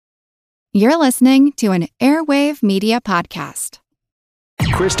You're listening to an Airwave Media Podcast.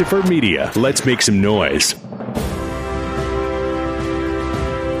 Christopher Media, let's make some noise.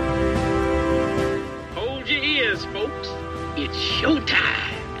 Hold your ears, folks. It's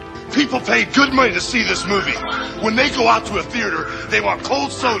showtime. People pay good money to see this movie. When they go out to a theater, they want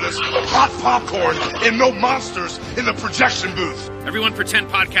cold sodas, hot popcorn, and no monsters in the projection booth. Everyone pretend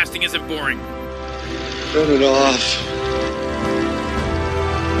podcasting isn't boring. Turn it off.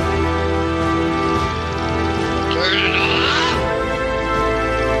 Turn it off.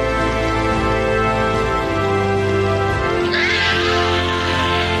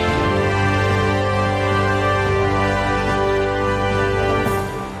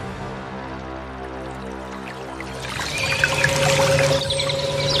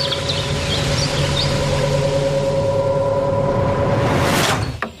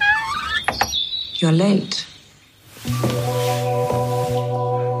 You're late.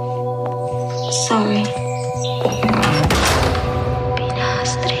 Sorry.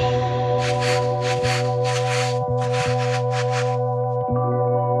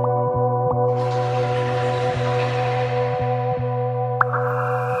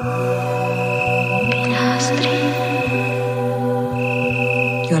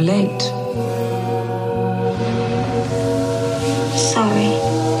 You're late. Sorry.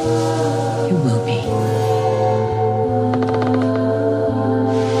 You will be.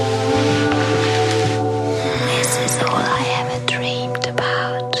 This is all I ever dreamed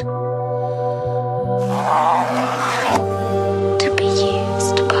about. To be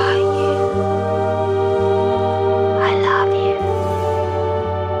used by you. I love you.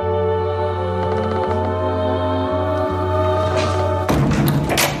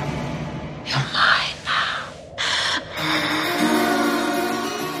 You're mine now.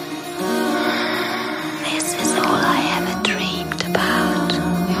 This is all I ever dreamed about.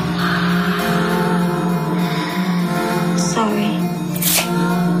 You're mine. Sorry.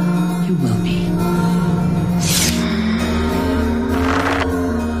 You will be.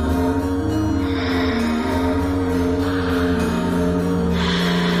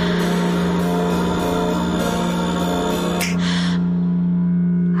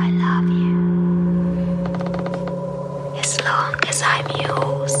 I love you. As long as I'm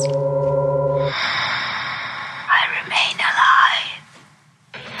yours, I remain alive.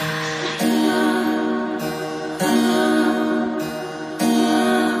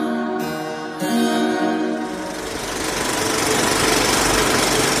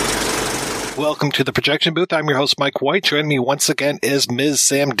 Welcome to the projection booth. I'm your host, Mike White. Joining me once again is Ms.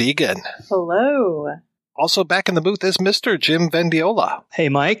 Samm Deighan. Hello. Also back in the booth is Mr. Jim Vendiola. Hey,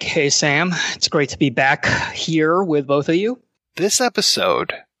 Mike. Hey, Sam. It's great to be back here with both of you. This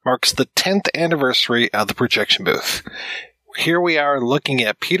episode marks the 10th anniversary of the projection booth. Here we are looking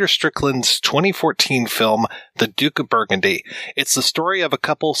at Peter Strickland's 2014 film, The Duke of Burgundy. It's the story of a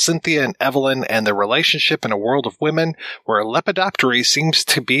couple, Cynthia and Evelyn, and their relationship in a world of women where lepidoptery seems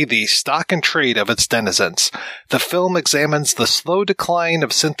to be the stock and trade of its denizens. The film examines the slow decline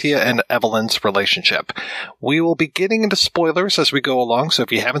of Cynthia and Evelyn's relationship. We will be getting into spoilers as we go along, so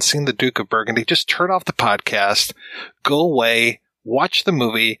if you haven't seen The Duke of Burgundy, just turn off the podcast, go away, watch the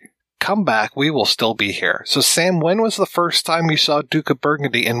movie, come back, we will still be here. So, Sam, when was the first time you saw Duke of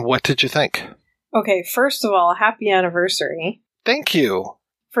Burgundy, and what did you think? Okay, first of all, happy anniversary. Thank you.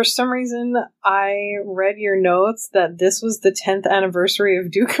 For some reason, I read your notes that this was the 10th anniversary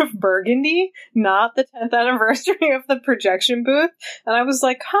of Duke of Burgundy, not the 10th anniversary of the projection booth. And I was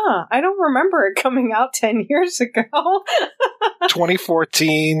like, I don't remember it coming out 10 years ago.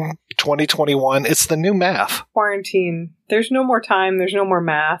 2014, 2021, it's the new math. Quarantine. There's no more time, there's no more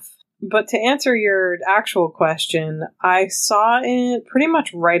math. But to answer your actual question, I saw it pretty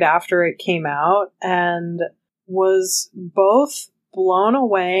much right after it came out and was both blown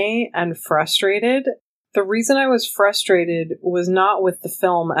away and frustrated. The reason I was frustrated was not with the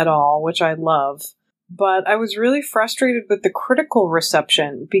film at all, which I love, but I was really frustrated with the critical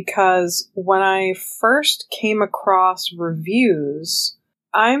reception because when I first came across reviews,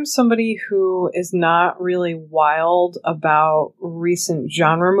 I'm somebody who is not really wild about recent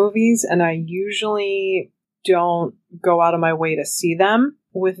genre movies, and I usually don't go out of my way to see them.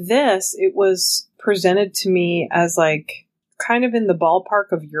 With this, it was presented to me as like kind of in the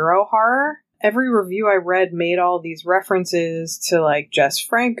ballpark of Euro horror. Every review I read made all these references to like Jess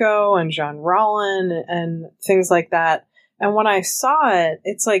Franco and Jean Rollin and things like that. And when I saw it,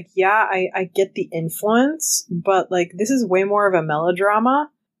 it's like, yeah, I get the influence, but like this is way more of a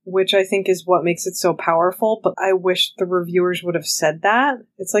melodrama, which I think is what makes it so powerful. But I wish the reviewers would have said that.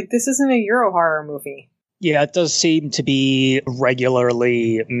 It's like, this isn't a Euro horror movie. Yeah, it does seem to be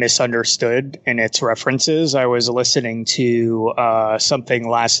regularly misunderstood in its references. I was listening to something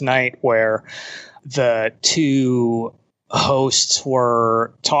last night where the two hosts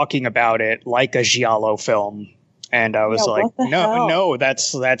were talking about it like a giallo film. And I was like, no,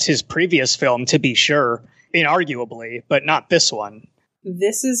 that's his previous film, to be sure, inarguably, but not this one.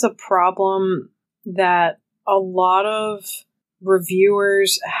 This is a problem that a lot of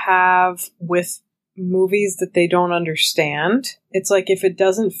reviewers have with movies that they don't understand. It's like, if it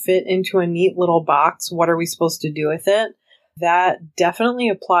doesn't fit into a neat little box, what are we supposed to do with it? That definitely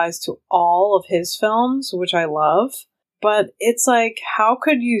applies to all of his films, which I love. But it's like, how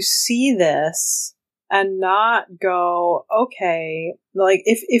could you see this and not go, okay, like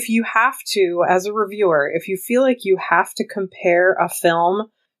if you have to, as a reviewer, if you feel like you have to compare a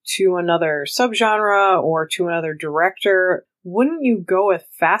film to another subgenre or to another director, wouldn't you go with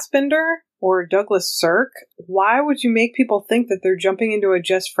Fassbinder or Douglas Sirk? Why would you make people think that they're jumping into a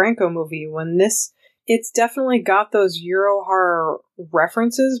Jess Franco movie when it's definitely got those Euro horror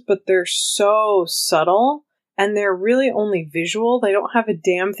references, but they're so subtle and they're really only visual. They don't have a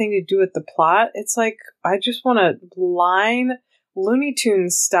damn thing to do with the plot. It's like, I just want to line Looney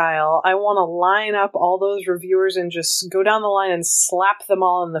Tunes style. I want to line up all those reviewers and just go down the line and slap them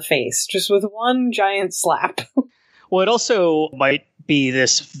all in the face, just with one giant slap. Well, it also might be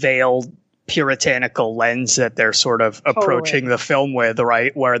this veiled puritanical lens that they're sort of approaching the film with,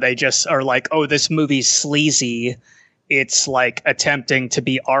 right? Where they just are like, oh, this movie's sleazy. It's like attempting to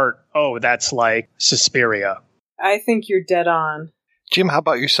be art. Oh, that's like Suspiria. I think you're dead on. Jim, how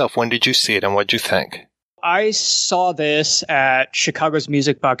about yourself? When did you see it and what did you think? I saw this at Chicago's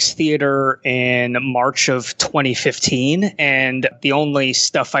Music Box Theater in March of 2015, and the only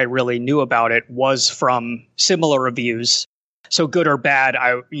stuff I really knew about it was from similar reviews. So good or bad,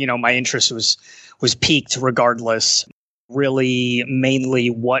 my interest was piqued regardless. Really, mainly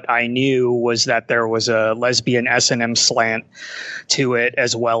what I knew was that there was a lesbian S&M slant to it,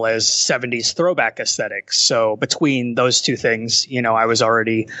 as well as 70s throwback aesthetics. So between those two things, I was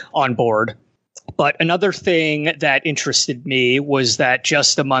already on board. But another thing that interested me was that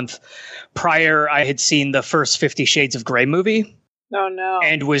just a month prior, I had seen the first 50 Shades of Grey movie. Oh, no.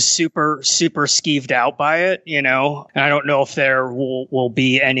 And was super, super skeeved out by it, And I don't know if there will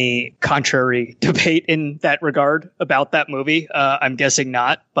be any contrary debate in that regard about that movie. I'm guessing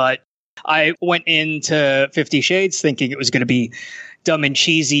not. But I went into 50 Shades thinking it was going to be dumb and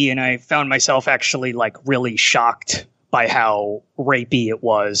cheesy. And I found myself actually like really shocked by how rapey it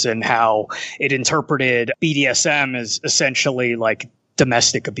was and how it interpreted BDSM as essentially like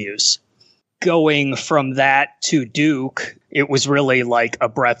domestic abuse. Going from that to Duke, it was really like a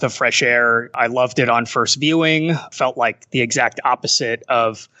breath of fresh air. I loved it on first viewing, felt like the exact opposite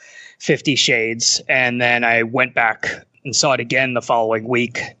of 50 Shades. And then I went back and saw it again the following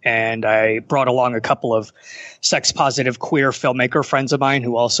week. And I brought along a couple of sex-positive queer filmmaker friends of mine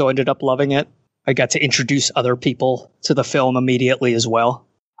who also ended up loving it. I got to introduce other people to the film immediately as well.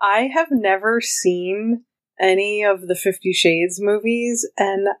 I have never seen any of the 50 Shades movies,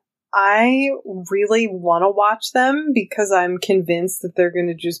 and I really want to watch them because I'm convinced that they're going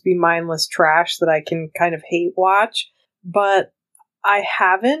to just be mindless trash that I can kind of hate watch. But I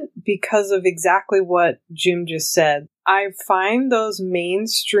haven't because of exactly what Jim just said. I find those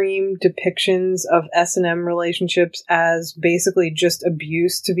mainstream depictions of S&M relationships as basically just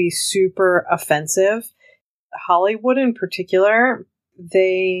abuse to be super offensive. Hollywood in particular,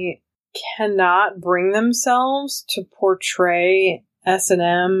 they cannot bring themselves to portray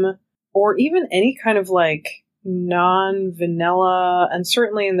S&M or even any kind of like non-vanilla, and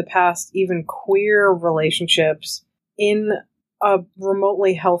certainly in the past even queer relationships in a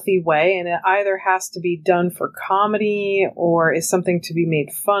remotely healthy way, and it either has to be done for comedy or is something to be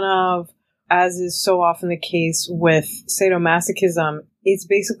made fun of, as is so often the case with sadomasochism. It's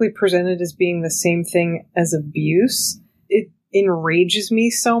basically presented as being the same thing as abuse. It enrages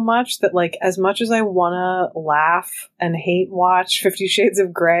me so much that, like, as much as I want to laugh and hate watch 50 Shades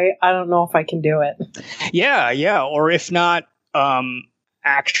of Grey, I don't know if I can do it. Yeah. Or if not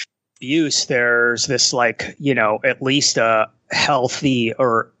actual abuse, there's this, like, at least a healthy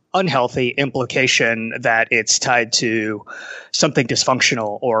or unhealthy implication that it's tied to something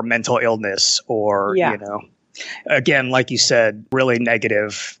dysfunctional or mental illness or, again, like you said, really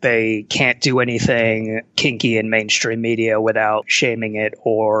negative. They can't do anything kinky in mainstream media without shaming it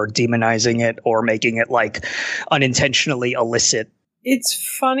or demonizing it or making it like unintentionally illicit. It's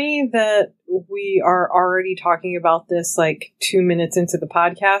funny that we are already talking about this like 2 minutes into the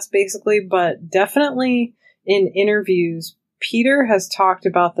podcast, basically, but definitely in interviews, Peter has talked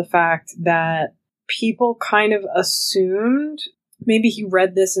about the fact that people kind of assumed, maybe he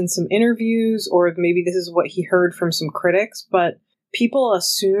read this in some interviews, or maybe this is what he heard from some critics, but people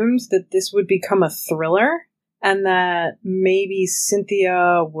assumed that this would become a thriller, and that maybe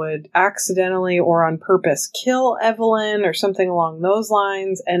Cynthia would accidentally or on purpose kill Evelyn or something along those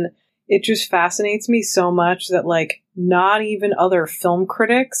lines. And it just fascinates me so much that, like, not even other film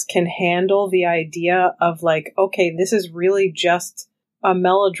critics can handle the idea of, like, okay, this is really just a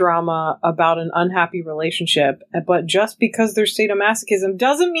melodrama about an unhappy relationship, but just because there's sadomasochism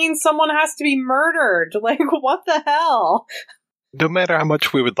doesn't mean someone has to be murdered. Like, what the hell? No matter how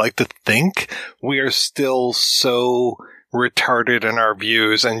much we would like to think, we are still so retarded in our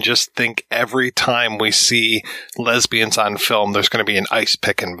views and just think every time we see lesbians on film, there's going to be an ice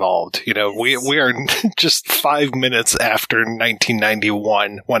pick involved. You know, we are just 5 minutes after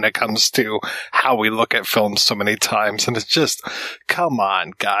 1991 when it comes to how we look at films so many times. And it's just, come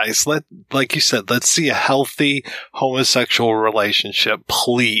on, guys. Like you said, let's see a healthy homosexual relationship,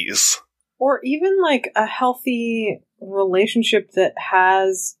 please. Or even like a healthy relationship that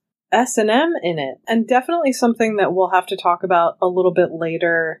has S&M in it. And definitely something that we'll have to talk about a little bit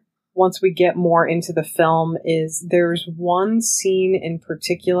later once we get more into the film is there's one scene in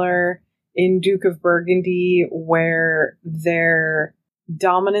particular in Duke of Burgundy where their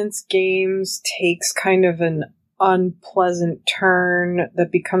dominance games takes kind of an unpleasant turn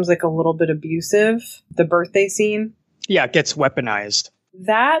that becomes like a little bit abusive. The birthday scene. Yeah, it gets weaponized.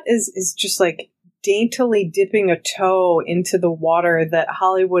 That is just like daintily dipping a toe into the water that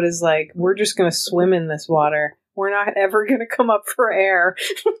Hollywood is like, we're just going to swim in this water. We're not ever going to come up for air.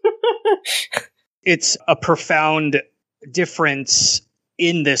 It's a profound difference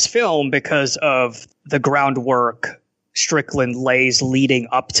in this film because of the groundwork Strickland lays leading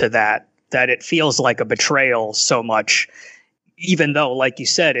up to that it feels like a betrayal so much, even though, like you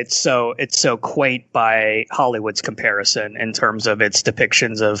said, it's so quaint by Hollywood's comparison in terms of its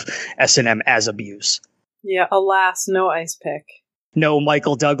depictions of S&M as abuse. Yeah, alas, no ice pick. No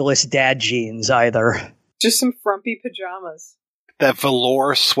Michael Douglas dad jeans either. Just some frumpy pajamas. That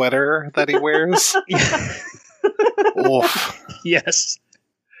velour sweater that he wears. Oof. Yes.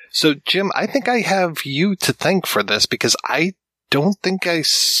 So, Jim, I think I have you to thank for this because I don't think I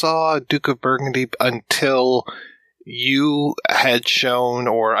saw Duke of Burgundy until you had shown,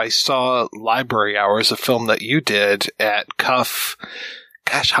 or I saw Library Hours, a film that you did at Cuff.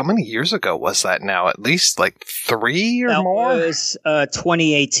 Gosh, how many years ago was that now? At least like 3 or more? That was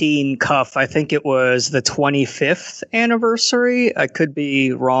 2018 Cuff. I think it was the 25th anniversary. I could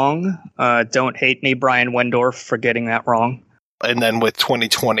be wrong. Don't hate me, Brian Wendorf, for getting that wrong. And then with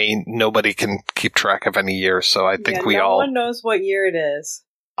 2020, nobody can keep track of any year, so I think no one knows what year it is.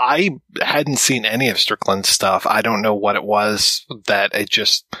 I hadn't seen any of Strickland's stuff. I don't know what it was that it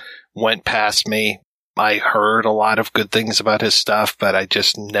just went past me. I heard a lot of good things about his stuff, but I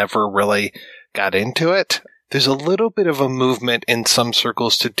just never really got into it. There's a little bit of a movement in some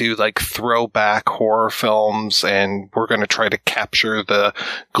circles to do like throwback horror films, and we're going to try to capture the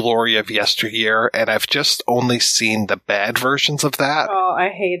glory of yesteryear, and I've just only seen the bad versions of that. Oh, I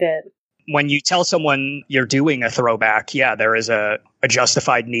hate it. When you tell someone you're doing a throwback, yeah, there is a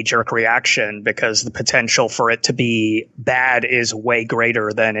justified knee-jerk reaction because the potential for it to be bad is way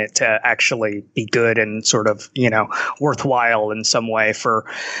greater than it to actually be good and sort of, worthwhile in some way for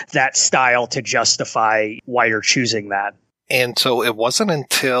that style to justify why you're choosing that. And so it wasn't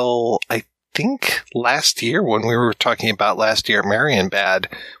until, I think, last year when we were talking about last year at Marienbad.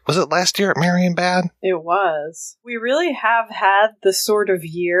 Was it last year at Marienbad? It was. We really have had the sort of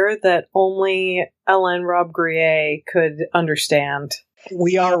year that only Hélène Robbe-Grillet could understand.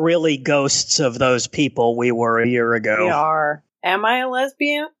 We are really ghosts of those people we were a year ago. We are. Am I a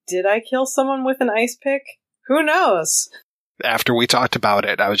lesbian? Did I kill someone with an ice pick? Who knows? After we talked about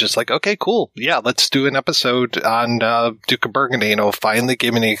it, I was just like, okay, cool. Yeah, let's do an episode on Duke of Burgundy, and it'll finally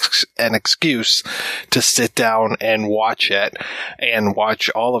give me an excuse to sit down and watch it and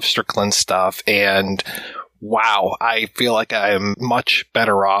watch all of Strickland's stuff. And wow, I feel like I am much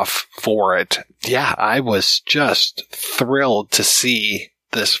better off for it. Yeah, I was just thrilled to see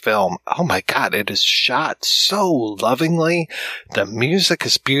this film. Oh my God, it is shot so lovingly. The music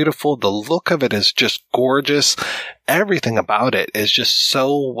is beautiful. The look of it is just gorgeous. Everything about it is just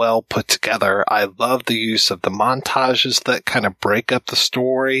so well put together. I love the use of the montages that kind of break up the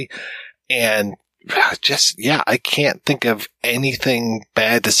story. And just, yeah, I can't think of anything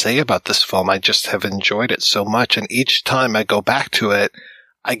bad to say about this film. I just have enjoyed it so much. And each time I go back to it,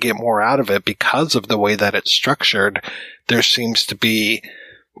 I get more out of it because of the way that it's structured. There seems to be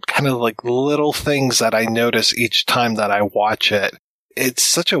kind of like little things that I notice each time that I watch it. It's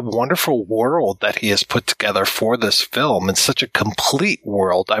such a wonderful world that he has put together for this film. It's such a complete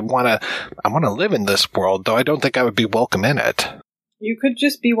world. I want to live in this world, though I don't think I would be welcome in it. You could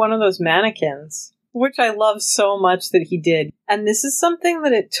just be one of those mannequins, which I love so much that he did. And this is something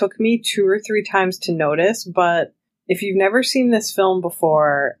that it took me 2 or 3 times to notice, but if you've never seen this film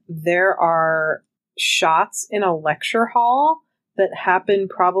before, there are shots in a lecture hall that happen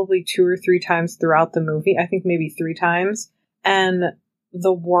probably 2 or 3 times throughout the movie. I think maybe 3 times. And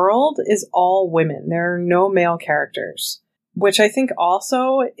the world is all women. There are no male characters, which I think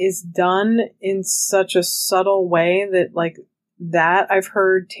also is done in such a subtle way that, like, that I've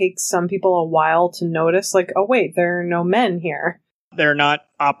heard takes some people a while to notice, like, oh wait, there are no men here. They're not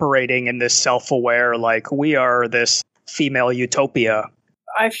operating in this self-aware, like, we are this female utopia.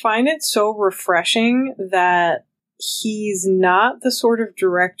 I find it so refreshing that he's not the sort of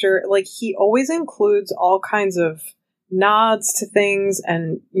director, like, he always includes all kinds of nods to things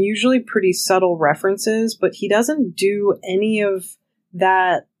and usually pretty subtle references, but he doesn't do any of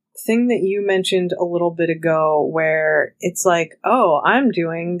that thing that you mentioned a little bit ago where it's like, oh, I'm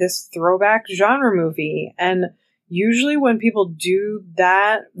doing this throwback genre movie. And usually when people do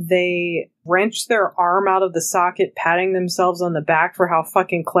that, they wrench their arm out of the socket, patting themselves on the back for how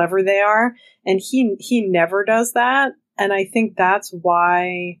fucking clever they are. And he never does that. And I think that's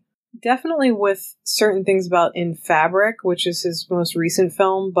why, definitely with certain things about In Fabric, which is his most recent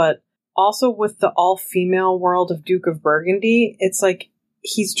film, but also with the all-female world of Duke of Burgundy, it's like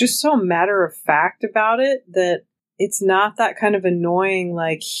he's just so matter-of-fact about it that it's not that kind of annoying,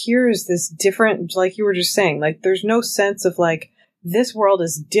 like, here's this different, like you were just saying, like, there's no sense of, like, this world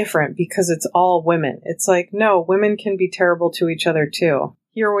is different because it's all women. It's like, no, women can be terrible to each other, too.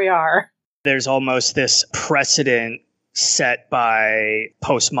 Here we are. There's almost this precedent set by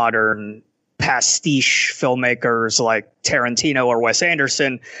postmodern pastiche filmmakers like Tarantino or Wes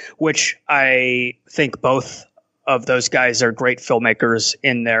Anderson, which I think both of those guys are great filmmakers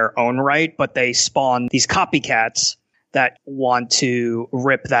in their own right, but they spawn these copycats that want to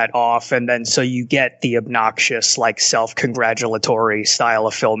rip that off. And then so you get the obnoxious, like, self-congratulatory style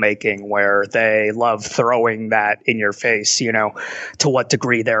of filmmaking where they love throwing that in your face, you know, to what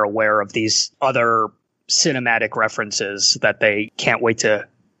degree they're aware of these other cinematic references that they can't wait to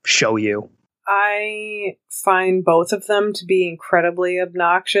show you. I find both of them to be incredibly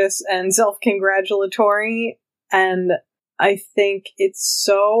obnoxious and self-congratulatory, and I think it's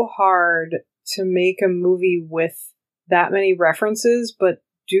so hard to make a movie with that many references, but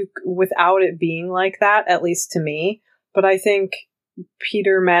without it being like that, at least to me. But I think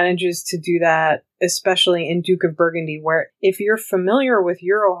Peter manages to do that, especially in Duke of Burgundy, where if you're familiar with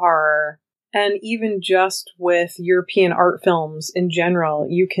Euro horror, and even just with European art films in general,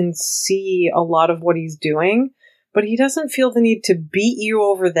 you can see a lot of what he's doing, but he doesn't feel the need to beat you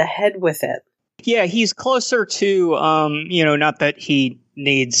over the head with it. Yeah, he's closer to, not that he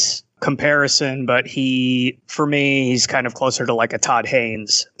needs comparison, but for me, he's kind of closer to like a Todd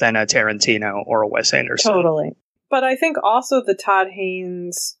Haynes than a Tarantino or a Wes Anderson. Totally. But I think also the Todd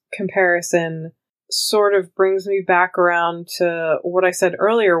Haynes comparison sort of brings me back around to what I said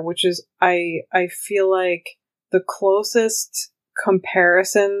earlier, which is I feel like the closest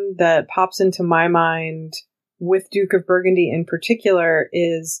comparison that pops into my mind with Duke of Burgundy in particular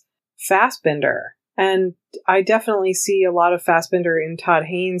is Fassbinder. And I definitely see a lot of Fassbinder in Todd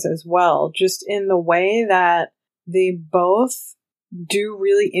Haynes as well, just in the way that they both do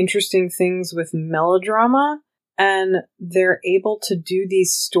really interesting things with melodrama. And they're able to do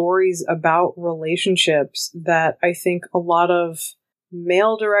these stories about relationships that I think a lot of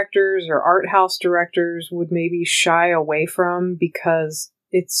male directors or art house directors would maybe shy away from because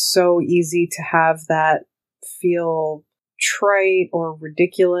it's so easy to have that feel trite or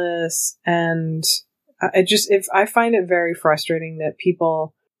ridiculous. And I find it very frustrating that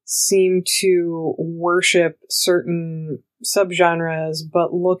people seem to worship certain subgenres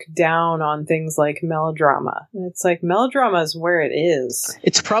but look down on things like melodrama. And it's like, melodrama is where it is.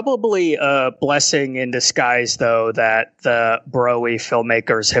 It's probably a blessing in disguise, though, that the bro-y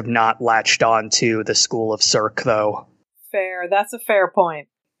filmmakers have not latched on to the school of Cirque, though. Fair. That's a fair point.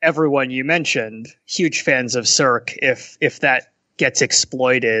 Everyone you mentioned, huge fans of Cirque. If that gets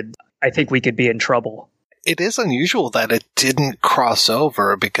exploited, I think we could be in trouble. It is unusual that it didn't cross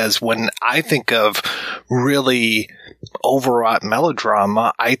over, because when I think of really overwrought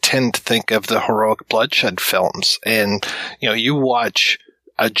melodrama, I tend to think of the heroic bloodshed films. And, you watch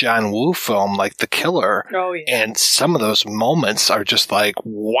a John Woo film like The Killer, and some of those moments are just like,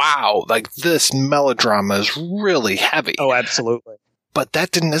 wow, like this melodrama is really heavy. Oh, absolutely. but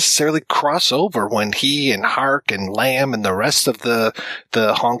that didn't necessarily cross over when he and Hark and Lamb and the rest of the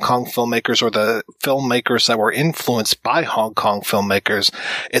Hong Kong filmmakers, or the filmmakers that were influenced by Hong Kong filmmakers.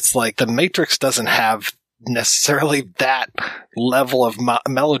 It's like The Matrix doesn't have necessarily that level of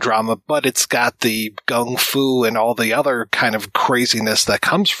melodrama, but it's got the gung fu and all the other kind of craziness that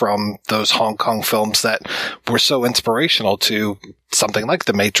comes from those Hong Kong films that were so inspirational to something like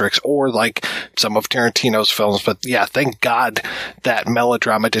The Matrix or like some of Tarantino's films. But yeah, thank God that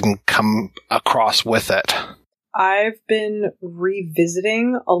melodrama didn't come across with it. I've been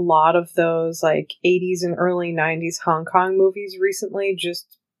revisiting a lot of those like 80s and early 90s Hong Kong movies recently.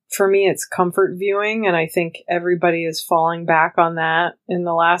 Just for me, it's comfort viewing, and I think everybody is falling back on that in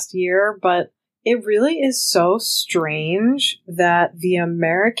the last year. But it really is so strange that the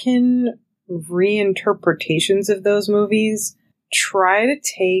American reinterpretations of those movies try to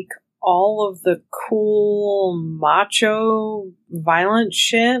take all of the cool, macho, violent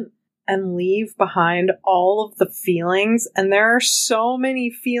shit and leave behind all of the feelings. And there are so many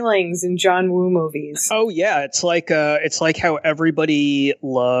feelings in John Woo movies. Oh yeah, it's like how everybody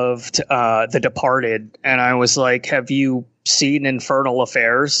loved The Departed, and I was like, have you seen Infernal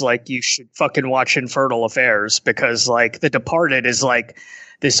Affairs? Like, you should fucking watch Infernal Affairs, because like The Departed is like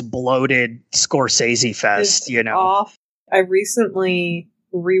this bloated Scorsese fest, you know. Off. I recently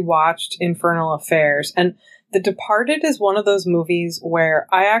rewatched Infernal Affairs, and The Departed is one of those movies where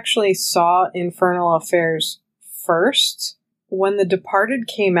I actually saw Infernal Affairs first. When The Departed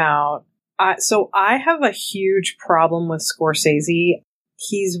came out, so I have a huge problem with Scorsese.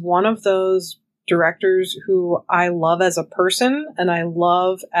 He's one of those directors who I love as a person, and I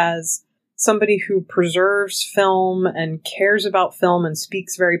love as somebody who preserves film and cares about film and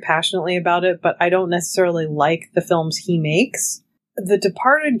speaks very passionately about it, but I don't necessarily like the films he makes. The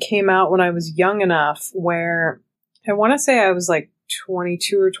Departed came out when I was young enough where I want to say I was like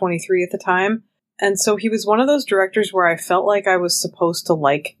 22 or 23 at the time. And so he was one of those directors where I felt like I was supposed to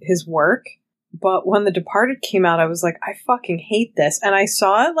like his work. But when The Departed came out, I was like, I fucking hate this. And I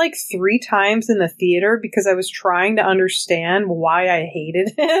saw it like 3 times in the theater because I was trying to understand why I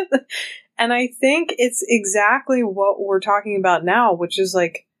hated it. And I think it's exactly what we're talking about now, which is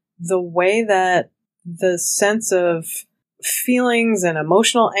like the way that the sense of feelings and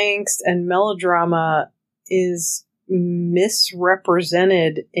emotional angst and melodrama is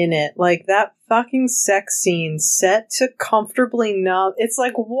misrepresented in it. Like that fucking sex scene set to Comfortably Numb. It's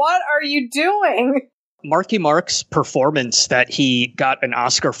like, what are you doing? Marky Mark's performance that he got an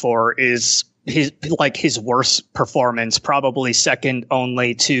Oscar for is his worst performance, probably second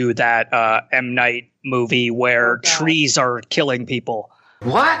only to that M. Night movie where trees are killing people.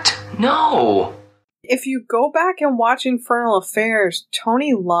 What? No! If you go back and watch Infernal Affairs,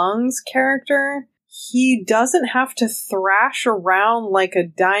 Tony Leung's character, he doesn't have to thrash around like a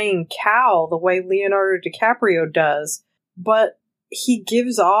dying cow the way Leonardo DiCaprio does, but he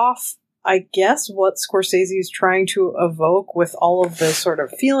gives off, I guess, what Scorsese is trying to evoke with all of the sort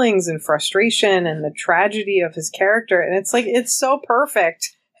of feelings and frustration and the tragedy of his character. And it's like, it's so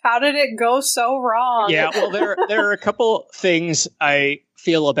perfect. How did it go so wrong? Yeah, well, there are a couple things I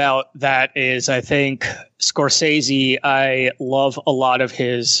feel about that. Is I think Scorsese, I love a lot of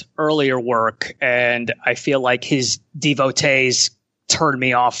his earlier work, and I feel like his devotees turned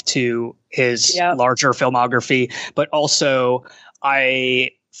me off to his larger filmography. But also, I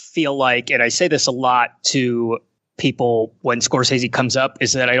feel like, and I say this a lot to people when Scorsese comes up,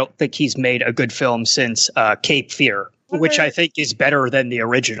 is that I don't think he's made a good film since Cape Fear, which I think is better than the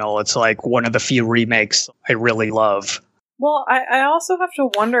original. It's like one of the few remakes I really love. Well, I also have to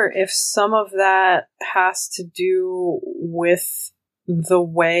wonder if some of that has to do with the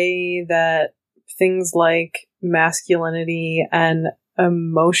way that things like masculinity and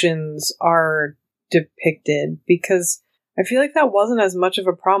emotions are depicted, because I feel like that wasn't as much of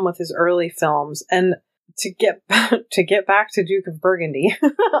a problem with his early films. And to get back to Duke of Burgundy,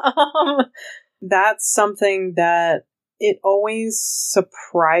 that's something that it always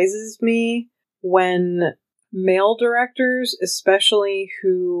surprises me when male directors, especially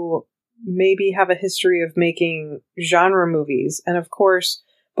who maybe have a history of making genre movies. And of course,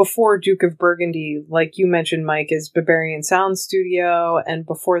 before Duke of Burgundy, like you mentioned, Mike, is Barbarian Sound Studio. And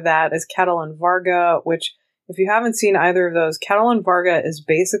before that is Catalan Varga, which, if you haven't seen either of those, Catalan Varga is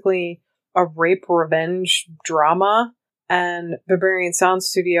basically a rape revenge drama. And Barbarian Sound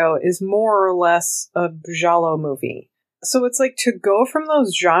Studio is more or less a giallo movie. So it's like, to go from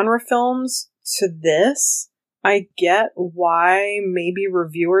those genre films to this, I get why maybe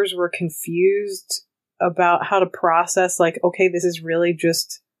reviewers were confused about how to process, like, okay, this is really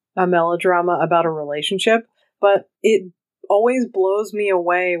just a melodrama about a relationship, but it always blows me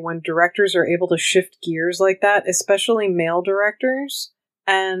away when directors are able to shift gears like that, especially male directors,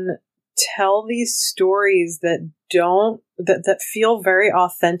 and tell these stories that feel very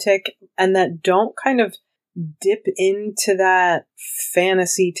authentic and that don't kind of dip into that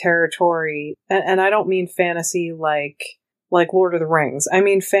fantasy territory. And I don't mean fantasy like Lord of the Rings. I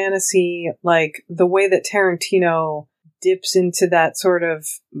mean fantasy like the way that Tarantino dips into that sort of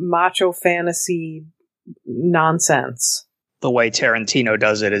macho fantasy nonsense. The way Tarantino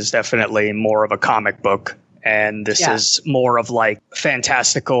does it is definitely more of a comic book. And this is more of like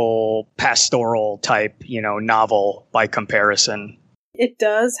fantastical, pastoral type, novel by comparison. It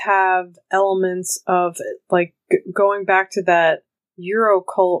does have elements of like going back to that Euro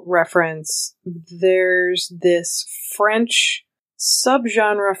cult reference. There's this French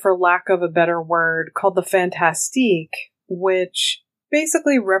subgenre, for lack of a better word, called the fantastique, which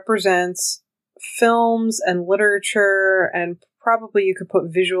basically represents films and literature, and probably you could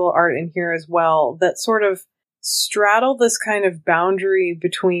put visual art in here as well, that sort of straddle this kind of boundary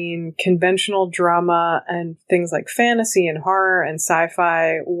between conventional drama and things like fantasy and horror and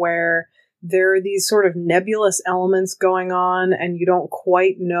sci-fi, where there are these sort of nebulous elements going on and you don't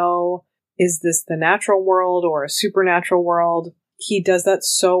quite know, is this the natural world or a supernatural world? He does that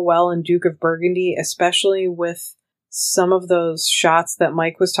so well in Duke of Burgundy, especially with some of those shots that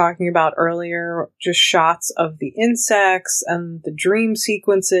Mike was talking about earlier, just shots of the insects and the dream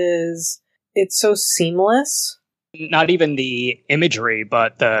sequences. It's so seamless. Not even the imagery,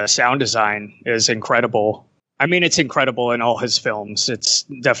 but the sound design is incredible. I mean, it's incredible in all his films. It's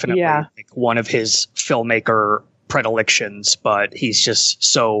definitely like one of his filmmaker predilections, but he's just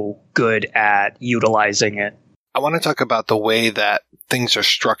so good at utilizing it. I want to talk about the way that things are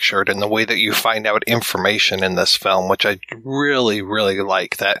structured and the way that you find out information in this film, which I really, really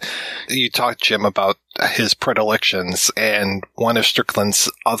like. That you talked, Jim, about his predilections, and one of Strickland's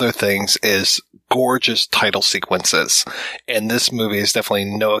other things is gorgeous title sequences. And this movie is definitely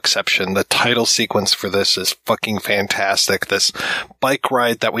no exception. The title sequence for this is fucking fantastic. This bike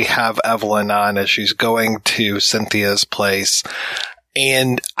ride that we have Evelyn on as she's going to Cynthia's place.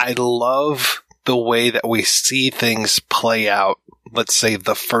 And I love the way that we see things play out, let's say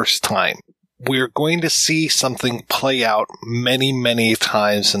the first time. We're going to see something play out many, many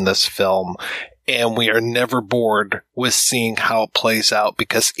times in this film, and we are never bored with seeing how it plays out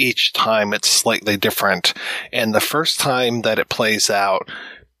because each time it's slightly different. And the first time that it plays out,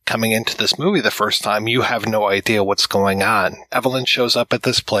 coming into this movie the first time, you have no idea what's going on. Evelyn shows up at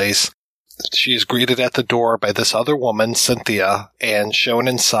this place. She is greeted at the door by this other woman, Cynthia, and shown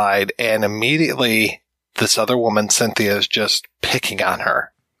inside, and immediately this other woman, Cynthia, is just picking on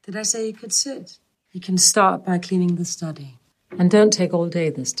her. Did I say you could sit? You can start by cleaning the study. And don't take all day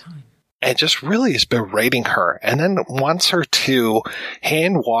this time. And just really is berating her, and then wants her to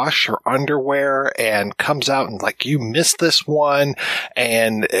hand wash her underwear, and comes out and like, you missed this one.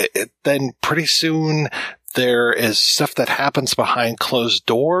 And then pretty soon there is stuff that happens behind closed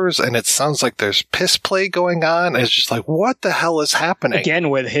doors, and it sounds like there's piss play going on. It's just like, what the hell is happening? Again,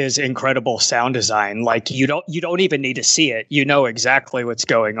 with his incredible sound design, like you don't even need to see it. You know exactly what's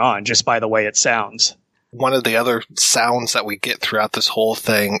going on just by the way it sounds. One of the other sounds that we get throughout this whole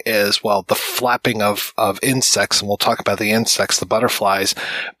thing is, well, the flapping of insects, and we'll talk about the insects, the butterflies,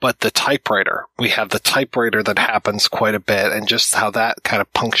 but the typewriter. We have the typewriter that happens quite a bit, and just how that kind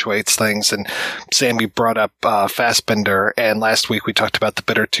of punctuates things. And Sammy brought up Fassbinder, and last week we talked about the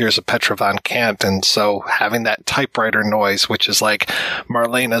bitter tears of Petra von Kant, and so having that typewriter noise, which is like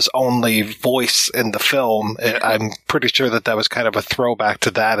Marlena's only voice in the film, I'm pretty sure that was kind of a throwback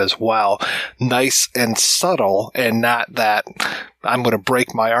to that as well. Nice and subtle, and not that I'm going to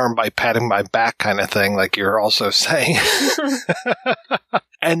break my arm by patting my back kind of thing, like you're also saying.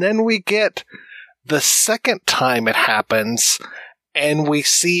 And then we get the second time it happens, and we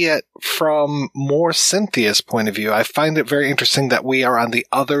see it from more Cynthia's point of view. I find it very interesting that we are on the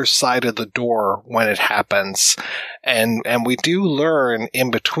other side of the door when it happens. And we do learn in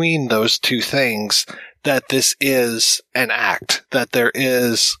between those two things that this is an act, that there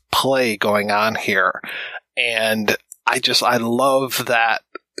is play going on here. And I love that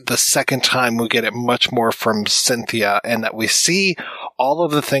the second time we get it much more from Cynthia, and that we see all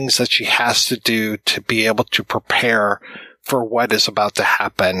of the things that she has to do to be able to prepare for what is about to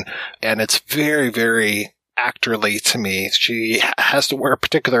happen. And it's very, very actorly to me. She has to wear a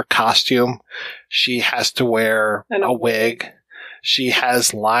particular costume. She has to wear a wig. She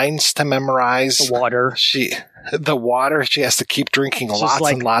has lines to memorize. The water. She has to keep drinking lots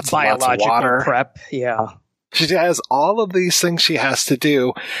and lots and lots of water. Prep. Yeah. She has all of these things she has to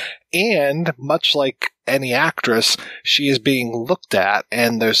do. And much like any actress, she is being looked at,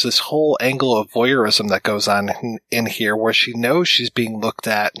 and there's this whole angle of voyeurism that goes on in here where she knows she's being looked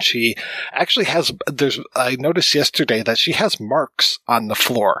at, and she actually has, I noticed yesterday that she has marks on the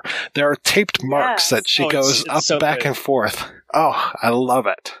floor. There are taped marks that she goes up, so back, and forth. Oh, I love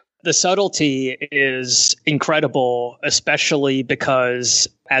it. The subtlety is incredible, especially because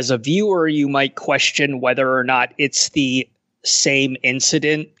as a viewer, you might question whether or not it's the same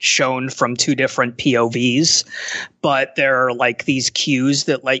incident shown from two different POVs, but there are like these cues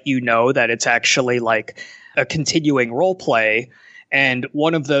that let you know that it's actually like a continuing role play. And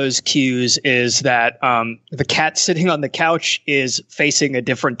one of those cues is that the cat sitting on the couch is facing a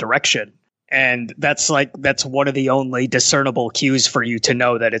different direction. And that's one of the only discernible cues for you to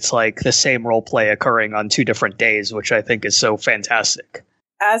know that it's like the same role play occurring on two different days, which I think is so fantastic.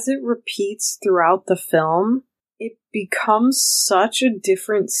 As it repeats throughout the film, it becomes such a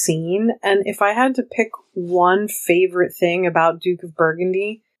different scene. And if I had to pick one favorite thing about Duke of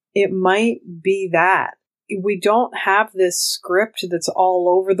Burgundy, it might be that. We don't have this script that's all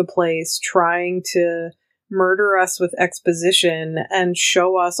over the place trying to murder us with exposition and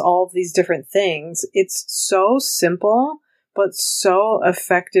show us all of these different things. It's so simple, but so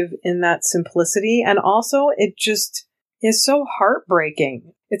effective in that simplicity. And also, it just is so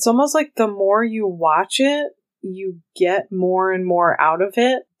heartbreaking. It's almost like the more you watch it, you get more and more out of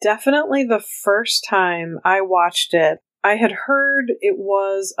it. Definitely the first time I watched it, I had heard it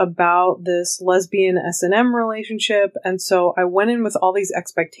was about this lesbian S&M relationship. And so I went in with all these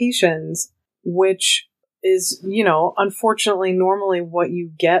expectations, which is, unfortunately normally what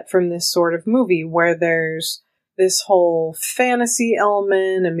you get from this sort of movie, where there's this whole fantasy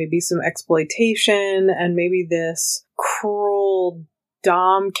element and maybe some exploitation and maybe this cruel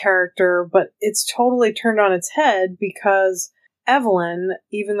Dom character, but it's totally turned on its head because Evelyn,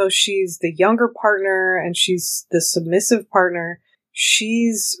 even though she's the younger partner and she's the submissive partner,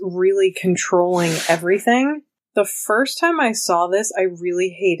 she's really controlling everything. The first time I saw this, I really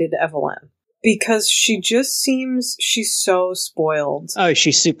hated Evelyn. Because she just seems, she's so spoiled. Oh,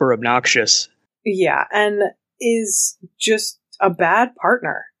 she's super obnoxious. Yeah, and is just a bad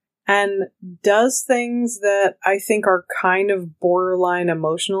partner. And does things that I think are kind of borderline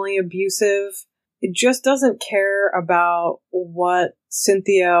emotionally abusive. It just doesn't care about what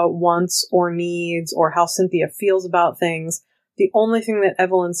Cynthia wants or needs or how Cynthia feels about things. The only thing that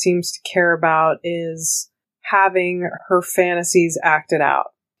Evelyn seems to care about is having her fantasies acted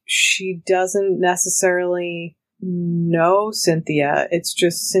out. She doesn't necessarily know Cynthia. It's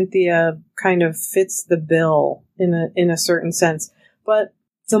just Cynthia kind of fits the bill in a certain sense. But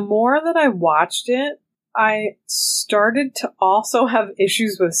the more that I watched it, I started to also have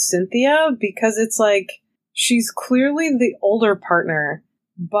issues with Cynthia because it's like she's clearly the older partner,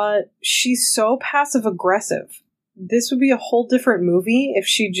 but she's so passive aggressive. This would be a whole different movie if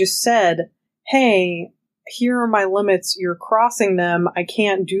she just said, hey, here are my limits, you're crossing them, I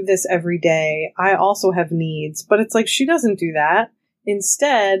can't do this every day, I also have needs. But it's like, she doesn't do that.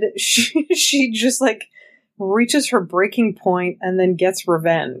 Instead, she just like reaches her breaking point and then gets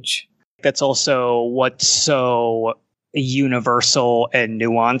revenge. That's also what's so universal and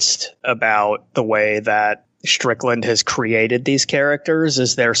nuanced about the way that Strickland has created these characters,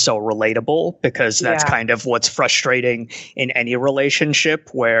 is they're so relatable, because that's kind of what's frustrating in any relationship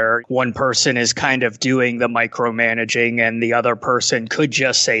where one person is kind of doing the micromanaging and the other person could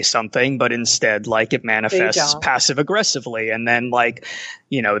just say something, but instead like it manifests passive aggressively. And then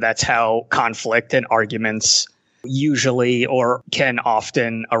that's how conflict and arguments usually or can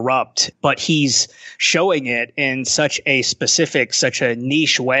often erupt. But he's showing it in such a specific, such a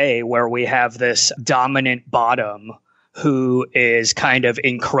niche way where we have this dominant bottom who is kind of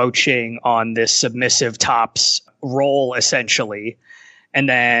encroaching on this submissive top's role, essentially. And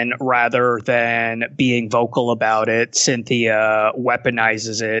then rather than being vocal about it, Cynthia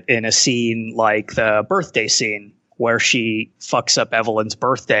weaponizes it in a scene like the birthday scene, where she fucks up Evelyn's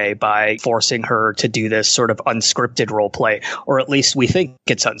birthday by forcing her to do this sort of unscripted role play, or at least we think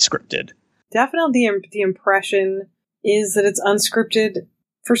it's unscripted. Definitely the impression is that it's unscripted.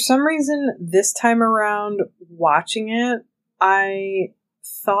 For some reason, this time around, watching it, I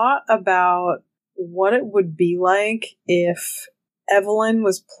thought about what it would be like if Evelyn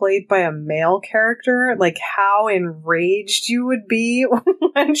was played by a male character, like how enraged you would be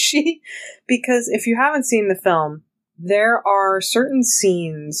when because if you haven't seen the film, there are certain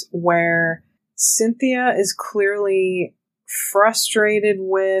scenes where Cynthia is clearly frustrated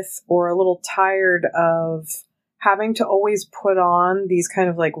with or a little tired of having to always put on these kind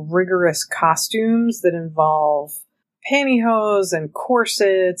of like rigorous costumes that involve pantyhose and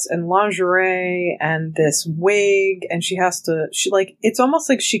corsets and lingerie and this wig, and she it's almost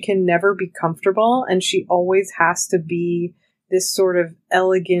like she can never be comfortable, and she always has to be this sort of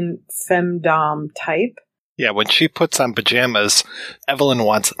elegant femdom type. Yeah, when she puts on pajamas, Evelyn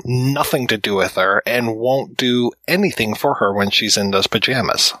wants nothing to do with her and won't do anything for her when she's in those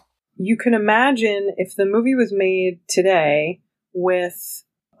pajamas. You can imagine if the movie was made today with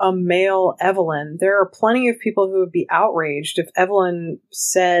a male Evelyn, there are plenty of people who would be outraged if Evelyn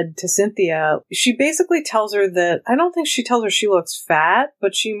said to Cynthia, she basically tells her that, I don't think she tells her she looks fat,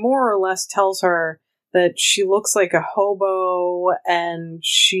 but she more or less tells her that she looks like a hobo, and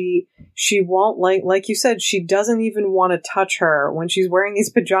she won't, like you said, she doesn't even want to touch her when she's wearing these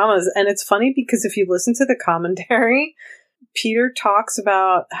pajamas. And it's funny because if you listen to the commentary, Peter talks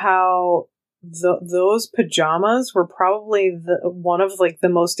about how those pajamas were probably one of like the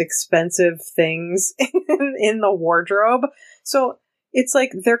most expensive things in the wardrobe. So it's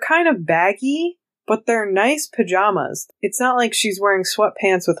like they're kind of baggy, but they're nice pajamas. It's not like she's wearing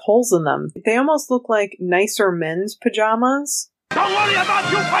sweatpants with holes in them. They almost look like nicer men's pajamas. Don't worry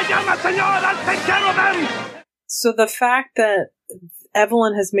about your pajamas, senor. I'll take care of them. So the fact that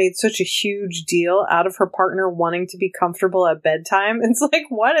Evelyn has made such a huge deal out of her partner wanting to be comfortable at bedtime, it's like,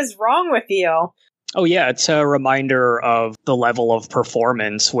 what is wrong with you? Oh, yeah, it's a reminder of the level of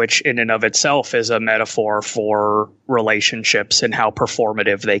performance, which in and of itself is a metaphor for relationships and how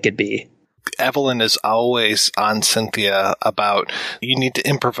performative they could be. Evelyn is always on Cynthia about you need to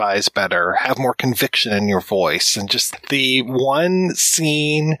improvise better, have more conviction in your voice. And just the one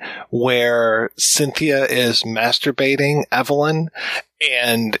scene where Cynthia is masturbating Evelyn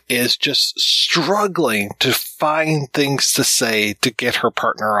and is just struggling to find things to say to get her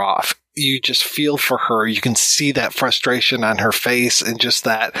partner off. You just feel for her. You can see that frustration on her face and just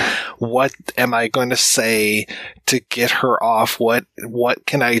that, what am I going to say to get her off? What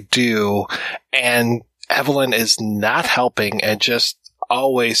can I do? And Evelyn is not helping and just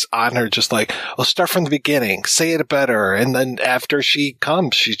always on her, just like, oh, start from the beginning, say it better. And then after she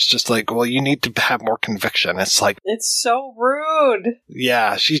comes, she's just like, well, you need to have more conviction. It's like, it's so rude.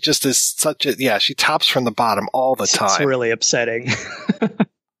 Yeah, she just is she tops from the bottom all the time. It's really upsetting.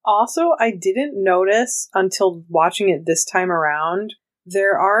 Also, I didn't notice until watching it this time around,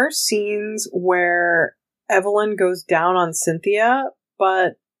 there are scenes where Evelyn goes down on Cynthia,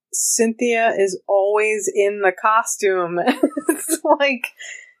 but Cynthia is always in the costume. It's like...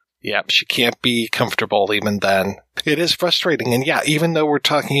 Yeah, she can't be comfortable even then. It is frustrating. And yeah, even though we're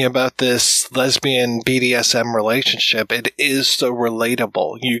talking about this lesbian BDSM relationship, it is so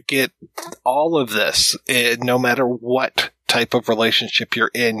relatable. You get all of this, no matter what type of relationship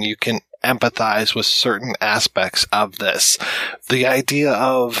you're in, you can empathize with certain aspects of this. The idea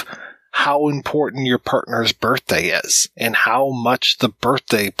of how important your partner's birthday is and how much the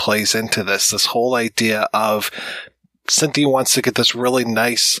birthday plays into this whole idea of Cynthia wants to get this really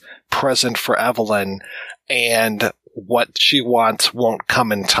nice present for Evelyn, and what she wants won't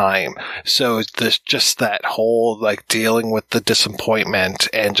come in time. So there's just that whole like dealing with the disappointment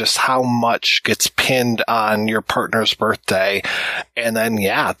and just how much gets pinned on your partner's birthday. And then,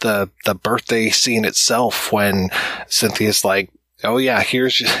 yeah, the birthday scene itself when Cynthia's like, oh yeah,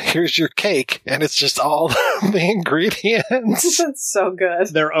 here's your cake, and it's just all the ingredients. That's so good.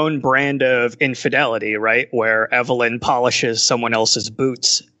 Their own brand of infidelity, right? Where Evelyn polishes someone else's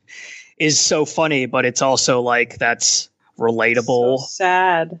boots is so funny, but it's also like that's relatable. So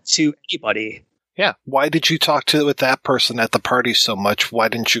sad to anybody. Yeah. Why did you talk with that person at the party so much? Why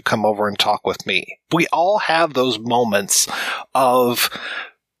didn't you come over and talk with me? We all have those moments of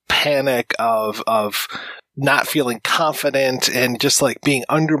panic, of not feeling confident and just like being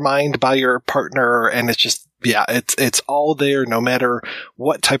undermined by your partner. And it's just, yeah, it's all there no matter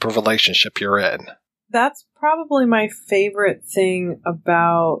what type of relationship you're in. That's probably my favorite thing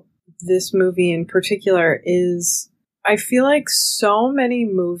about this movie in particular is I feel like so many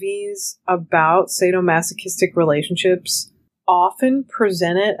movies about sadomasochistic relationships often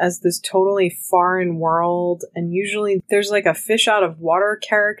present it as this totally foreign world. And usually there's like a fish out of water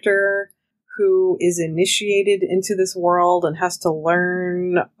character who is initiated into this world and has to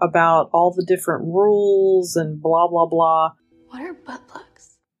learn about all the different rules and blah, blah, blah. What are butt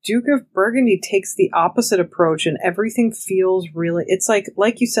plugs? Duke of Burgundy takes the opposite approach and everything feels really... It's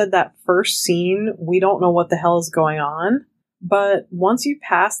like you said, that first scene, we don't know what the hell is going on. But once you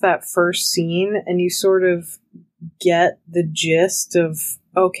pass that first scene and you sort of get the gist of,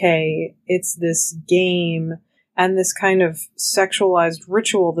 okay, it's this game and this kind of sexualized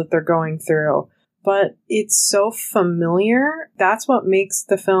ritual that they're going through, but it's so familiar. That's what makes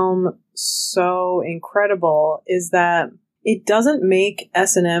the film so incredible is that it doesn't make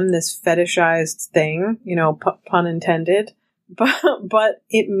S&M this fetishized thing, pun intended, but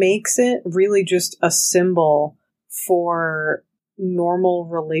it makes it really just a symbol for normal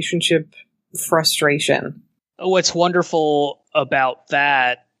relationship frustration. What's wonderful about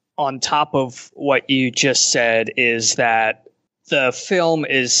that, on top of what you just said, is that the film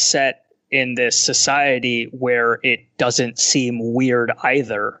is set in this society where it doesn't seem weird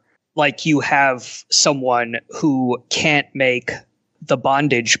either. Like, you have someone who can't make the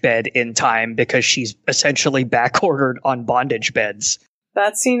bondage bed in time because she's essentially back-ordered on bondage beds.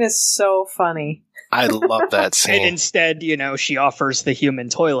 That scene is so funny. I love that scene. And instead, she offers the human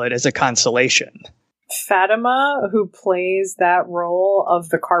toilet as a consolation. Fatima, who plays that role of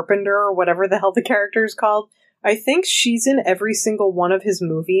the carpenter, or whatever the hell the character is called, I think she's in every single one of his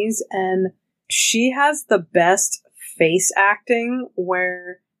movies, and she has the best face acting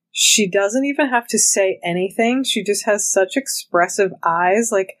where she doesn't even have to say anything. She just has such expressive eyes.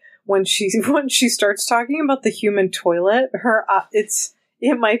 Like, when she starts talking about the human toilet,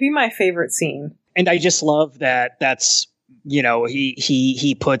 it might be my favorite scene. And I just love that that's,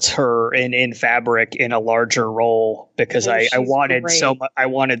 he puts her in Fabric in a larger role, because I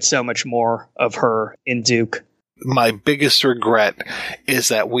wanted so much more of her in Duke. My biggest regret is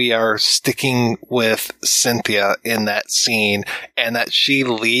that we are sticking with Cynthia in that scene, and that she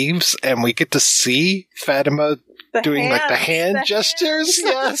leaves and we get to see Fatima doing like the hand gestures.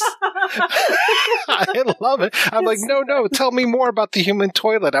 Yes. I love it. I'm like, no, tell me more about the human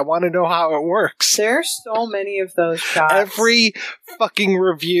toilet. I want to know how it works. There's so many of those shots. Every fucking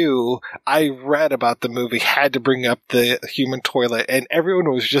review I read about the movie had to bring up the human toilet, and everyone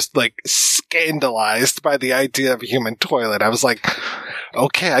was just like scandalized by the idea of a human toilet. I was like,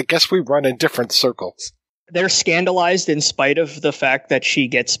 okay, I guess we run in different circles. They're scandalized in spite of the fact that she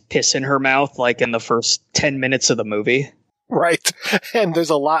gets piss in her mouth, like in the first 10 minutes of the movie. Right. And there's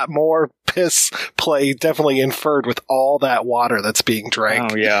a lot more piss play definitely inferred with all that water that's being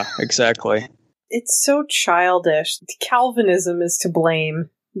drank. Oh, yeah, exactly. It's so childish. Calvinism is to blame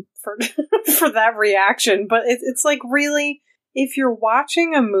for that reaction. But it's like, really, if you're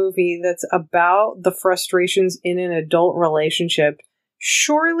watching a movie that's about the frustrations in an adult relationship,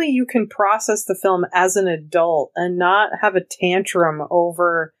 surely you can process the film as an adult and not have a tantrum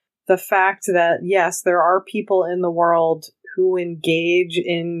over the fact that, yes, there are people in the world who engage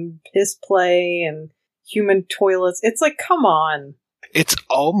in piss play and human toilets. It's like, come on. It's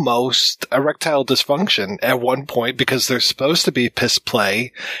almost erectile dysfunction at one point, because there's supposed to be piss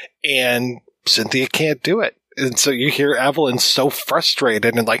play and Cynthia can't do it. And so you hear Evelyn so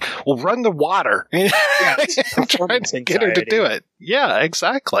frustrated and like, well, run the water. Yeah, trying to get her to do it. Yeah,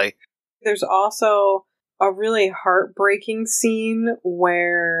 exactly. There's also a really heartbreaking scene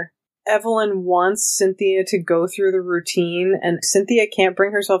where Evelyn wants Cynthia to go through the routine, and Cynthia can't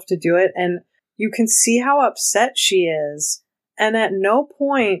bring herself to do it. And you can see how upset she is. And at no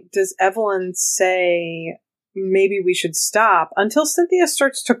point does Evelyn say, maybe we should stop, until Cynthia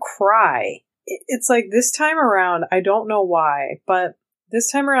starts to cry. It's like, this time around, I don't know why, but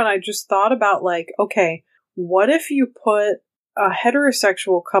this time around I just thought about, like, okay, what if you put a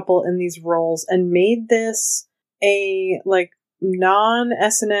heterosexual couple in these roles and made this a, like,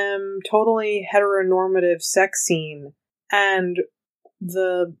 non-S&M, totally heteronormative sex scene, and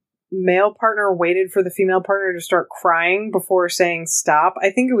the male partner waited for the female partner to start crying before saying stop? I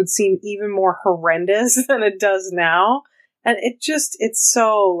think it would seem even more horrendous than it does now. And it's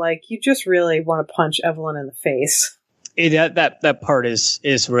so, like, you just really want to punch Evelyn in the face. That part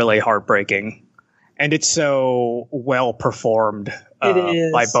is really heartbreaking. And it's so well performed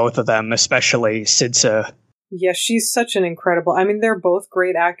by both of them, especially Sidza. Yeah, she's such an incredible... I mean, they're both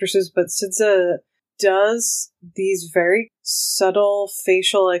great actresses, but Sidza does these very subtle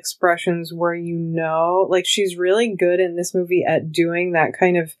facial expressions where like, she's really good in this movie at doing that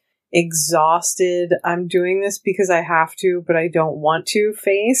kind of exhausted, I'm doing this because I have to, but I don't want to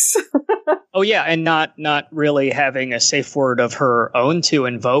face. Oh yeah, and not really having a safe word of her own to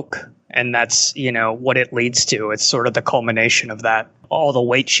invoke, and that's, what it leads to. It's sort of the culmination of that, all the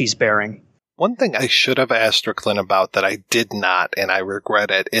weight she's bearing. One thing I should have asked Strickland about that I did not, and I regret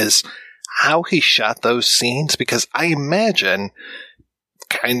it, is how he shot those scenes, because I imagine,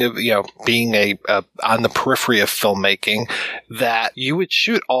 kind of, being on the periphery of filmmaking, that you would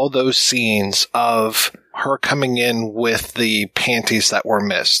shoot all those scenes of her coming in with the panties that were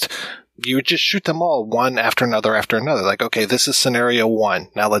missed. You would just shoot them all one after another after another. Like, okay, this is scenario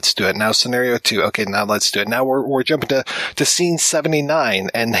 1. Now let's do it. Now scenario 2. Okay, now let's do it. Now we're jumping to scene 79,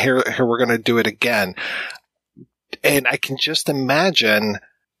 and here we're going to do it again. And I can just imagine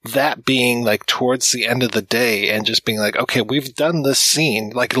that being like towards the end of the day and just being like, okay, we've done this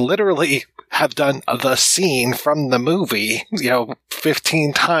scene, like literally have done the scene from the movie,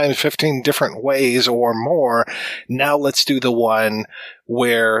 15 times, 15 different ways or more. Now let's do the one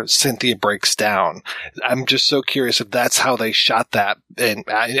where Cynthia breaks down. I'm just so curious if that's how they shot that. And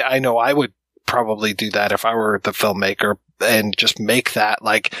I know I would probably do that if I were the filmmaker, and just make that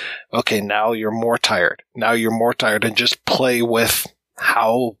like, okay, now you're more tired. Now you're more tired, and just play with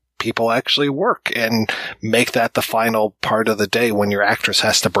how people actually work and make that the final part of the day when your actress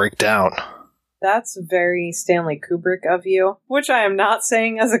has to break down. That's very Stanley Kubrick of you, which I am not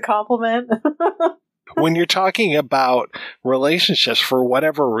saying as a compliment. When you're talking about relationships, for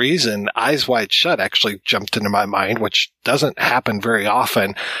whatever reason, Eyes Wide Shut actually jumped into my mind, which doesn't happen very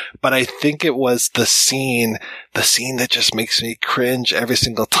often. But I think it was the scene that just makes me cringe every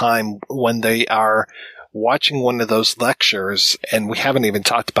single time when they are watching one of those lectures. And we haven't even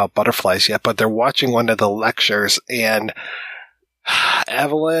talked about butterflies yet, but they're watching one of the lectures, and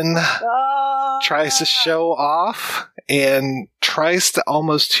Evelyn tries to show off and tries to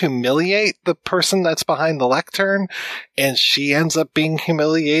almost humiliate the person that's behind the lectern, and she ends up being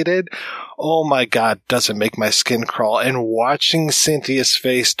humiliated. Oh my God, does it make my skin crawl? And watching Cynthia's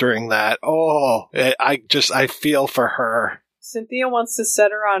face during that, I feel for her. Cynthia wants to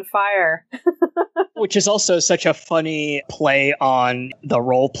set her on fire. Which is also such a funny play on the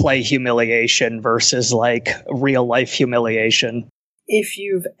role play humiliation versus like real life humiliation. If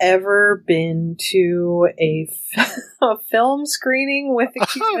you've ever been to a film screening with a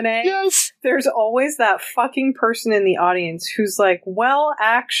Q&A, yes, there's always that fucking person in the audience who's like, well,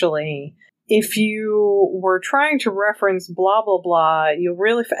 actually, if you were trying to reference blah, blah, blah, you'll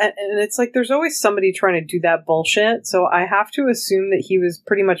really... and it's like there's always somebody trying to do that bullshit, so I have to assume that he was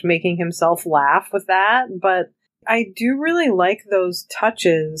pretty much making himself laugh with that, but I do really like those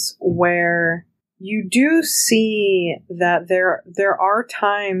touches where you do see that there are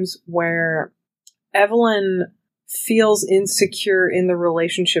times where Evelyn feels insecure in the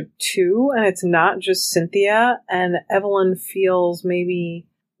relationship too, and it's not just Cynthia, and Evelyn feels maybe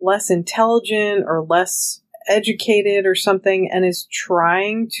less intelligent or less educated or something, and is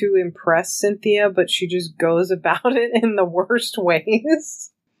trying to impress Cynthia, but she just goes about it in the worst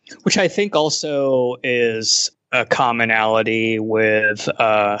ways. Which I think also is a commonality with,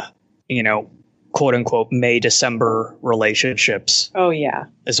 quote unquote, May-December relationships. Oh, yeah.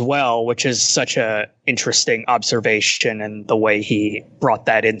 As well, which is such a interesting observation, and the way he brought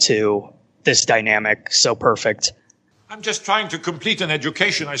that into this dynamic so perfect. I'm just trying to complete an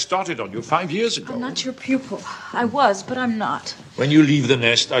education I started on you 5 years ago. I'm not your pupil. I was, but I'm not. When you leave the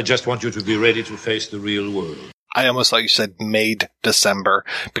nest, I just want you to be ready to face the real world. I almost thought you said Maid December,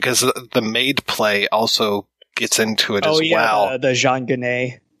 because the Maid play also gets into it as well. The Jean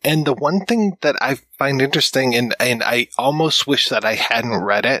Genet. And the one thing that I find interesting, and I almost wish that I hadn't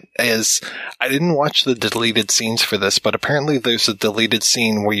read it, is I didn't watch the deleted scenes for this, but apparently there's a deleted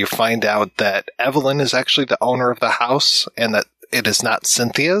scene where you find out that Evelyn is actually the owner of the house and that it is not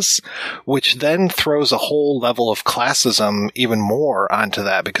Cynthia's, which then throws a whole level of classism even more onto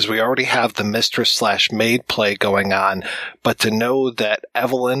that, because we already have the mistress/maid play going on, but to know that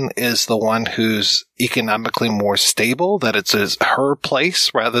Evelyn is the one who's economically more stable, that it's her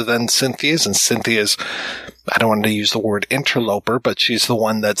place rather than Cynthia's, and Cynthia's, I don't want to use the word interloper, but she's the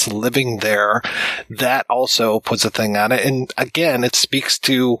one that's living there, that also puts a thing on it. And again, it speaks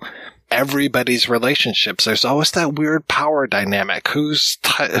to everybody's relationships. There's always that weird power dynamic. Whose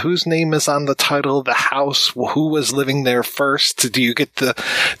name is on the title of the house? Who was living there first? Do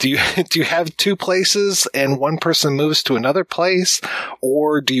you have two places and one person moves to another place?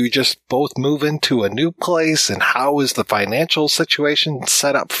 Or do you just both move into a new place? And how is the financial situation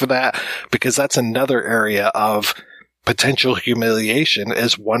set up for that? Because that's another area of potential humiliation,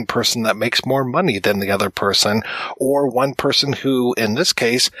 is one person that makes more money than the other person, or one person who, in this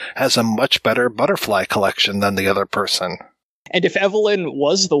case, has a much better butterfly collection than the other person. And if Evelyn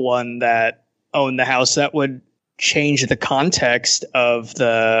was the one that owned the house, that would change the context of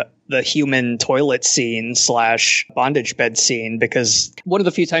the human toilet scene / bondage bed scene, because one of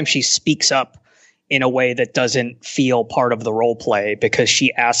the few times she speaks up in a way that doesn't feel part of the role play, because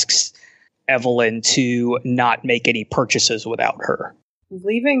she asks Evelyn to not make any purchases without her.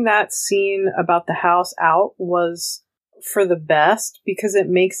 Leaving that scene about the house out was for the best, because it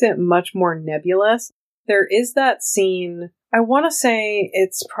makes it much more nebulous. There is that scene, I want to say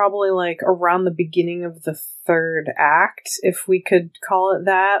it's probably like around the beginning of the third act, if we could call it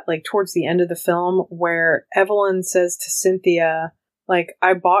that, like towards the end of the film, where Evelyn says to Cynthia, like,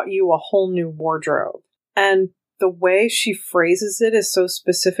 I bought you a whole new wardrobe. And the way she phrases it is so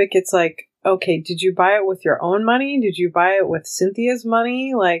specific. It's like, okay, did you buy it with your own money? Did you buy it with Cynthia's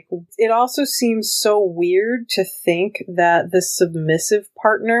money? Like, it also seems so weird to think that the submissive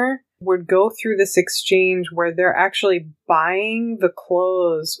partner would go through this exchange where they're actually buying the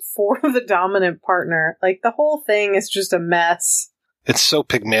clothes for the dominant partner. Like, the whole thing is just a mess. It's so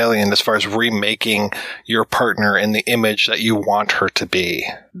Pygmalion as far as remaking your partner in the image that you want her to be.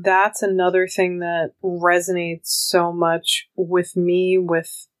 That's another thing that resonates so much with me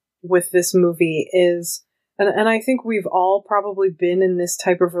with this movie is, and I think we've all probably been in this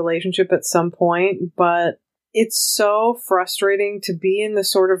type of relationship at some point, but it's so frustrating to be in the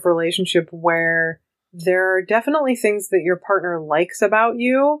sort of relationship where there are definitely things that your partner likes about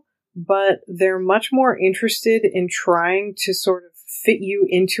you, but they're much more interested in trying to sort of fit you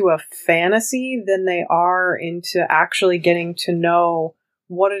into a fantasy than they are into actually getting to know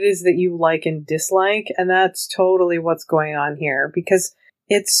what it is that you like and dislike. And that's totally what's going on here, because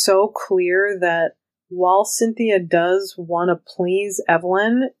it's so clear that while Cynthia does want to please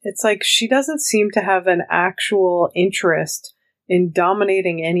Evelyn, it's like she doesn't seem to have an actual interest in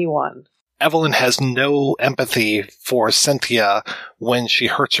dominating anyone. Evelyn has no empathy for Cynthia when she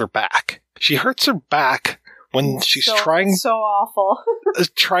hurts her back. She hurts her back when she's trying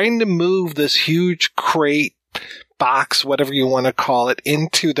to move this huge crate, box, whatever you want to call it,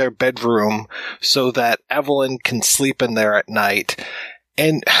 into their bedroom so that Evelyn can sleep in there at night.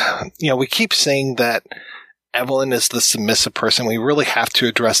 And, we keep saying that Evelyn is the submissive person. We really have to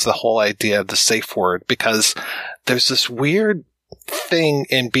address the whole idea of the safe word, because there's this weird thing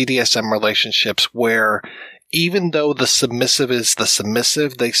in BDSM relationships where even though the submissive is the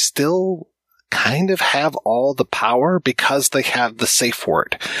submissive, they still kind of have all the power because they have the safe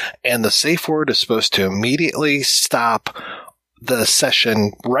word. And the safe word is supposed to immediately stop the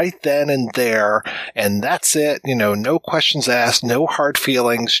session right then and there, and that's it. No questions asked, no hard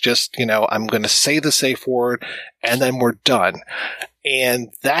feelings, just, I'm going to say the safe word, and then we're done.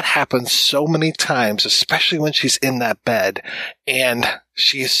 And that happens so many times, especially when she's in that bed, and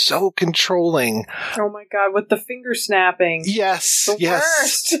she is so controlling. Oh my God, with the finger snapping. Yes, the yes.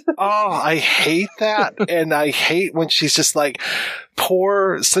 Worst. Oh, I hate that. And I hate when she's just like,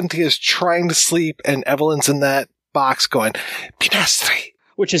 poor Cynthia's trying to sleep, and Evelyn's in that box going, Pinastri.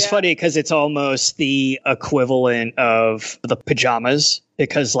 Which is funny because it's almost the equivalent of the pajamas,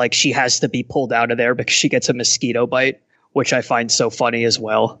 because like she has to be pulled out of there because she gets a mosquito bite, which I find so funny as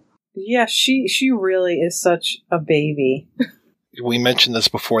well. Yeah, she really is such a baby. We mentioned this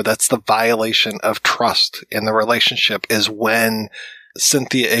before. That's the violation of trust in the relationship, is when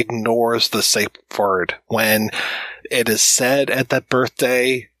Cynthia ignores the safe word. When it is said at that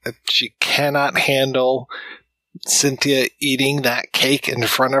birthday, she cannot handle Cynthia eating that cake in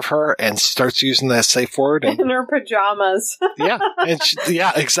front of her and starts using that safe word. In her pajamas. Exactly.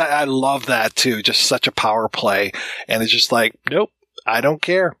 I love that too. Just such a power play. And it's just like, nope, I don't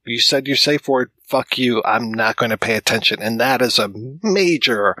care. You said your safe word. Fuck you. I'm not going to pay attention. And that is a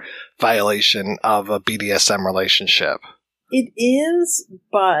major violation of a BDSM relationship. It is,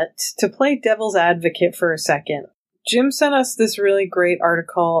 but to play devil's advocate for a second, Jim sent us this really great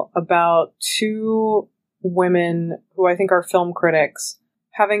article about two women who I think are film critics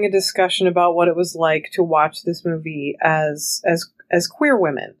having a discussion about what it was like to watch this movie as queer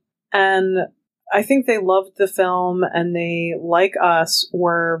women. And I think they loved the film, and they, like us,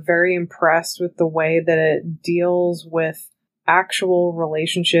 were very impressed with the way that it deals with actual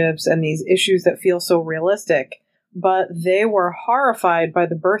relationships and these issues that feel so realistic. But they were horrified by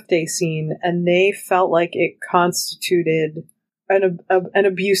the birthday scene, and they felt like it constituted an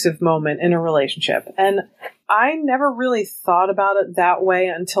abusive moment in a relationship. And I never really thought about it that way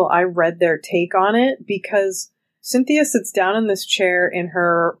until I read their take on it, because Cynthia sits down in this chair in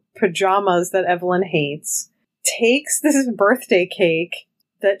her pajamas that Evelyn hates, takes this birthday cake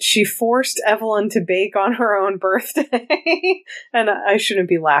that she forced Evelyn to bake on her own birthday. And I shouldn't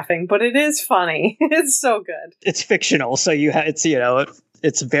be laughing, but it is funny. It's so good. It's fictional, so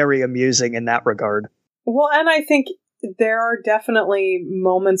it's very amusing in that regard. Well, and I think there are definitely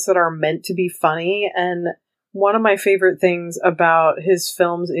moments that are meant to be funny, and one of my favorite things about his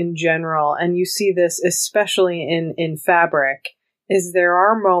films in general, and you see this especially in Fabric, is there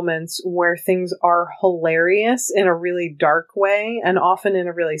are moments where things are hilarious in a really dark way, and often in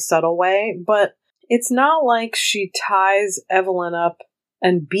a really subtle way, but it's not like she ties Evelyn up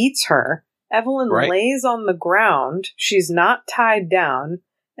and beats her. Evelyn lays on the ground, she's not tied down,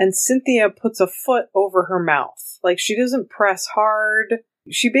 and Cynthia puts a foot over her mouth. Like, she doesn't press hard.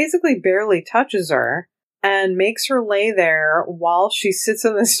 She basically barely touches her and makes her lay there while she sits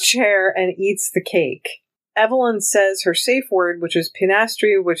in this chair and eats the cake. Evelyn says her safe word, which is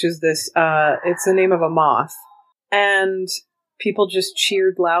pinastri, which is this, it's the name of a moth. And people just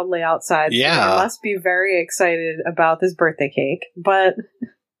cheered loudly outside. Yeah. So they must be very excited about this birthday cake. But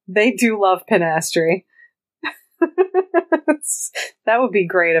they do love pinastri. That would be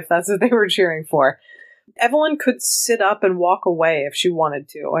great if that's what they were cheering for. Evelyn could sit up and walk away if she wanted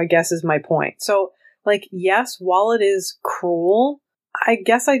to, I guess is my point. So, like, yes, while it is cruel, I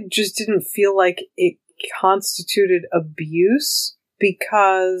guess I just didn't feel like it constituted abuse,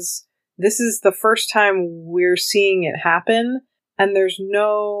 because this is the first time we're seeing it happen, and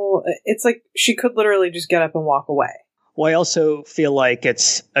it's like she could literally just get up and walk away. Well, I also feel like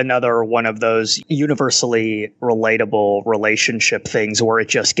it's another one of those universally relatable relationship things where it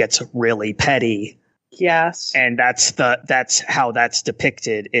just gets really petty. Yes. And that's how that's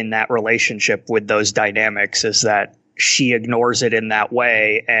depicted in that relationship with those dynamics, is that she ignores it in that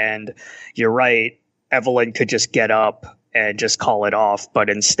way. And you're right, Evelyn could just get up and just call it off. But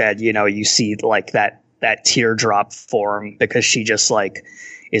instead, you see like that teardrop form because she just like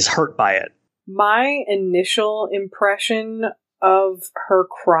is hurt by it. My initial impression of her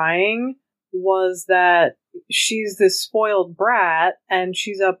crying was that she's this spoiled brat and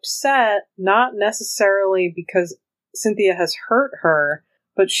she's upset, not necessarily because Cynthia has hurt her,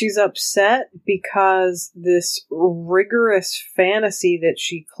 but she's upset because this rigorous fantasy that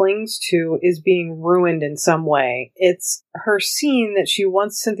she clings to is being ruined in some way. It's her scene that she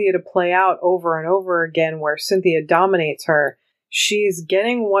wants Cynthia to play out over and over again, where Cynthia dominates her. She's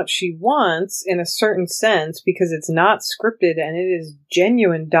getting what she wants in a certain sense because it's not scripted and it is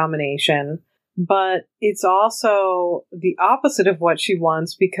genuine domination. But it's also the opposite of what she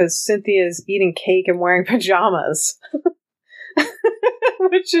wants because Cynthia's eating cake and wearing pajamas.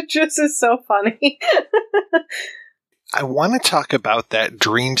 Which just is so funny. I want to talk about that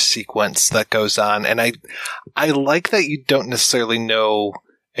dream sequence that goes on, and I like that you don't necessarily know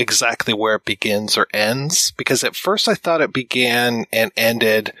exactly where it begins or ends, because at first I thought it began and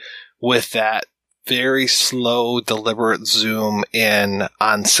ended with that very slow, deliberate zoom in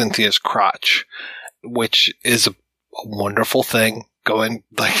on Cynthia's crotch, which is a wonderful thing, going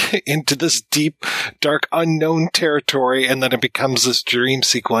like into this deep, dark, unknown territory, and then it becomes this dream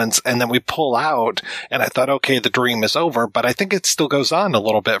sequence, and then we pull out, and I thought, okay, the dream is over, but I think it still goes on a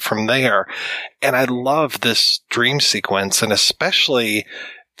little bit from there. And I love this dream sequence, and especially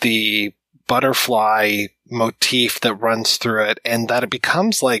the butterfly motif that runs through it, and that it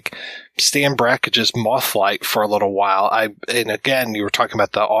becomes like Stan Brackage's Mothlight for a little while. And again, you were talking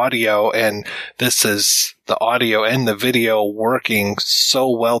about the audio, and this is the audio and the video working so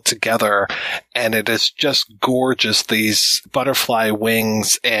well together, and it is just gorgeous, these butterfly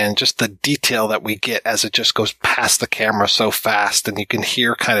wings and just the detail that we get as it just goes past the camera so fast, and you can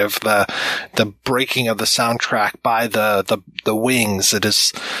hear kind of the breaking of the soundtrack by the wings.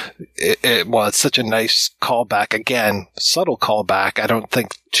 It's such a nice callback, again, subtle callback. I don't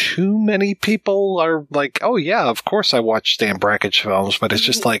think too many people are like, oh yeah, of course I watch Stan Brakhage films, but it's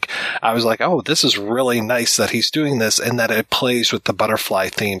just like, I was like, oh, this is really nice that he's doing this and that it plays with the butterfly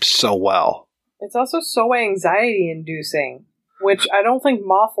theme so well. It's also so anxiety inducing, which I don't think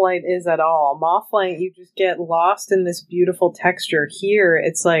Mothlight is at all. Mothlight, you just get lost in this beautiful texture. Here,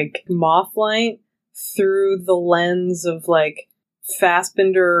 it's like Mothlight through the lens of like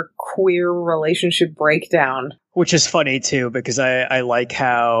Fassbinder queer relationship breakdown. Which is funny, too, because I like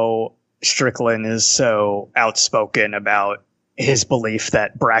how Strickland is so outspoken about his belief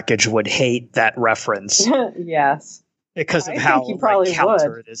that Brakhage would hate that reference. Yes. Because of how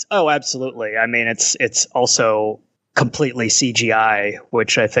counter it is. Oh, absolutely. I mean, it's also completely CGI,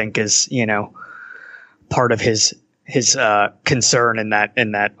 which I think is, part of his concern in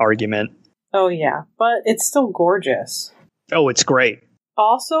that argument. Oh, yeah. But it's still gorgeous. Oh, it's great.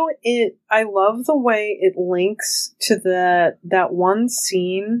 Also, I love the way it links to that one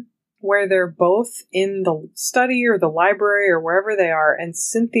scene where they're both in the study or the library or wherever they are, and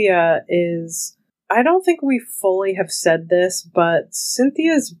Cynthia is, I don't think we fully have said this, but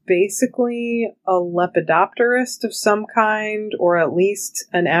Cynthia's basically a lepidopterist of some kind, or at least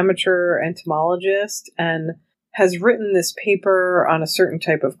an amateur entomologist, and has written this paper on a certain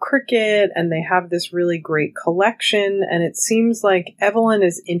type of cricket, and they have this really great collection, and it seems like Evelyn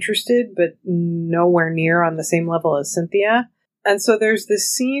is interested, but nowhere near on the same level as Cynthia. And so there's this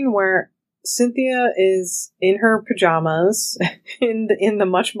scene where Cynthia is in her pajamas, in the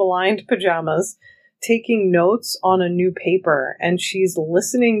much maligned pajamas, taking notes on a new paper, and she's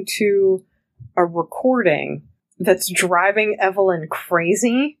listening to a recording that's driving Evelyn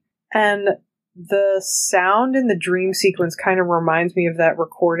crazy, and the sound in the dream sequence kind of reminds me of that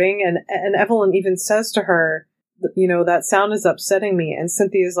recording. And Evelyn even says to her, you know, that sound is upsetting me. And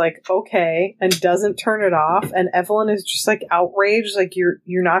Cynthia's like, okay, and doesn't turn it off. And Evelyn is just like outraged, like, you're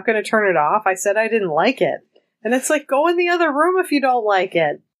not going to turn it off? I said I didn't like it. And it's like, go in the other room if you don't like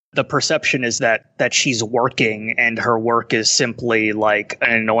it. The perception is that she's working and her work is simply like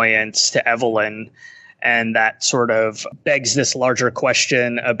an annoyance to Evelyn. And that sort of begs this larger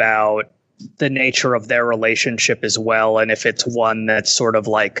question about the nature of their relationship as well. And if it's one that's sort of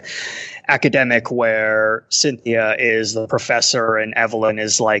like academic, where Cynthia is the professor and Evelyn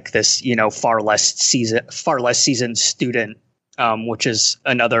is like this, you know, far less seasoned student, which is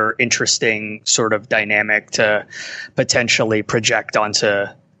another interesting sort of dynamic to potentially project onto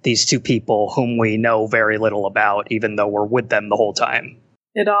these two people whom we know very little about, even though we're with them the whole time.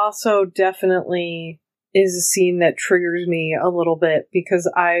 It also definitely is a scene that triggers me a little bit,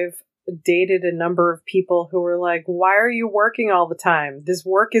 because I've dated a number of people who were like, why are you working all the time? This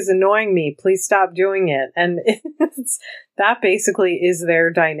work is annoying me. Please stop doing it. And that basically is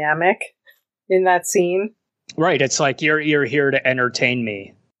their dynamic in that scene. Right. It's like, you're here to entertain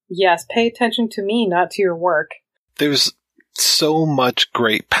me. Yes. Pay attention to me, not to your work. There's so much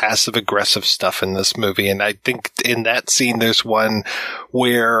great passive aggressive stuff in this movie. And I think in that scene, there's one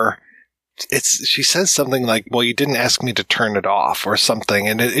where she says something like, well, you didn't ask me to turn it off or something.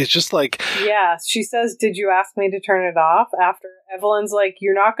 And it's just like, yeah, she says, did you ask me to turn it off? After Evelyn's like,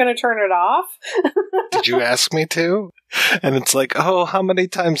 you're not going to turn it off? Did you ask me to? And it's like, oh, how many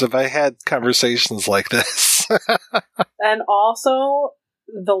times have I had conversations like this? And also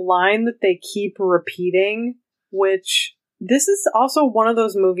the line that they keep repeating, which this is also one of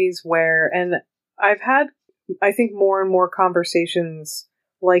those movies where, and I've had, I think, more and more conversations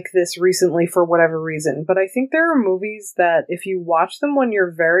like this recently for whatever reason, but I think there are movies that if you watch them when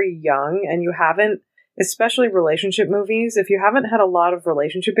you're very young and you haven't, especially relationship movies, if you haven't had a lot of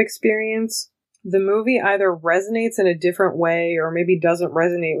relationship experience, the movie either resonates in a different way or maybe doesn't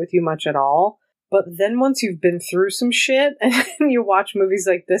resonate with you much at all. But then once you've been through some shit and you watch movies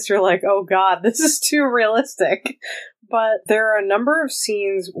like this, you're like, oh God, this is too realistic. But there are a number of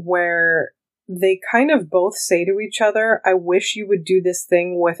scenes where they kind of both say to each other, I wish you would do this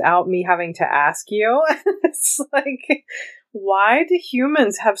thing without me having to ask you. It's like, why do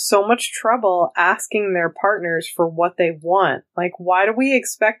humans have so much trouble asking their partners for what they want? Like, why do we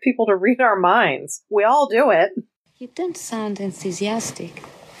expect people to read our minds? We all do it. You don't sound enthusiastic.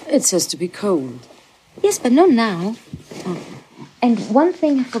 It says to be cold. Yes, but not now. Oh. And one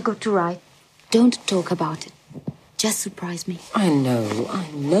thing I forgot to write. Don't talk about it. Just surprise me. I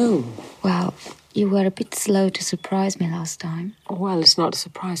know. Well, you were a bit slow to surprise me last time. Well, it's not a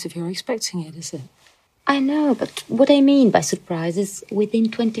surprise if you're expecting it, is it? I know, but what I mean by surprise is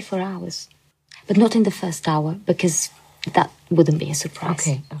within 24 hours. But not in the first hour, because that wouldn't be a surprise.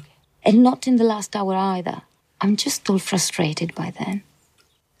 Okay. And not in the last hour either. I'm just all frustrated by then.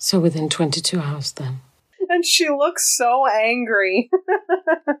 So within 22 hours, then? And she looks so angry.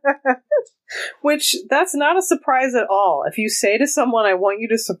 Which, that's not a surprise at all. If you say to someone, I want you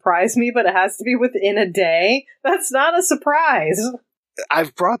to surprise me, but it has to be within a day, that's not a surprise.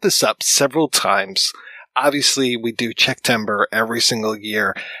 I've brought this up several times. Obviously, we do Checktember every single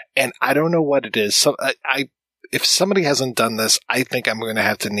year, and I don't know what it is. So if somebody hasn't done this, I think I'm going to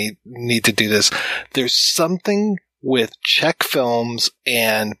have to need to do this. There's something with Czech films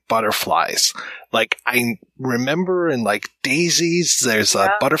and butterflies. Like, I remember in like Daisies, there's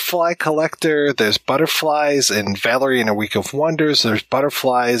a butterfly collector, there's butterflies in Valerie and a Week of Wonders, there's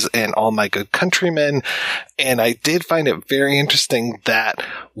butterflies in All My Good Countrymen. And I did find it very interesting that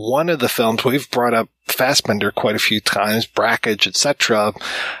one of the films, we've brought up Fassbender quite a few times, Brakhage, etc.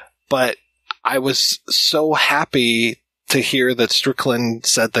 But I was so happy to hear that Strickland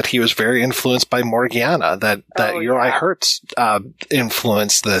said that he was very influenced by Morgiana, that Uri Hertz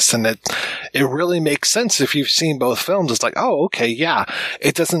influenced this. And it really makes sense if you've seen both films. It's like, oh, okay, yeah.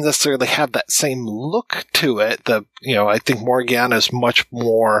 It doesn't necessarily have that same look to it. I think Morgiana is much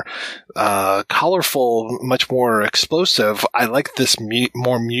more colorful, much more explosive. I like this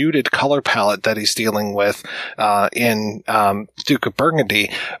more muted color palette that he's dealing with in Duke of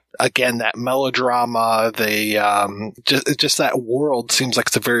Burgundy. Again, that melodrama, just that world seems like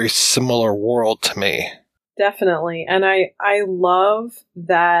it's a very similar world to me. Definitely. And I love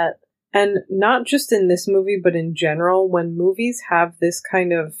that, and not just in this movie, but in general, when movies have this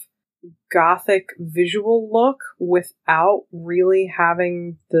kind of gothic visual look without really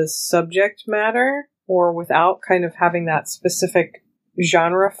having the subject matter, or without kind of having that specific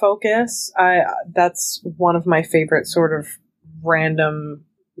genre focus, that's one of my favorite sort of random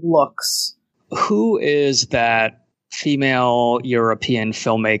looks. Who is that female European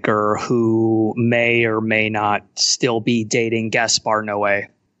filmmaker who may or may not still be dating Gaspar Noé?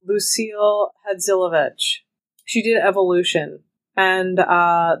 Lucille Hadzilovich. She did Evolution and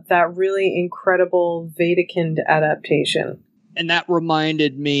that really incredible Wedekind adaptation. And that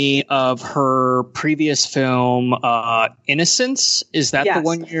reminded me of her previous film, Innocence. Is that the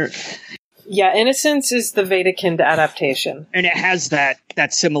one you're... Yeah, Innocence is the Wedekind adaptation. And it has that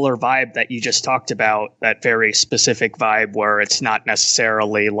similar vibe that you just talked about, that very specific vibe where it's not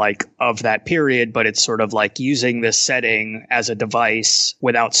necessarily like of that period, but it's sort of like using this setting as a device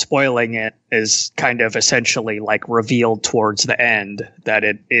without spoiling it is kind of essentially like revealed towards the end, that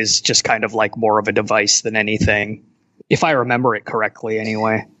it is just kind of like more of a device than anything. If I remember it correctly,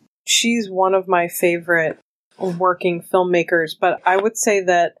 anyway. She's one of my favorite working filmmakers, but I would say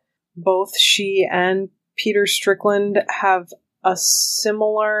that both she and Peter Strickland have a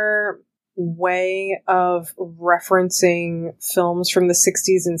similar way of referencing films from the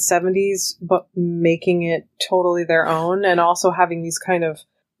 60s and 70s, but making it totally their own, and also having these kind of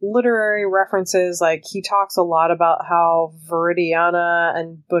literary references. Like, he talks a lot about how Viridiana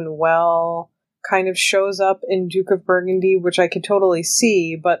and Buñuel kind of shows up in Duke of Burgundy, which I could totally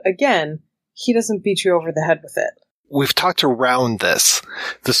see, but again, he doesn't beat you over the head with it. We've talked around this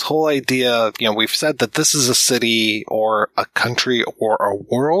whole idea, we've said that this is a city or a country or a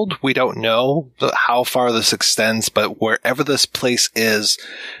world. We don't know how far this extends, but wherever this place is,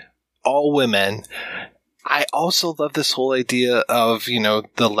 all women. I also love this whole idea of,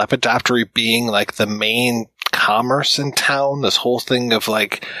 the lepidoptery being like the main commerce in town. This whole thing of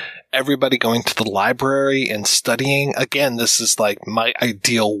like everybody going to the library and studying. Again, this is like my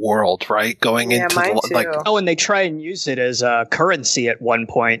ideal world, right? Going into and they try and use it as a currency at one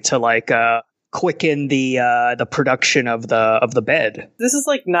point to like quicken the production of the bed. This is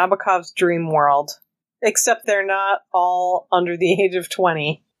like Nabokov's dream world, except they're not all under the age of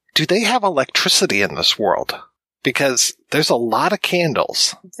 20. Do they have electricity in this world? Because there's a lot of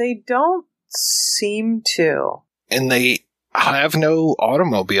candles. They don't seem to. And they have no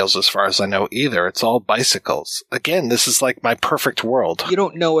automobiles as far as I know either. It's all bicycles. Again, this is like my perfect world. You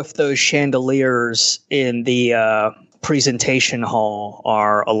don't know if those chandeliers in the presentation hall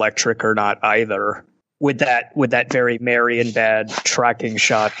are electric or not either. With that very Marion Bad tracking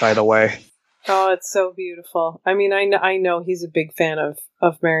shot, by the way. Oh, it's so beautiful. I mean, I know he's a big fan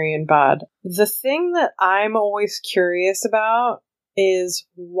of Marion Bad. The thing that I'm always curious about is,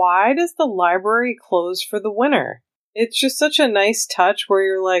 why does the library close for the winter? It's just such a nice touch where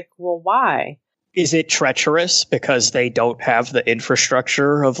you're like, well, why? Is it treacherous because they don't have the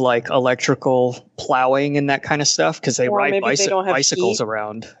infrastructure of like electrical plowing and that kind of stuff? Because they ride bicycles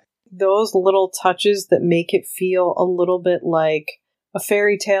around. Those little touches that make it feel a little bit like a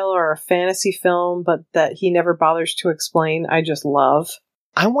fairy tale or a fantasy film, but that he never bothers to explain, I just love.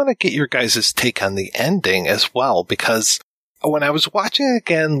 I want to get your guys' take on the ending as well, because when I was watching it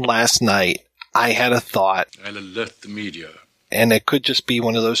again last night, I had a thought. I'll alert the media. And it could just be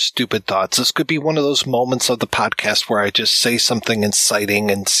one of those stupid thoughts. This could be one of those moments of the podcast where I just say something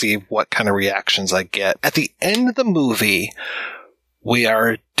inciting and see what kind of reactions I get. At the end of the movie, we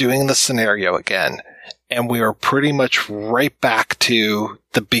are doing the scenario again. And we are pretty much right back to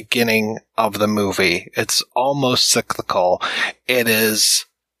the beginning of the movie. It's almost cyclical. It is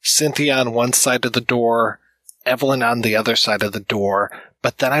Cynthia on one side of the door, Evelyn on the other side of the door.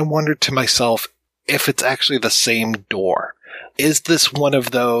 But then I wondered to myself if it's actually the same door. Is this one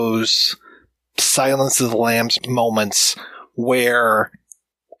of those Silence of the Lambs moments where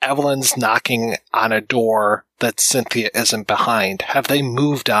Evelyn's knocking on a door that Cynthia isn't behind? Have they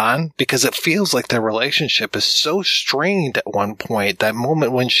moved on? Because it feels like their relationship is so strained at one point. That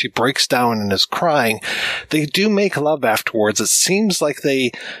moment when she breaks down and is crying, they do make love afterwards. It seems like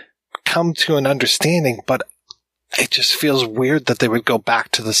they come to an understanding, but it just feels weird that they would go back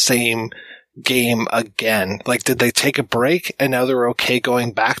to the same game again. Like, did they take a break and now they're okay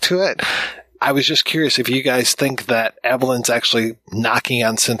going back to it? I was just curious if you guys think that Evelyn's actually knocking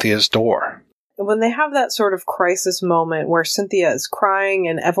on Cynthia's door. When they have that sort of crisis moment where Cynthia is crying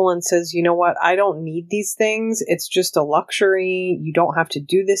and Evelyn says, you know what, I don't need these things. It's just a luxury. You don't have to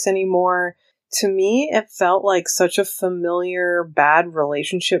do this anymore. To me, it felt like such a familiar bad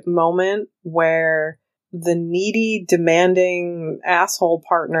relationship moment where the needy, demanding asshole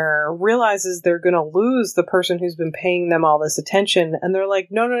partner realizes they're going to lose the person who's been paying them all this attention. And they're like,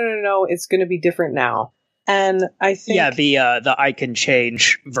 no, it's going to be different now. And I think... Yeah, the I can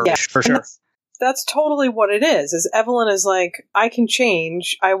change version, yeah, for sure. That's totally what it is Evelyn is like, I can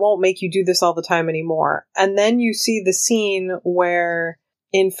change. I won't make you do this all the time anymore. And then you see the scene where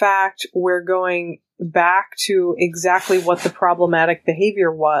in fact, we're going back to exactly what the problematic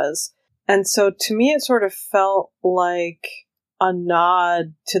behavior was. And so to me, it sort of felt like a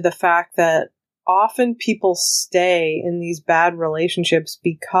nod to the fact that often people stay in these bad relationships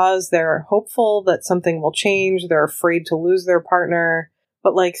because they're hopeful that something will change. They're afraid to lose their partner.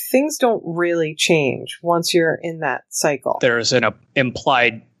 But like, things don't really change once you're in that cycle. There's an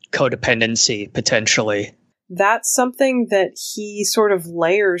implied codependency, potentially. That's something that he sort of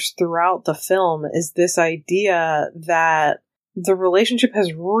layers throughout the film, is this idea that the relationship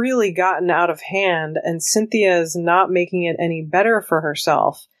has really gotten out of hand and Cynthia is not making it any better for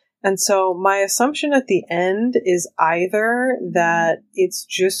herself. And so my assumption at the end is either that it's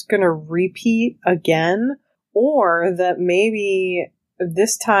just going to repeat again, or that maybe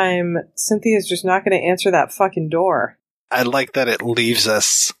this time Cynthia's just not going to answer that fucking door. I like that it leaves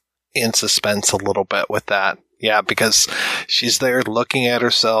us in suspense a little bit with that. Yeah, because she's there looking at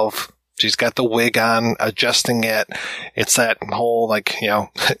herself. She's got the wig on, adjusting it. It's that whole, like, you know,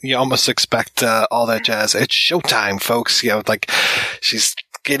 you almost expect all that jazz. It's showtime, folks. You know, like, she's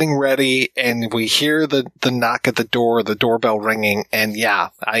getting ready, and we hear the knock at the door, the doorbell ringing, and yeah,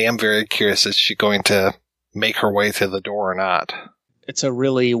 I am very curious, is she going to make her way to the door or not? It's a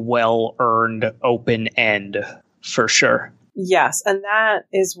really well-earned open end, for sure. Yes, and that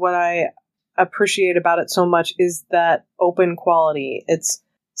is what I appreciate about it so much, is that open quality. It's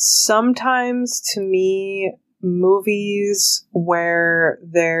sometimes, to me, movies where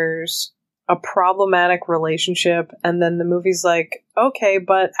there's a problematic relationship and then the movie's like, okay,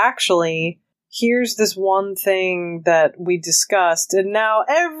 but actually, here's this one thing that we discussed and now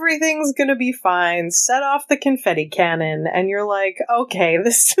everything's gonna be fine. Set off the confetti cannon. And you're like, okay,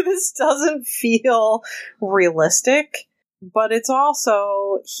 this doesn't feel realistic. But it's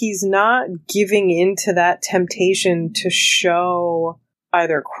also, he's not giving into that temptation to show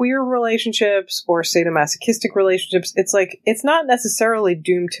either queer relationships or sadomasochistic relationships. It's like, it's not necessarily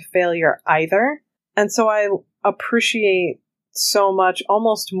doomed to failure either. And so I appreciate so much,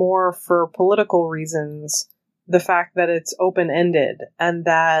 almost more for political reasons, the fact that it's open-ended and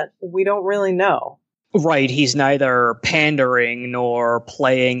that we don't really know. Right. He's neither pandering nor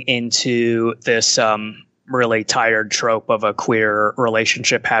playing into this really tired trope of a queer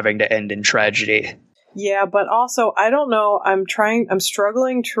relationship having to end in tragedy. Yeah, but also, I don't know, I'm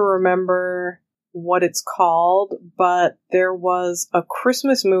struggling to remember what it's called, but there was a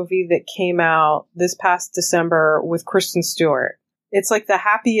Christmas movie that came out this past December with Kristen Stewart. It's like The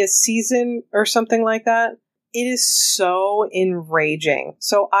Happiest Season or something like that. It is so enraging.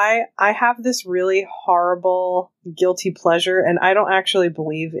 So I have this really horrible guilty pleasure, and I don't actually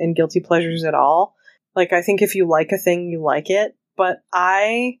believe in guilty pleasures at all. Like, I think if you like a thing, you like it. But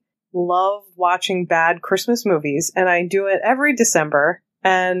I love watching bad Christmas movies, and I do it every December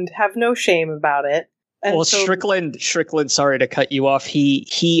and have no shame about it. And well, so, Strickland, sorry to cut you off.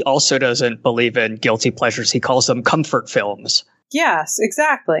 He also doesn't believe in guilty pleasures. He calls them comfort films. Yes,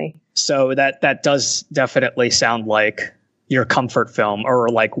 exactly. So that does definitely sound like your comfort film, or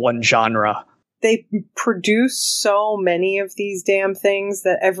like one genre. They produce so many of these damn things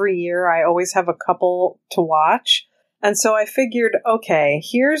that every year I always have a couple to watch. And so I figured, okay,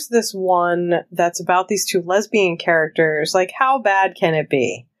 here's this one that's about these two lesbian characters. Like, how bad can it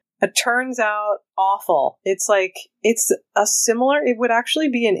be? It turns out awful. It's like, it's a similar, it would actually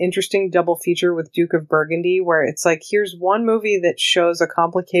be an interesting double feature with Duke of Burgundy, where it's like, here's one movie that shows a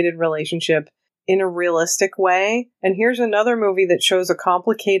complicated relationship in a realistic way, and here's another movie that shows a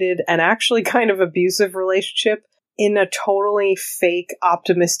complicated and actually kind of abusive relationship in a totally fake,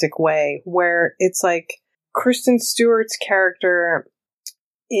 optimistic way, where it's like Kristen Stewart's character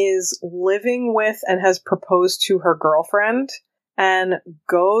is living with and has proposed to her girlfriend and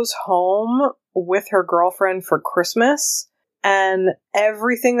goes home with her girlfriend for Christmas, and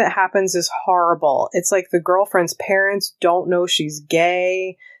everything that happens is horrible. It's like the girlfriend's parents don't know she's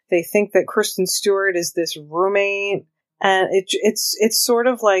gay. They think that Kristen Stewart is this roommate, and it's sort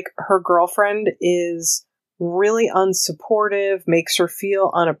of like her girlfriend is really unsupportive, makes her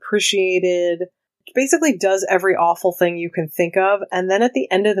feel unappreciated, basically does every awful thing you can think of. And then at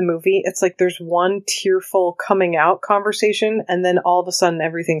the end of the movie, it's like there's one tearful coming out conversation, and then all of a sudden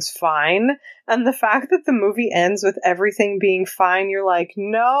everything's fine. And the fact that the movie ends with everything being fine, you're like,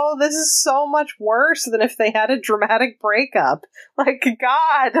 no, this is so much worse than if they had a dramatic breakup. Like,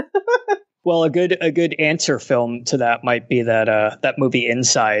 God. Well, a good answer film to that might be that movie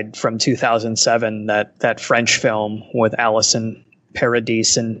Inside from 2007, that French film with Alison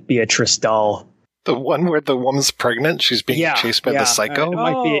Paradis and Beatrice Dalle. The one where the woman's pregnant, she's being chased by the psycho.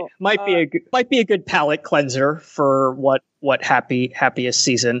 It might be a good palate cleanser for what happiest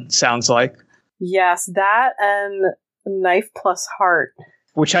season sounds like. Yes, that and Knife Plus Heart,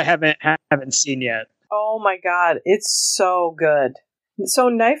 which I haven't seen yet. Oh my god, it's so good. So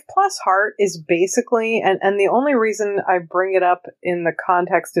Knife Plus Heart is basically, and the only reason I bring it up in the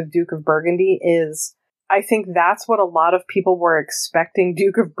context of Duke of Burgundy is I think that's what a lot of people were expecting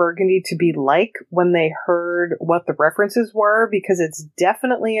Duke of Burgundy to be like when they heard what the references were, because it's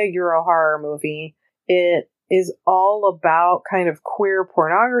definitely a Euro horror movie. It is all about kind of queer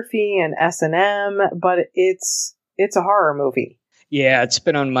pornography and S&M, but it's a horror movie. Yeah, it's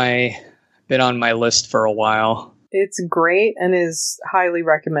been on my list for a while. It's great and is highly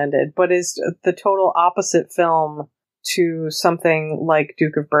recommended, but is the total opposite film to something like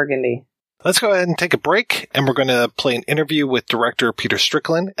Duke of Burgundy. Let's go ahead and take a break, and we're going to play an interview with director Peter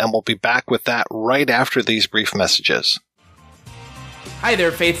Strickland, and we'll be back with that right after these brief messages. Hi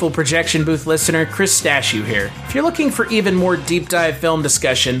there, faithful Projection Booth listener, Chris Stashew here. If you're looking for even more deep dive film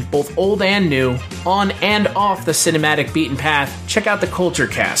discussion, both old and new, on and off the cinematic beaten path, check out the Culture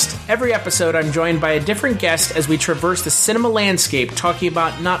Cast. Every episode I'm joined by a different guest as we traverse the cinema landscape talking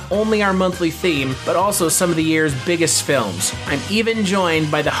about not only our monthly theme, but also some of the year's biggest films. I'm even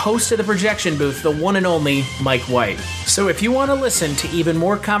joined by the host of the Projection Booth, the one and only Mike White. So if you want to listen to even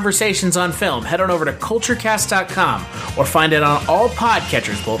more conversations on film, head on over to culturecast.com or find it on all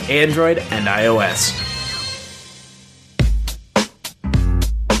podcatchers, both Android and iOS.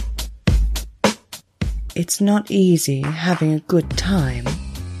 It's not easy having a good time,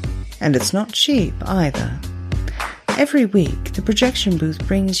 and it's not cheap either. Every week, the Projection Booth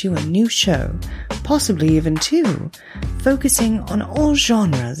brings you a new show, possibly even two, focusing on all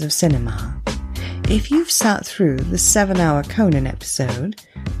genres of cinema. If you've sat through the 7-hour Conan episode,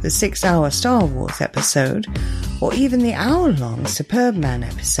 the 6-hour Star Wars episode, or even the hour-long Superbman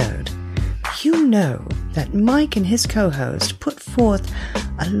episode, you know that Mike and his co-host put forth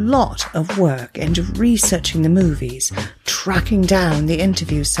a lot of work into researching the movies, tracking down the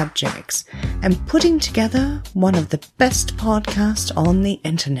interview subjects, and putting together one of the best podcasts on the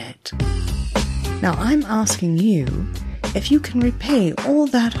internet. Now I'm asking you if you can repay all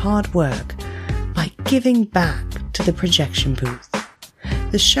that hard work by giving back to the Projection Booth.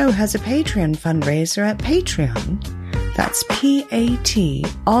 The show has a Patreon fundraiser at Patreon. That's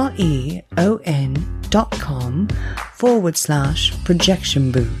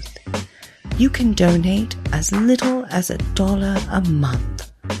patreon.com/Projection Booth. You can donate as little as $1 a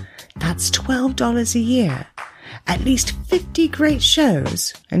month. That's $12 a year. At least 50 great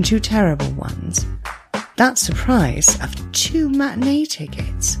shows and 2 terrible ones. That's the price of 2 matinee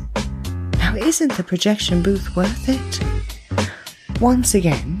tickets. Now, isn't the Projection Booth worth it? Once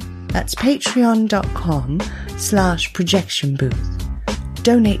again, that's patreon.com/Projection Booth.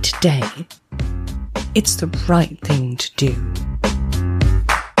 Donate today. It's the right thing to do.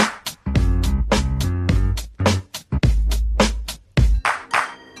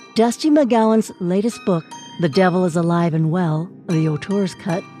 Dusty McGowan's latest book, The Devil is Alive and Well, the auteur's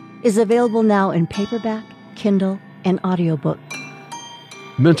cut, is available now in paperback, Kindle, and audiobook.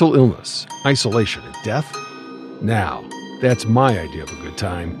 Mental illness, isolation, and death? Now, that's my idea of a good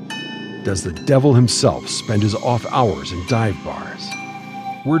time. Does the devil himself spend his off hours in dive bars?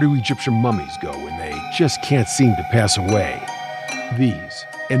 Where do Egyptian mummies go when they just can't seem to pass away? These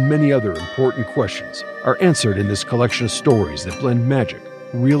and many other important questions are answered in this collection of stories that blend magic,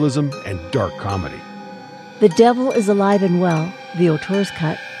 realism, and dark comedy. The Devil is Alive and Well, the auteur's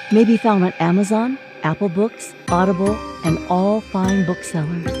cut, may be found on Amazon, Apple Books, Audible, and all fine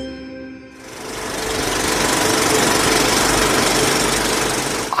booksellers.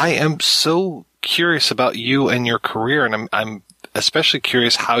 I am so curious about you and your career, and I'm especially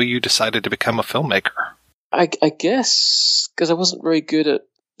curious how you decided to become a filmmaker. I guess because I wasn't very good at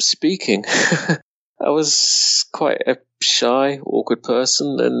speaking. I was quite a shy, awkward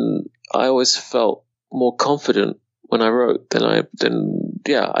person, and I always felt more confident when I wrote than I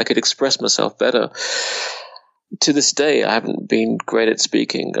could express myself better. To this day, I haven't been great at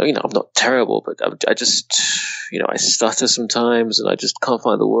speaking. I'm not terrible, but I just, I stutter sometimes and I just can't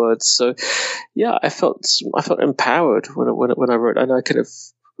find the words. So, yeah, I felt empowered when I wrote, and I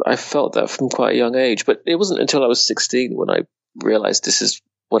felt that from quite a young age. But it wasn't until I was 16 when I realized this is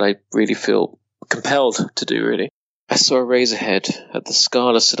what I really feel compelled to do, really. I saw Eraserhead at the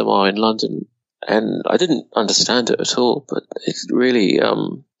Scala Cinema in London, and I didn't understand it at all, but it really,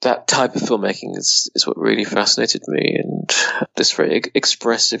 that type of filmmaking is what really fascinated me, and this very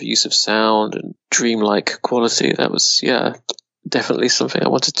expressive use of sound and dreamlike quality, that was, definitely something I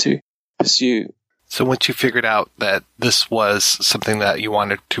wanted to pursue. So once you figured out that this was something that you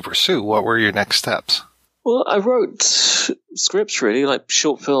wanted to pursue, what were your next steps? Well, I wrote scripts, really, like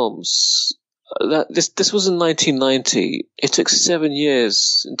short films. This was in 1990. It took 7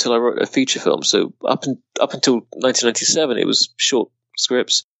 years until I wrote a feature film. So up until 1997, it was short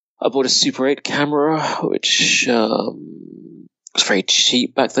scripts. I bought a Super 8 camera, which was very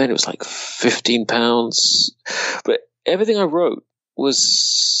cheap back then. It was like £15. But everything I wrote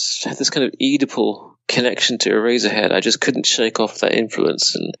had this kind of Oedipal connection to Eraserhead. I just couldn't shake off that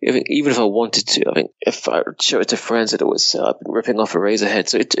influence. And even if I wanted to, I think if I show it to friends, it always say I've been ripping off Eraserhead.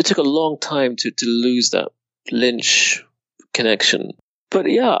 So it took a long time to lose that Lynch connection. But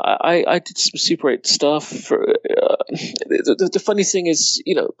yeah, I did some Super 8 stuff. The funny thing is,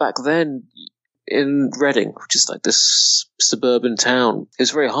 back then in Reading, which is like this suburban town, it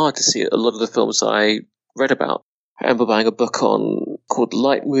was very hard to see a lot of the films I read about. I remember buying a book called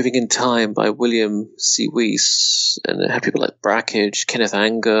Light Moving in Time by William C. Weiss, and it had people like Brakhage, Kenneth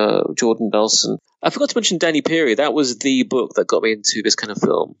Anger, Jordan Belson. I forgot to mention Danny Peary. That was the book that got me into this kind of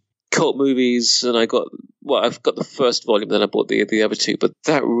film. Cult movies, and I've got the first volume, then I bought the other two, but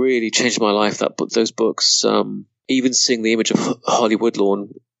that really changed my life, those books. Even seeing the image of Holly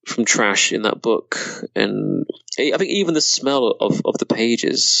Woodlawn from Trash in that book, and I think even the smell of the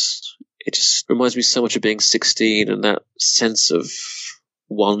pages, it just reminds me so much of being 16 and that sense of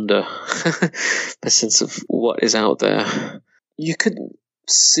wonder, the sense of what is out there. You couldn't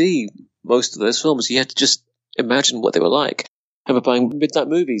see most of those films. You had to just imagine what they were like. I remember buying Midnight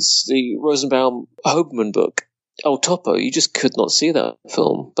Movies, the Rosenbaum Hoberman book, El Topo. You just could not see that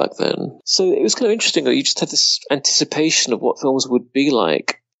film back then. So it was kind of interesting that you just had this anticipation of what films would be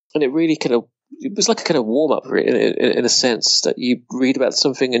like. And it really it was like a kind of warm-up in a sense, that you read about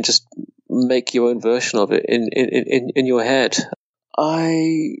something and just make your own version of it in your head.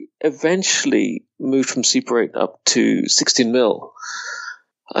 I eventually moved from Super 8 up to 16mm,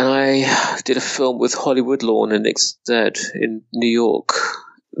 and I did a film with Holly Woodlawn and Nick Zed in New York.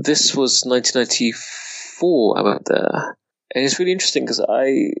 This was 1994. I went there, and it's really interesting because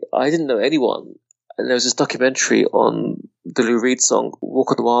I didn't know anyone. And there was this documentary on the Lou Reed song,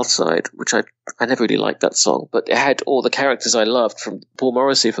 Walk on the Wild Side, which I never really liked that song, but it had all the characters I loved from Paul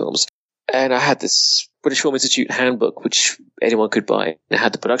Morrissey films. And I had this British Film Institute handbook, which anyone could buy. It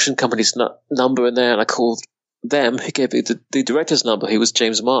had the production company's number in there, and I called them. He gave me the director's number. He was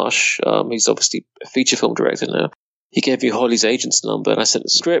James Marsh. He's obviously a feature film director now. He gave me Holly's agent's number, and I sent a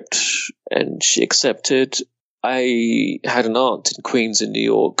script, and she accepted. I had an aunt in Queens in New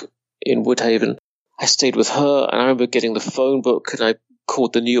York, in Woodhaven. I stayed with her, and I remember getting the phone book, and I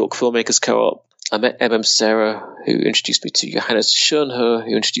called the New York Filmmakers Co-op. I met M.M. Serra, who introduced me to Johannes Schoenherr,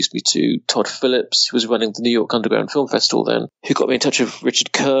 who introduced me to Todd Phillips, who was running the New York Underground Film Festival then, who got me in touch with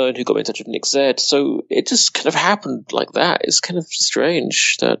Richard Kern, who got me in touch with Nick Zed. So it just kind of happened like that. It's kind of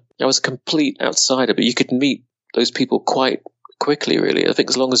strange that I was a complete outsider, but you could meet those people quite quickly, really. I think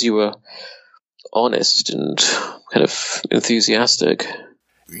as long as you were honest and kind of enthusiastic.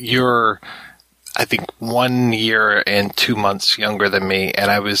 You're, I think, 1 year and 2 months younger than me,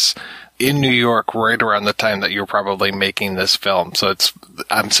 and I was in New York right around the time that you were probably making this film. So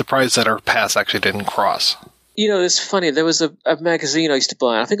I'm surprised that our paths actually didn't cross. It's funny. There was a magazine I used to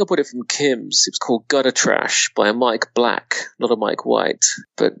buy. I think I bought it from Kim's. It was called Gutter Trash by a Mike Black, not a Mike White.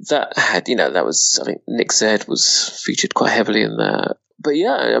 But that had, that was, I think Nick Zed was featured quite heavily in there. But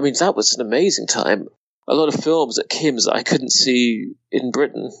yeah, I mean, that was an amazing time. A lot of films at Kim's I couldn't see in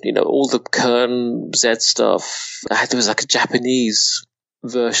Britain. All the Kern, Zed stuff. There was like a Japanese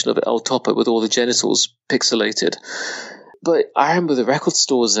version of El Topo with all the genitals pixelated. But I remember the record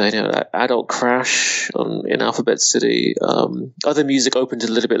stores there, Adult Crash in Alphabet City. Other music opened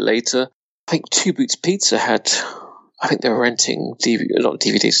a little bit later. I think Two Boots Pizza I think they were renting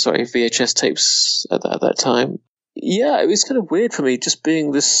VHS tapes at that time. Yeah, it was kind of weird for me just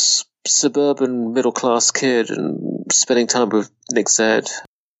being this suburban middle-class kid and spending time with Nick Zed.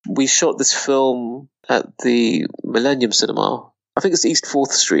 We shot this film at the Millennium Cinema. I think it's East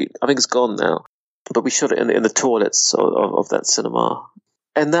 4th Street. I think it's gone now. But we shot it in the toilets of that cinema.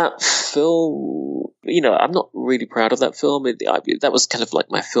 And that film, I'm not really proud of that film. That was kind of like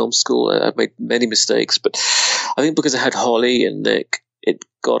my film school. I made many mistakes. But I think because I had Holly and Nick, it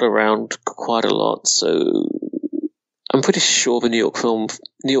got around quite a lot. So I'm pretty sure the New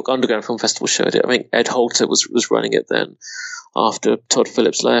York Underground Film Festival showed it. I think Ed Holter was running it then after Todd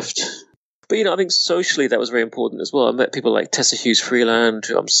Phillips left. But, I think socially that was very important as well. I met people like Tessa Hughes Freeland,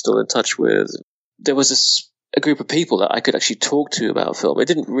 who I'm still in touch with. There was a group of people that I could actually talk to about film. It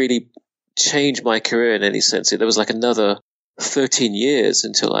didn't really change my career in any sense. There was like another 13 years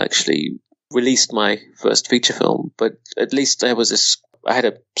until I actually released my first feature film, but at least I had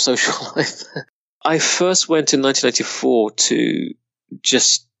a social life. I first went in 1994 to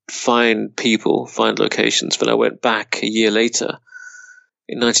just find people, find locations. But I went back a year later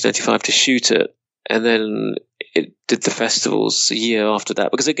in 1995 to shoot it, and then it did the festivals a year after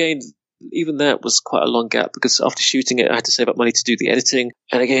that. Because again, even that was quite a long gap, because after shooting it, I had to save up money to do the editing.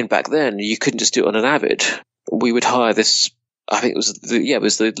 And again, back then, you couldn't just do it on an Avid. We would hire this, I think it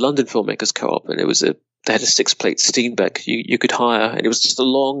was the London Filmmakers Co-op, and they had a 6-plate Steenbeck you could hire, and it was just a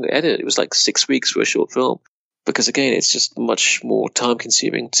long edit. It was like 6 weeks for a short film. Because again, it's just much more time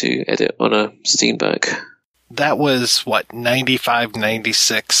consuming to edit on a Steenbeck. That was, 95,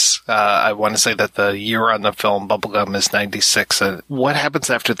 96? I want to say that the year on the film, Bubblegum, is 96. What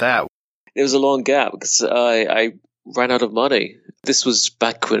happens after that? It was a long gap because I ran out of money. This was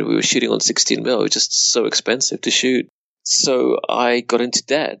back when we were shooting on 16mm. It was just so expensive to shoot. So I got into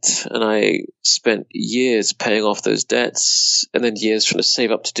debt, and I spent years paying off those debts, and then years trying to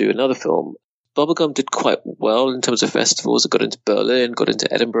save up to do another film. Bubblegum did quite well in terms of festivals. It got into Berlin, got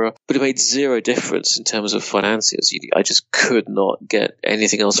into Edinburgh, but it made zero difference in terms of financiers. I just could not get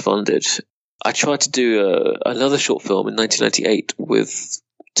anything else funded. I tried to do another short film in 1998 with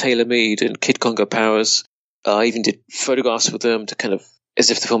Taylor Mead and Kid Congo Powers. I even did photographs with them to kind of, as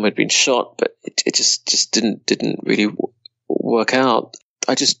if the film had been shot, but it just didn't really work out.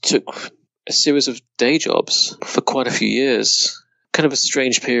 I just took a series of day jobs for quite a few years. Kind of a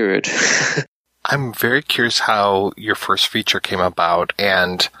strange period. I'm very curious how your first feature came about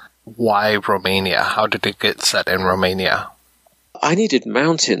and why Romania. How did it get set in Romania? I needed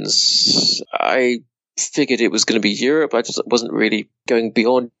mountains. I figured it was going to be Europe. I just wasn't really going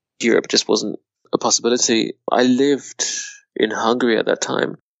beyond Europe. It just wasn't a possibility. I lived in Hungary at that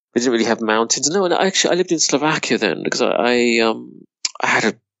time. We didn't really have mountains. No, and actually I lived in Slovakia then, because I had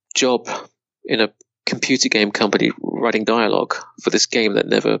a job in a computer game company writing dialogue for this game that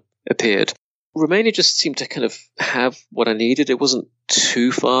never appeared. Romania just seemed to kind of have what I needed. It wasn't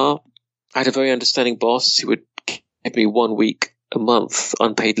too far. I had a very understanding boss who would give me 1 week a month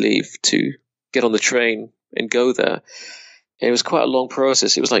unpaid leave to get on the train and go there. And it was quite a long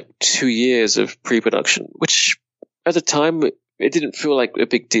process. It was like 2 years of pre-production, which at the time it didn't feel like a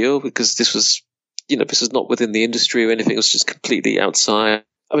big deal, because this was not within the industry or anything. It was just completely outside.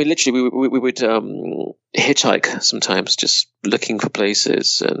 I mean, literally, we would hitchhike sometimes, just looking for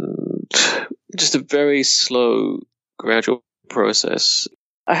places, and just a very slow, gradual process.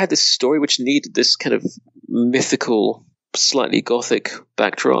 I had this story which needed this kind of mythical, slightly gothic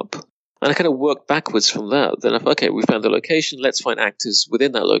backdrop, and I kind of worked backwards from that. Then I thought, okay, we found the location, let's find actors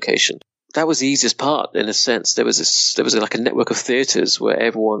within that location. That was the easiest part, in a sense. There was like a network of theatres where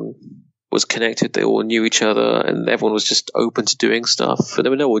everyone was connected. They all knew each other, and everyone was just open to doing stuff. And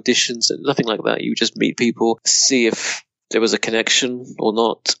there were no auditions and nothing like that. You would just meet people, see if there was a connection or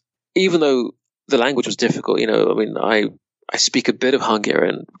not. Even though the language was difficult, I mean, I speak a bit of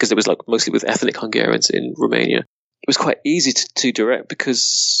Hungarian, because it was like mostly with ethnic Hungarians in Romania. It was quite easy to direct,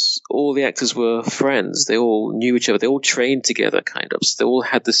 because all the actors were friends. They all knew each other. They all trained together, kind of. So they all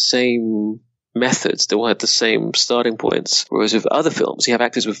had the same methods. They all had the same starting points. Whereas with other films, you have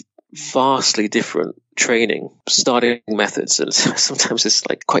actors with vastly different training, starting methods, and sometimes it's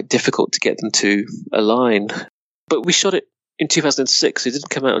like quite difficult to get them to align. But we shot it in 2006. It didn't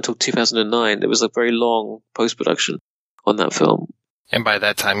come out until 2009. There was a very long post-production on that film. And by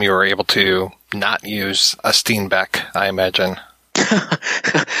that time, you were able to not use a Steenbeck, I imagine.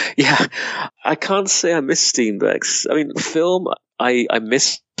 Yeah, I can't say I miss Steenbecks. I mean, film, I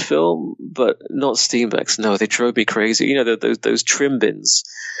miss film, but not Steenbecks. No, they drove me crazy. Those trim bins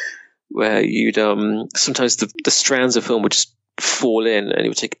where you'd sometimes the strands of film would just fall in, and it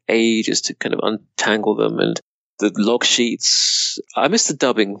would take ages to kind of untangle them, and the log sheets. I miss the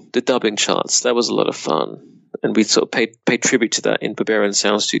dubbing charts. That was a lot of fun, and we sort of paid tribute to that in Barbarian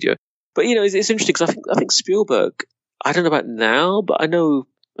Sound Studio. But it's interesting, because I think Spielberg, I don't know about now, but I know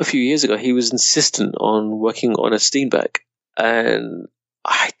a few years ago he was insistent on working on a Steenbeck, and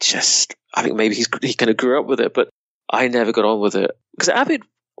I think maybe he kind of grew up with it, but I never got on with it, because Avid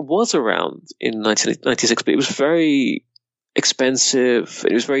was around in 1996, but it was very expensive.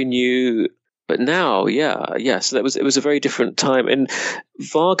 It was very new. But now, so it was a very different time. And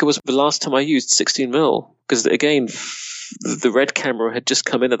Varga was the last time I used 16mm, because again, the Red camera had just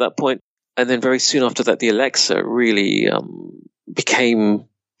come in at that point, and then very soon after that, the Alexa really became.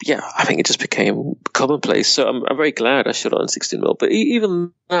 Yeah, I think it just became commonplace. So I'm very glad I shot it on 16mm. But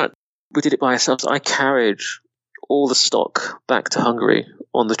even that, we did it by ourselves. I carried all the stock back to Hungary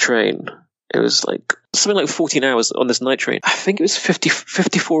on the train, It was like something like 14 hours on this night train. I think it was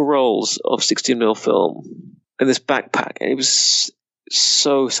 54 rolls of 16mm film in this backpack. And it was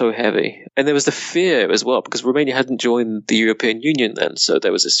so heavy. And there was the fear as well, because Romania hadn't joined the European Union then. So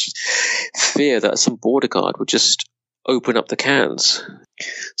there was this fear that some border guard would just open up the cans.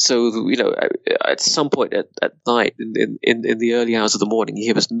 So, at some point at night, in the early hours of the morning, you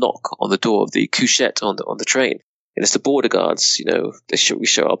hear us knock on the door of the couchette on the train. And it's the border guards, we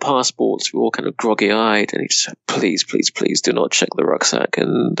show our passports, we're all kind of groggy-eyed, and he just said, please, please, please do not check the rucksack.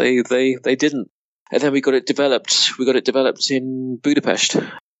 And they didn't. And then we got it developed. We got it developed in Budapest.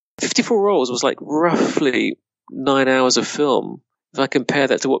 54 rolls was like roughly 9 hours of film. If I compare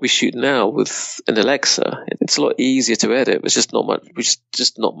that to what we shoot now with an Alexa, it's a lot easier to edit. It's just not much.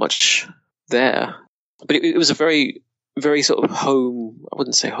 Just not much there. But it was a very, very sort of I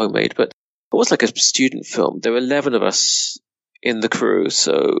wouldn't say homemade, but it was like a student film. There were 11 of us in the crew.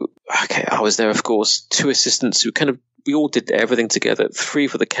 So, okay, I was there, of course, 2 assistants who we all did everything together. 3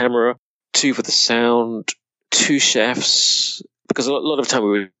 for the camera, 2 for the sound, 2 chefs, because a lot of the time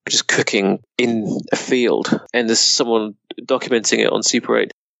we were just cooking in a field and there's someone documenting it on Super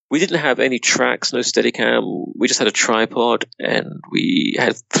 8. We didn't have any tracks, no Steadicam. We just had a tripod and we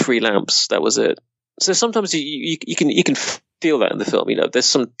had 3 lamps. That was it. So sometimes you can feel that in the film. There's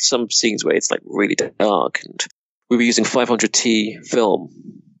some scenes where it's like really dark, and we were using 500T film,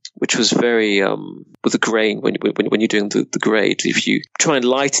 which was very with the grain. When you're doing the grade, if you try and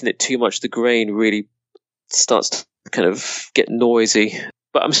lighten it too much, the grain really starts to kind of get noisy.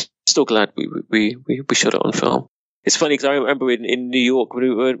 But I'm still glad we shot it on film. It's funny because I remember in New York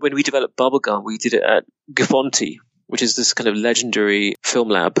when we developed Bubblegum, we did it at Gafonti, which is this kind of legendary film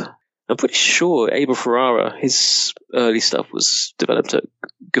lab. I'm pretty sure Abel Ferrara, his early stuff was developed at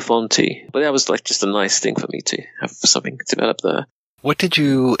Gafonti. But that was like just a nice thing for me to have something developed there. What did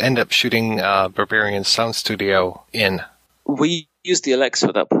you end up shooting Barbarian Sound Studio in? We used the Alexa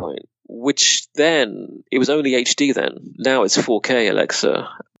at that point, which then, it was only HD then. Now it's 4K Alexa.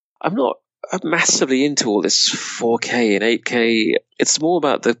 I'm massively into all this 4K and 8K. It's more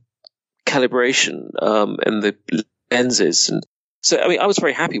about the calibration and the lenses. And so, I was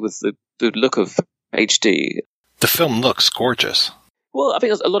very happy with the look of HD. The film looks gorgeous. Well, I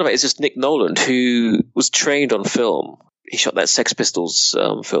think a lot of it is just Nick Noland, who was trained on film. He shot that Sex Pistols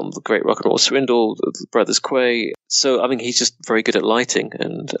film, The Great Rock and Roll Swindle, The Brothers Quay. So, I think he's just very good at lighting.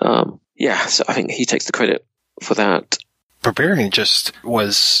 And, so I think he takes the credit for that. Barbarian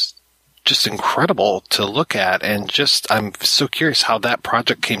was just incredible to look at. And I'm so curious how that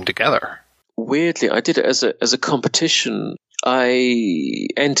project came together. Weirdly, I did it as a competition. I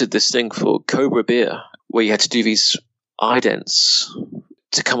entered this thing for Cobra Beer, where you had to do these idents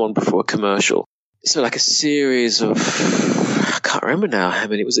to come on before a commercial. So like a series of, I can't remember now how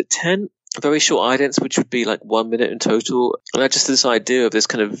many, was it 10? Very short idents, which would be like 1 minute in total. And I just had this idea of this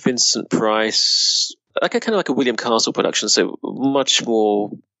kind of Vincent Price, kind of like a William Castle production, so much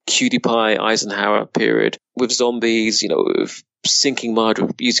more Cutie Pie, Eisenhower period, with zombies, with sinking mud,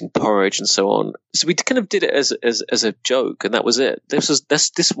 with using porridge and so on. So we kind of did it as a joke, and that was it. This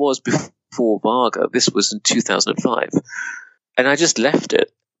was before Varga. This was in 2005. And I just left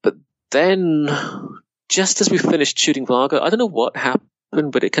it. But then, just as we finished shooting Varga, I don't know what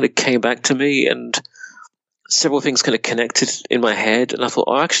happened, but it kind of came back to me, and several things kind of connected in my head. And I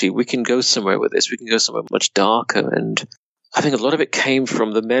thought, actually, we can go somewhere with this. We can go somewhere much darker. And I think a lot of it came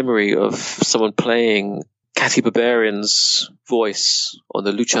from the memory of someone playing Kathy Barbarian's voice on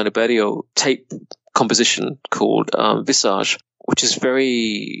the Luciano Berio tape composition called Visage, which is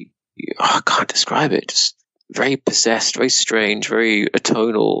very, I can't describe it, just very possessed, very strange, very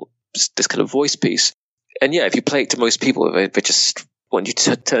atonal, this kind of voice piece. And yeah, if you play it to most people, they just want you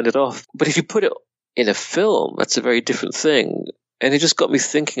to turn it off. But if you put it in a film, that's a very different thing. And it just got me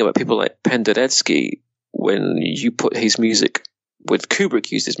thinking about people like Penderecki when you put his music, when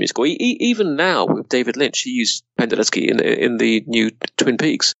Kubrick used his music, or even now with David Lynch, he used Penderecki in the new Twin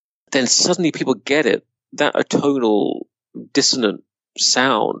Peaks. Then suddenly people get it. That atonal, dissonant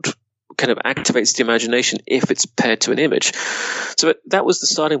sound kind of activates the imagination if it's paired to an image. So that was the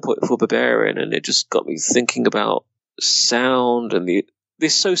starting point for Barbarian, and it just got me thinking about sound and the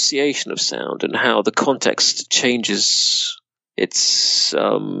association of sound and how the context changes its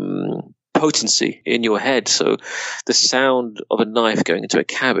potency in your head. So the sound of a knife going into a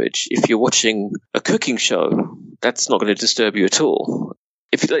cabbage, if you're watching a cooking show, that's not going to disturb you at all.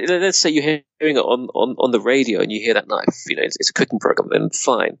 If let's say you're hearing it on the radio and you hear that knife, it's a cooking program, then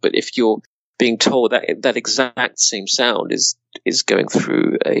fine. But if you're being told that exact same sound is going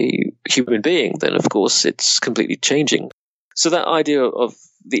through a human being, then of course it's completely changing. So that idea of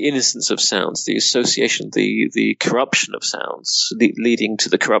the innocence of sounds, the association, the corruption of sounds, leading to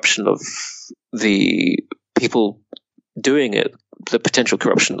the corruption of the people doing it, the potential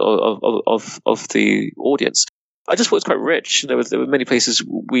corruption of the audience. I just thought it was quite rich. There were many places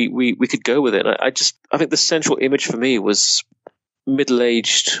we could go with it. I think the central image for me was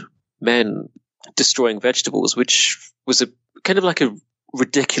middle-aged men destroying vegetables, which was a kind of like a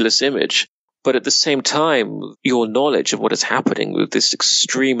ridiculous image. But at the same time, your knowledge of what is happening with this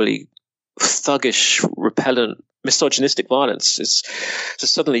extremely thuggish, repellent, misogynistic violence is so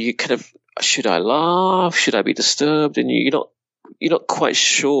suddenly you kind of, should I laugh? Should I be disturbed? And you're not quite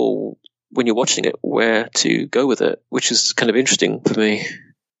sure when you're watching it where to go with it, which is kind of interesting for me.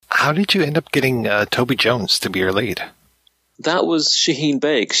 How did you end up getting Toby Jones to be your lead? That was Shaheen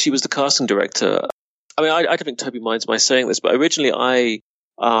Baig. She was the casting director. I mean, I don't think Toby minds my saying this, but originally I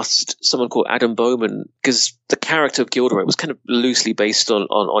asked someone called Adam Bowman, because the character of Gilderoy was kind of loosely based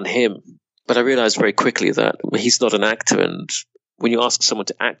on him. But I realized very quickly that he's not an actor, and when you ask someone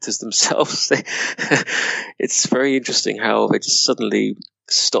to act as themselves, it's very interesting how they just suddenly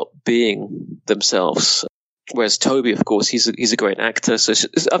stop being themselves. Whereas Toby, of course, he's a great actor. So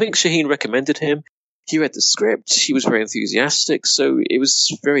I think Shaheen recommended him. He read the script. He was very enthusiastic. So it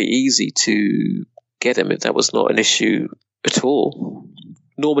was very easy to get him. That was not an issue at all.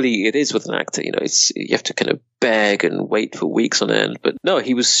 Normally it is with an actor, you have to kind of beg and wait for weeks on end. But no,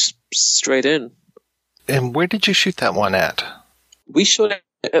 he was straight in. And where did you shoot that one at? We shot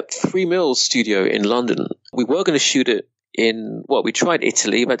it at 3 Mills Studio in London. We were going to shoot it we tried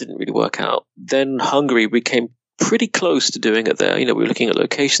Italy, but that didn't really work out. Then Hungary, we came pretty close to doing it there. We were looking at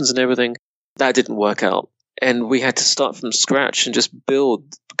locations and everything. That didn't work out. And we had to start from scratch and just build,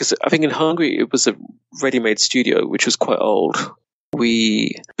 because I think in Hungary it was a ready-made studio, which was quite old.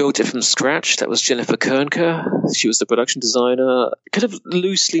 We built it from scratch. That was Jennifer Kernker. She was the production designer, kind of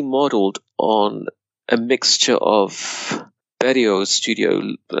loosely modeled on a mixture of Berio's studio,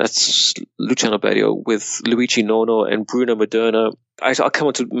 that's Luciano Berio, with Luigi Nono and Bruno Maderna. I'll come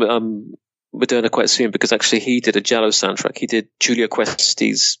on to Maderna quite soon, because actually he did a Giallo soundtrack. He did Giulio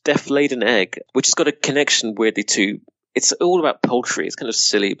Questi's Death Laid an Egg, which has got a connection weirdly to, it's all about poultry. It's kind of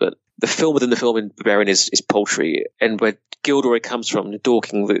silly, but the film within the film in Barbarian is poultry. And where Gilderoy comes from,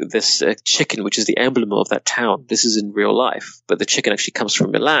 Dorking, this chicken, which is the emblem of that town. This is in real life. But the chicken actually comes from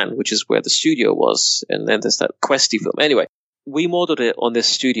Milan, which is where the studio was. And then there's that Questi film. Anyway, we modeled it on this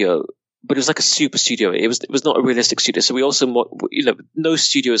studio, but it was like a super studio. It was not a realistic studio. So we also, no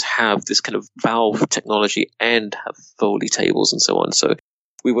studios have this kind of valve technology and have Foley tables and so on. So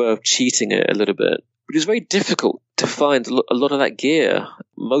we were cheating it a little bit. But it was very difficult to find a lot of that gear.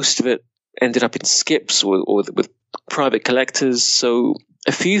 Most of it ended up in skips or with private collectors. So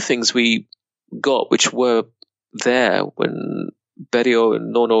a few things we got which were there when Berio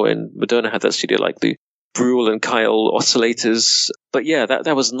and Nono and Maderna had that studio, like the Brule and Kyle oscillators. But yeah,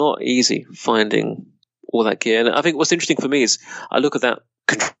 that was not easy finding all that gear. And I think what's interesting for me is I look at that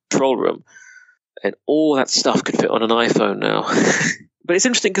control room and all that stuff could fit on an iPhone now. But it's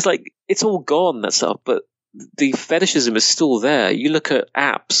interesting because it's all gone, that stuff, but the fetishism is still there. You look at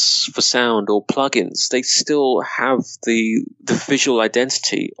apps for sound or plugins, they still have the visual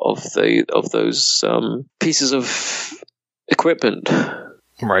identity of those pieces of equipment.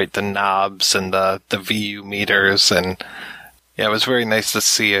 Right, the knobs and the VU meters, and yeah, it was very nice to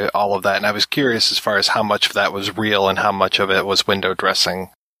see all of that. And I was curious as far as how much of that was real and how much of it was window dressing.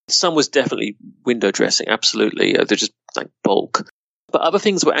 Some was definitely window dressing, absolutely. They're just like bulk. But other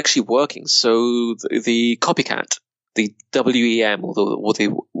things were actually working. So the copycat, the WEM or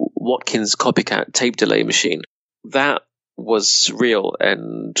the Watkins copycat tape delay machine, that was real.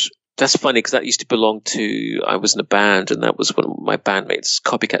 And that's funny because that used to belong to, I was in a band and that was one of my bandmates'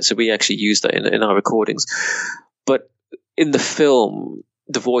 copycat. So we actually used that in our recordings. But in the film,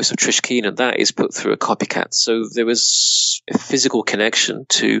 the voice of Trish Keenan, that is put through a copycat. So there was a physical connection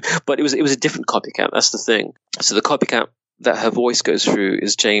but it was a different copycat. That's the thing. So the copycat that her voice goes through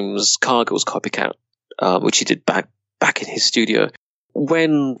is James Cargill's copycat, which he did back in his studio.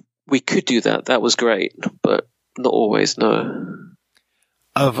 When we could do that, that was great, but not always, no.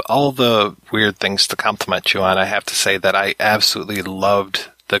 Of all the weird things to compliment you on, I have to say that I absolutely loved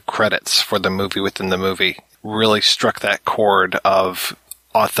the credits for the movie within the movie. Really struck that chord of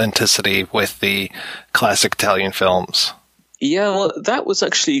authenticity with the classic Italian films. Yeah, well, that was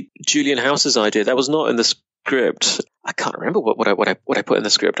actually Julian House's idea. That was not in the script. I can't remember what I put in the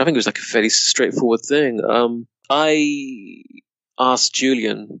script. I think it was like a fairly straightforward thing. I asked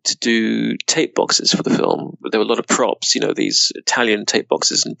Julian to do tape boxes for the film. There were a lot of props, these Italian tape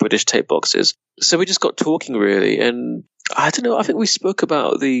boxes and British tape boxes. So we just got talking really, and I don't know. I think we spoke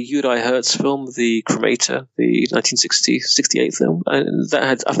about the Uri Hertz film, The Cremator, the 1968 film. And that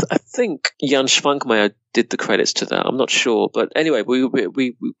had, I think Jan Schwankmeyer did the credits to that. I'm not sure. But anyway,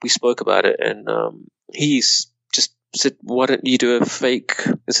 we spoke about it, and he's just said, why don't you do a fake,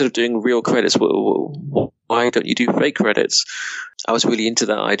 instead of doing real credits, why don't you do fake credits? I was really into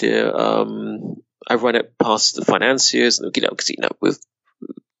that idea. I run it past the financiers, because,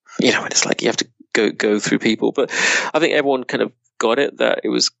 it's like you have to go through people. But I think everyone kind of got it, that it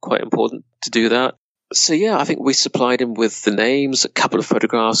was quite important to do that. So yeah, I think we supplied him with the names, a couple of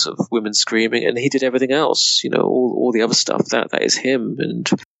photographs of women screaming, and he did everything else, all the other stuff. That is him. And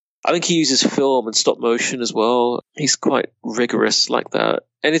I think he uses film and stop motion as well. He's quite rigorous like that.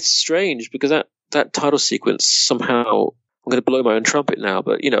 And it's strange because that title sequence somehow, I'm going to blow my own trumpet now,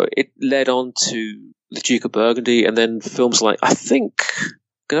 but it led on to the Duke of Burgundy, and then films like, I think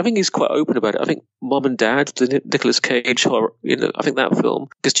he's quite open about it. I think Mom and Dad, the Nicolas Cage horror, I think that film,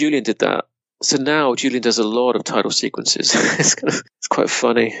 because Julian did that. So now Julian does a lot of title sequences. It's quite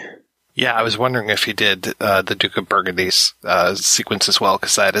funny. Yeah, I was wondering if he did the Duke of Burgundy's sequence as well,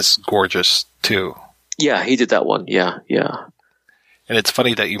 because that is gorgeous too. Yeah, he did that one. Yeah. And it's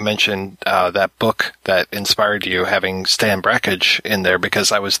funny that you mentioned that book that inspired you, having Stan Brakhage in there,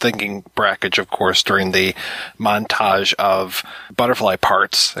 because I was thinking Brakhage, of course, during the montage of butterfly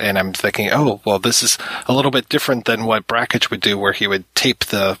parts, and I'm thinking, oh, well, this is a little bit different than what Brakhage would do, where he would tape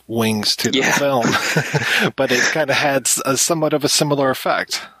the wings to the film. But it kind of had somewhat of a similar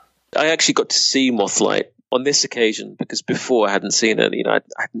effect. I actually got to see Mothlight on this occasion, because before I hadn't seen it. I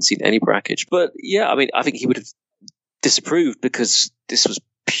hadn't seen any Brakhage. But yeah, I mean, I think he would have disapproved, because this was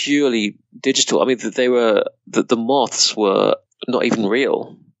purely digital. I mean, the moths were not even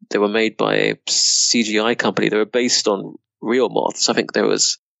real. They were made by a CGI company. They were based on real moths. I think there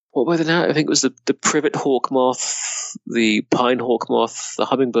was, what were they now? I think it was the privet hawk moth, the pine hawk moth, the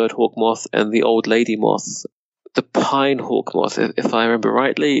hummingbird hawk moth, and the old lady moth. The pine hawk moth, if I remember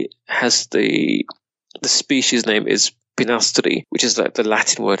rightly, has the species name is Pinastri, which is like the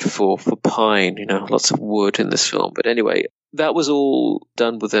Latin word for pine, lots of wood in this film. But anyway, that was all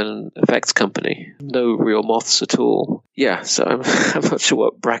done with an effects company. No real moths at all. Yeah, so I'm not sure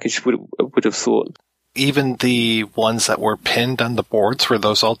what Brakhage would have thought. Even the ones that were pinned on the boards, were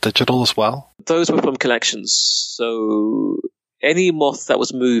those all digital as well? Those were from collections. So any moth that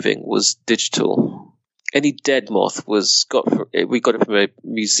was moving was digital. Any dead moth we got it from a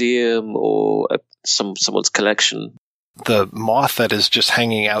museum or someone's collection. The moth that is just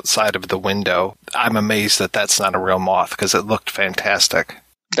hanging outside of the window, I'm amazed that that's not a real moth, because it looked fantastic.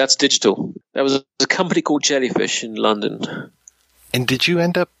 That's digital. There was a company called Jellyfish in London. And did you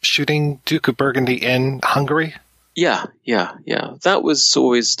end up shooting Duke of Burgundy in Hungary? Yeah. That was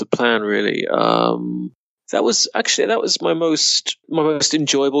always the plan, really. That was my most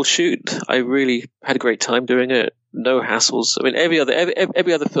enjoyable shoot. I really had a great time doing it. No hassles. I mean, every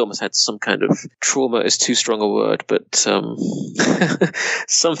other film has had some kind of trauma is too strong a word, but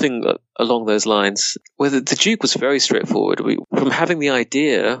something along those lines. Where the Duke was very straightforward. From having the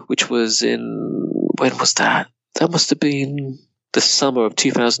idea, which was when was that? That must have been the summer of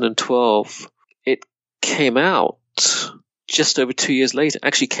 2012. It came out just over 2 years later.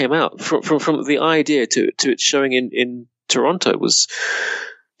 Actually came out from the idea to it showing in Toronto was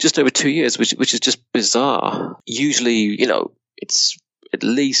just over 2 years, which is just bizarre. Usually, it's at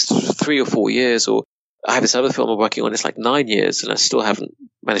least 3 or 4 years, or I have this other film I'm working on, it's like 9 years, and I still haven't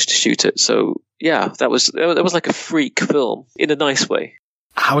managed to shoot it. So yeah, that was like a freak film in a nice way.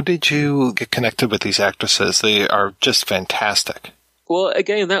 How did you get connected with these actresses? They are just fantastic. Well,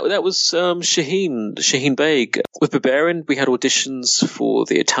 again, that was Shaheen Baig. With Barbarian, we had auditions for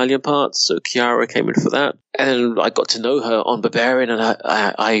the Italian parts, so Chiara came in for that. And I got to know her on Barbarian, and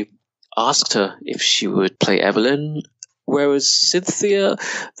I asked her if she would play Evelyn. Whereas Cynthia,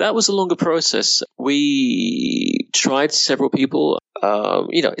 that was a longer process. We tried several people.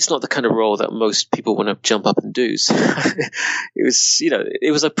 It's not the kind of role that most people want to jump up and do. So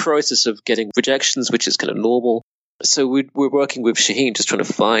it was a process of getting rejections, which is kind of normal. So we're working with Shaheen, just trying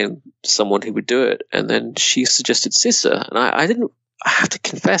to find someone who would do it. And then she suggested Sissa. And I have to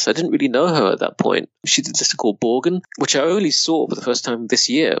confess, I didn't really know her at that point. She did this called Borgen, which I only saw for the first time this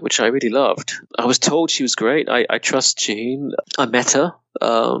year, which I really loved. I was told she was great. I trust Shaheen. I met her.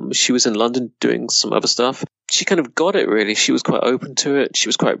 She was in London doing some other stuff. She kind of got it, really. She was quite open to it. She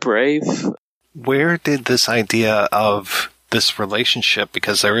was quite brave. Where did this idea of this relationship,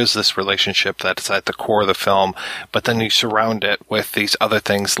 because there is this relationship that's at the core of the film, but then you surround it with these other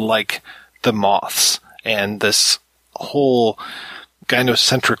things like the moths and this whole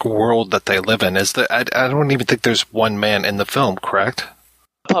gynocentric world that they live in. I don't even think there's one man in the film, correct?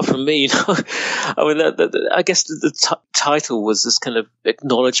 Apart from me, I mean, I guess the title was this kind of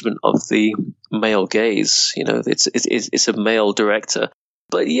acknowledgement of the male gaze. It's a male director,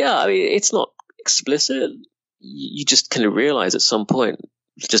 but yeah, I mean, it's not explicit. You just kind of realize at some point,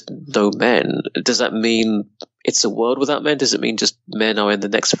 just no men. Does that mean it's a world without men? Does it mean just men are in the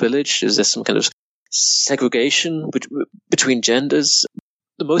next village? Is there some kind of segregation between genders?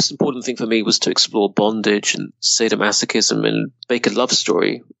 The most important thing for me was to explore bondage and sadomasochism and make a love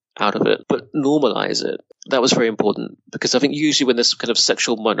story out of it, but normalize it. That was very important, because I think usually when there's kind of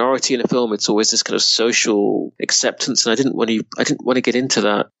sexual minority in a film, it's always this kind of social acceptance, and I didn't want to get into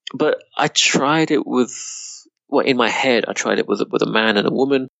that. But I tried it in my head, I tried it with a man and a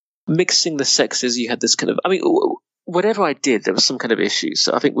woman, mixing the sexes. You had this kind of, I mean, whatever I did, there was some kind of issue.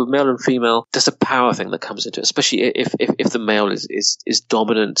 So I think with male and female, there's a power thing that comes into it, especially if the male is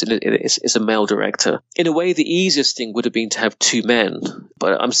dominant and is a male director. In a way, the easiest thing would have been to have two men,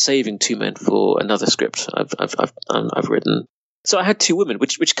 but I'm saving two men for another script I've written. So I had two women,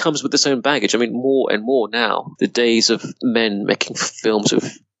 which comes with its own baggage. I mean, more and more now, the days of men making films of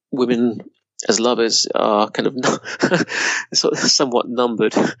women as lovers are kind of sort of somewhat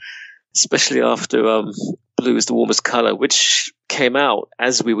numbered, especially after Blue is the Warmest Color, which came out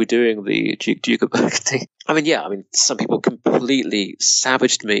as we were doing the Duke of Burgundy. I mean, some people completely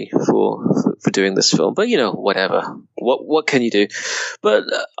savaged me for doing this film, but whatever. What can you do? But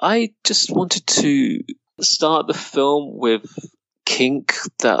I just wanted to start the film with kink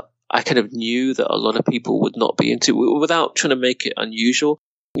that I kind of knew that a lot of people would not be into, without trying to make it unusual.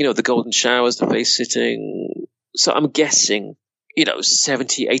 The golden showers, the face sitting. So I'm guessing,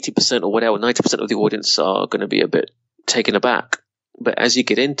 70, 80% or whatever, 90% of the audience are going to be a bit taken aback. But as you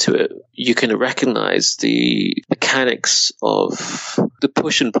get into it, you can recognize the mechanics of the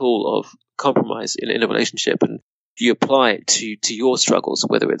push and pull of compromise in a relationship, and you apply it to your struggles,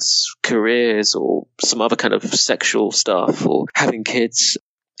 whether it's careers or some other kind of sexual stuff or having kids.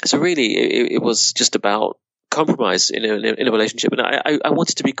 So really, it was just about compromise in a relationship, and I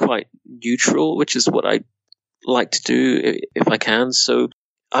wanted to be quite neutral, which is what I like to do if I can. So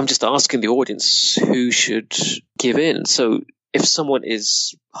I'm just asking the audience who should give in. So if someone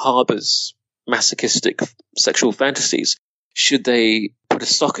harbors masochistic sexual fantasies, should they put a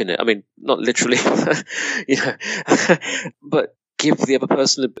sock in it? I mean, not literally, but give the other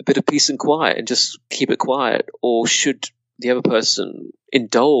person a bit of peace and quiet and just keep it quiet, or should the other person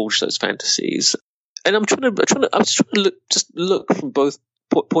indulge those fantasies? And I'm trying to look from both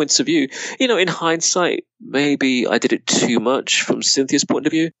points of view. In hindsight, maybe I did it too much from Cynthia's point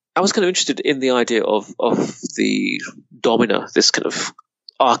of view. I was kind of interested in the idea of the domina, this kind of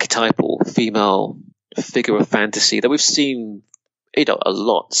archetypal female figure of fantasy that we've seen, a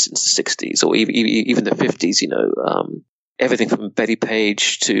lot since the 60s or even the 50s. Everything from Betty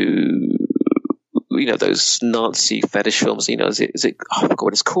Page to those Nazi fetish films. Is it? Oh, I forgot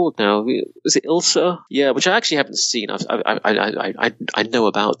what it's called now. Is it Ilsa? Yeah, which I actually haven't seen. I know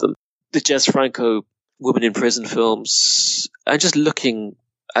about them. The Jess Franco women in prison films. And just looking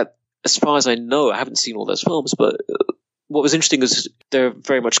at, as far as I know, I haven't seen all those films. But what was interesting is they're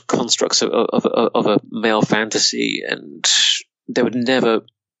very much constructs of a male fantasy, and they would never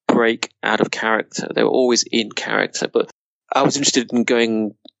break out of character. They were always in character. But I was interested in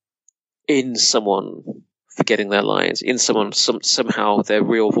going in someone forgetting their lines, in someone somehow their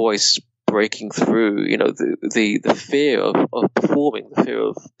real voice breaking through, the fear of performing, the fear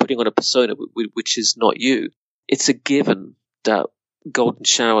of putting on a persona which is not you. It's a given that golden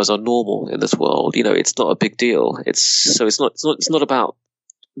showers are normal in this world. It's not a big deal. It's not about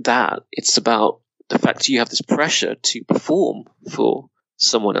that. It's about the fact that you have this pressure to perform for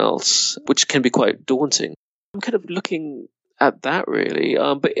someone else, which can be quite daunting. I'm kind of looking at that really,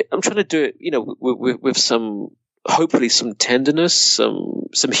 but I'm trying to do it, with some, hopefully some tenderness,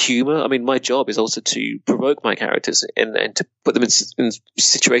 some humor. I mean, my job is also to provoke my characters and to put them in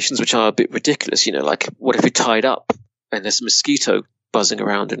situations which are a bit ridiculous. Like, what if you're tied up and there's a mosquito buzzing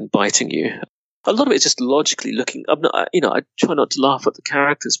around and biting you? A lot of it is just logically looking. I try not to laugh at the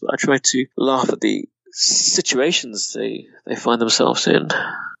characters, but I try to laugh at the situations they find themselves in.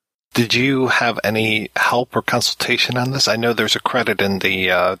 Did you have any help or consultation on this? I know there's a credit in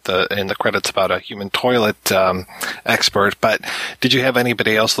the credits about a human toilet expert, but did you have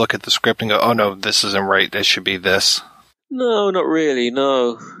anybody else look at the script and go, "Oh no, this isn't right. It should be this"? No, not really.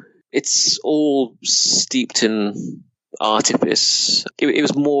 No, it's all steeped in artifice. It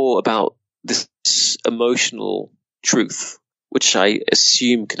was more about this emotional truth, which I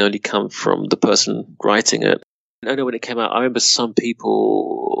assume can only come from the person writing it. I know when it came out, I remember some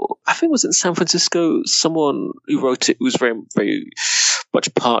people, I think it was in San Francisco, someone who wrote it who was very, very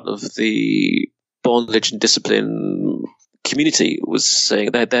much part of the bondage and discipline community was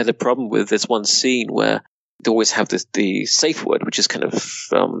saying that they had a problem with this one scene where they always have the safe word, which is kind of,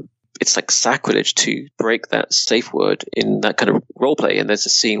 it's like sacrilege to break that safe word in that kind of role play. And there's a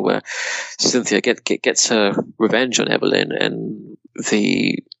scene where Cynthia gets her revenge on Evelyn, and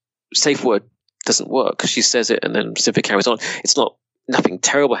the safe word doesn't work. She says it, and then Cynthia carries on. It's not, nothing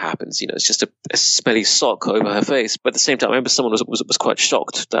terrible happens. It's just a smelly sock over her face. But at the same time, I remember someone was quite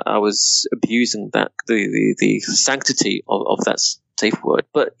shocked that I was abusing that the sanctity of that safe word.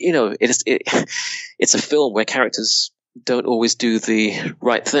 But it's a film where characters don't always do the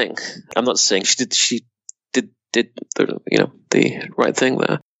right thing. I'm not saying she did the right thing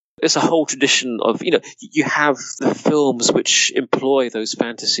there. It's a whole tradition of, you have the films which employ those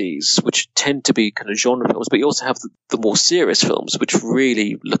fantasies, which tend to be kind of genre films, but you also have the more serious films which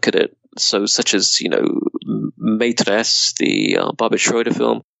really look at it. So, such as, Maîtresse, the Barbara Schroeder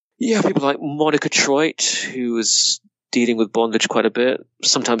film. You have people like Monica Troit, who was dealing with bondage quite a bit,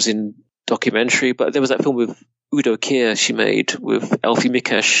 sometimes in documentary, but there was that film with Udo Kier she made with Elfie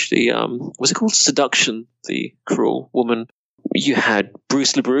Mikesh, was it called Seduction, the cruel woman? You had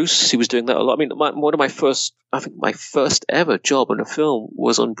Bruce LeBruce, who was doing that a lot. I mean, my first ever job on a film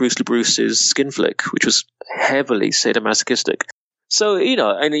was on Bruce LeBruce's Skin Flick, which was heavily sadomasochistic. So,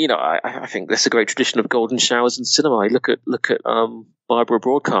 I think there's a great tradition of golden showers in cinema. Look at Barbara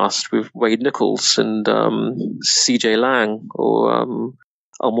Broadcast with Wade Nichols and C.J. Lang, or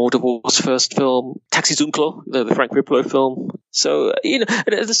Almodovar's first film, Taxi Zunklo, the Frank Riplo film. So, and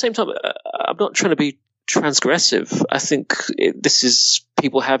at the same time, I'm not trying to be transgressive. I think this is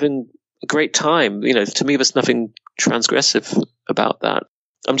people having a great time. To me, there's nothing transgressive about that.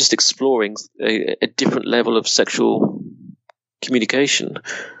 I'm just exploring a different level of sexual communication.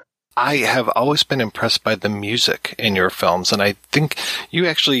 I have always been impressed by the music in your films, and I think you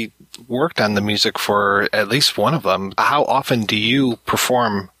actually worked on the music for at least one of them. How often do you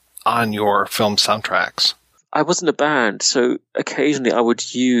perform on your film soundtracks? I was in a band, so occasionally I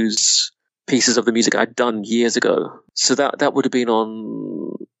would use pieces of the music I'd done years ago. So that would have been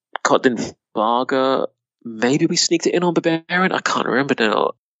on Cotton Varga. Maybe we sneaked it in on Barbarian. I can't remember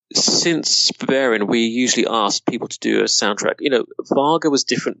now. Since Barbarian, we usually asked people to do a soundtrack. Varga was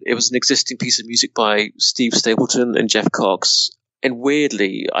different. It was an existing piece of music by Steve Stapleton and Jeff Cox. And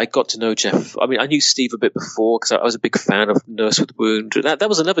weirdly, I got to know Jeff. I mean, I knew Steve a bit before because I was a big fan of Nurse with Wound. That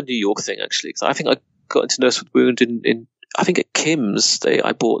was another New York thing, actually. Because I think I got into Nurse with Wound in I think at Kim's.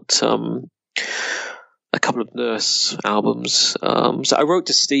 I bought a couple of Nurse albums. So I wrote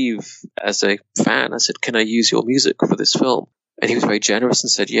to Steve as a fan. I said, "Can I use your music for this film?" And he was very generous and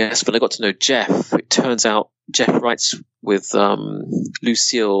said yes. But I got to know Jeff. It turns out Jeff writes with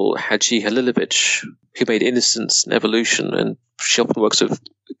Lucille Hadji Halilovic, who made Innocence and Evolution, and she often works with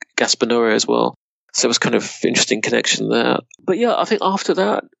Gaspanore as well. So it was kind of interesting connection there. But yeah, I think after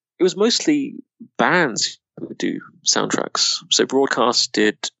that, it was mostly bands who would do soundtracks. So Broadcast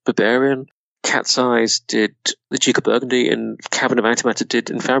did Barbarian, Cat's Eyes did The Duke of Burgundy, and Cavern of Antimatter did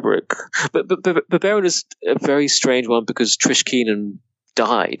In Fabric. But Barbarian is a very strange one because Trish Keenan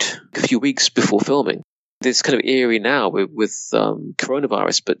died a few weeks before filming. It's kind of eerie now with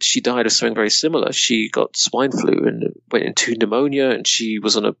coronavirus, but she died of something very similar. She got swine flu and went into pneumonia, and she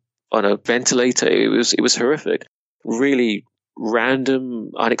was on a ventilator. It was horrific, really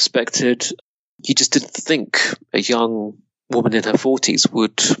random, unexpected. You just didn't think a young woman in her 40s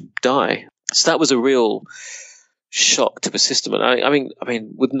would die. So that was a real shock to the system. And I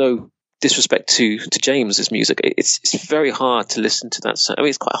mean, with no disrespect to James's music, it's very hard to listen to that. I mean,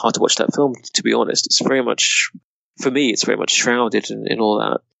 it's quite hard to watch that film, to be honest. It's very much, for me, it's very much shrouded in all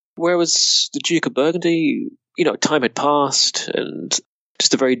that. Whereas the Duke of Burgundy, time had passed and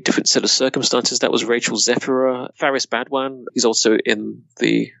just a very different set of circumstances. That was Rachel Zephyra. Faris Badwan, he's also in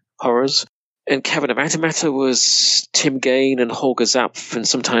the horrors. And Cavern of Antimatter was Tim Gain and Holger Zapf and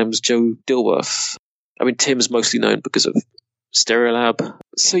sometimes Joe Dilworth. I mean, Tim's mostly known because of Stereolab.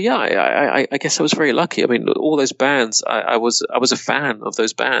 So yeah, I guess I was very lucky. I mean, all those bands, I was a fan of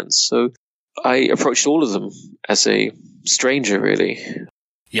those bands. So I approached all of them as a stranger, really.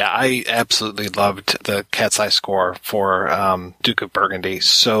 Yeah, I absolutely loved the Cat's Eye score for Duke of Burgundy.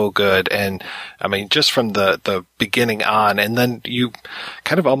 So good. And I mean, just from the beginning on, and then you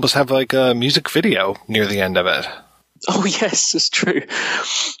kind of almost have like a music video near the end of it. Oh, yes, it's true.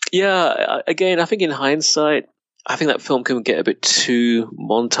 Yeah, again, I think in hindsight, I think that film can get a bit too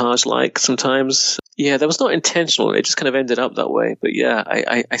montage-like sometimes. Yeah, that was not intentional. It just kind of ended up that way. But yeah,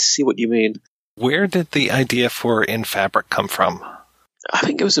 I see what you mean. Where did the idea for In Fabric come from? I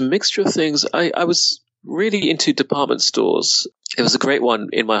think it was a mixture of things. I was really into department stores. There was a great one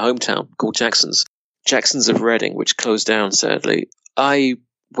in my hometown called Jackson's of Reading, which closed down, sadly. I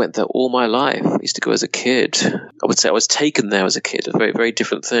went there all my life. I used to go as a kid. I would say I was taken there as a kid, a very, very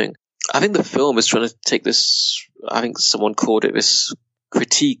different thing. I think the film is trying to take this, I think someone called it this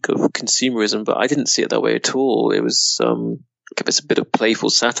critique of consumerism, but I didn't see it that way at all. It was, it's a bit of playful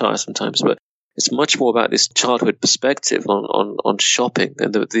satire sometimes, but it's much more about this childhood perspective on shopping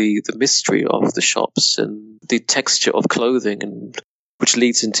and the mystery of the shops and the texture of clothing, and which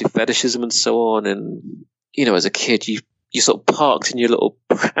leads into fetishism and so on. And, you know, as a kid, you sort of parked in your little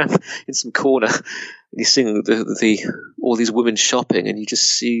pram in some corner and you're seeing all these women shopping, and you just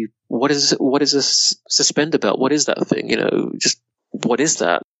see, what is a suspender belt? What is that thing? You know, just what is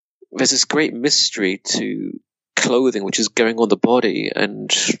that? There's this great mystery to clothing which is going on the body, and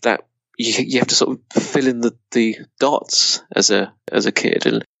that you have to sort of fill in the dots as a kid.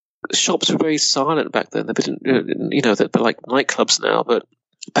 And shops were very silent back then. They're like nightclubs now, but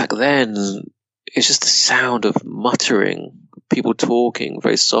back then it's just the sound of muttering, people talking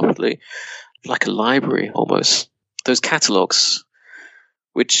very softly, like a library almost. Those catalogues,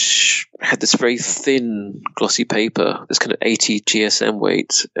 which had this very thin, glossy paper, this kind of 80 GSM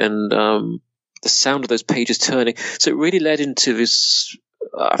weight, and the sound of those pages turning. So it really led into this,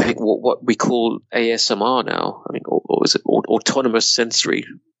 I think, what we call ASMR now. I mean, or is it autonomous sensory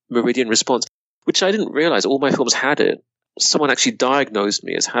meridian response, which I didn't realize all my films had it. Someone actually diagnosed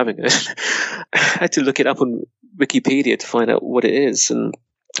me as having it. I had to look it up on Wikipedia to find out what it is.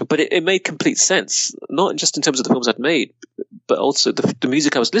 But it made complete sense, not just in terms of the films I'd made, but also the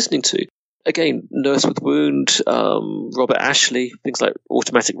music I was listening to. Again, Nurse with Wound, Robert Ashley, things like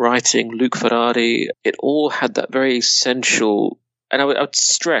Automatic Writing, Luke Ferrari, it all had that very essential, and I would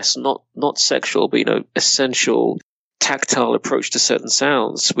stress, not sexual, but, essential tactile approach to certain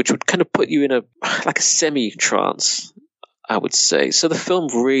sounds, which would kind of put you in a semi-trance, I would say. So the film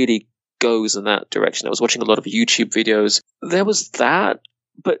really goes in that direction. I was watching a lot of YouTube videos. There was that,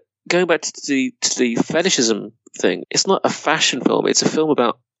 but going back to the fetishism thing, it's not a fashion film. It's a film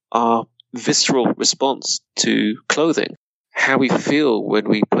about our visceral response to clothing, how we feel when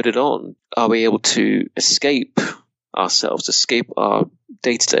we put it on. Are we able to escape ourselves, escape our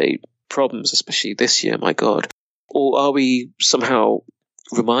day-to-day problems, especially this year, my God? Or are we somehow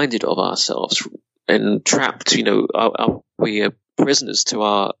reminded of ourselves and trapped? Are we prisoners to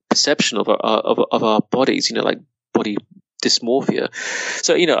our perception of our bodies? Like body dysmorphia.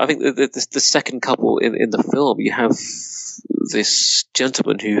 So I think the second couple in the film, you have this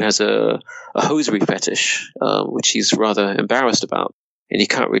gentleman who has a hosiery fetish, which he's rather embarrassed about, and he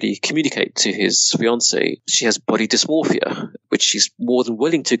can't really communicate to his fiancée. She has body dysmorphia, which she's more than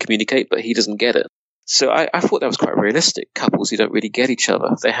willing to communicate, but he doesn't get it. So I thought that was quite realistic. Couples who don't really get each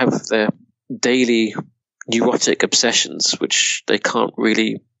other, they have their daily neurotic obsessions, which the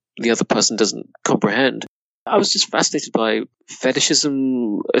other person doesn't comprehend. I was just fascinated by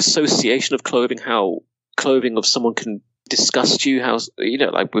fetishism, association of clothing, how clothing of someone can disgust you, how,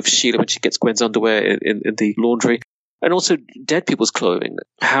 like with Sheila when she gets Gwen's underwear in the laundry, and also dead people's clothing,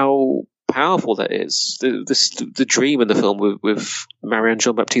 how powerful that is. The dream in the film with Marianne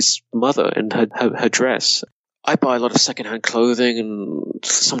Jean-Baptiste's mother and her dress. I buy a lot of secondhand clothing, and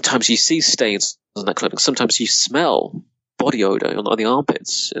sometimes you see stains on that clothing. Sometimes you smell body odor on the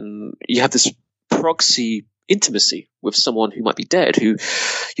armpits, and you have this proxy intimacy with someone who might be dead, who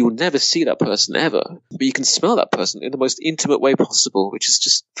you will never see that person ever, but you can smell that person in the most intimate way possible, which is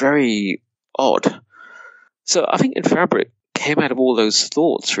just very odd. So I think In Fabric came out of all those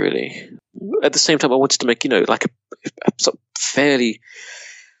thoughts, really. At the same time, I wanted to make, like a sort of fairly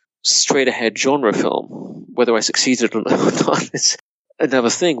straight-ahead genre film. Whether I succeeded or not is another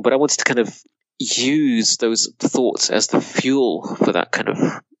thing, but I wanted to kind of use those thoughts as the fuel for that kind of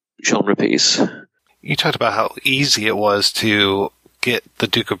genre piece. You talked about how easy it was to get the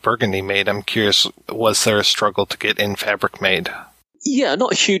Duke of Burgundy made. I'm curious, was there a struggle to get In Fabric made? Yeah,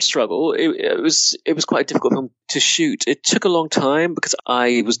 not a huge struggle. It was quite a difficult film to shoot. It took a long time because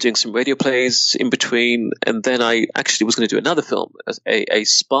I was doing some radio plays in between, and then I actually was going to do another film, a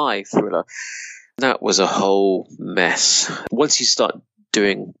spy thriller. That was a whole mess. Once you start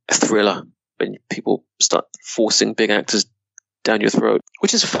doing a thriller, when people start forcing big actors down your throat,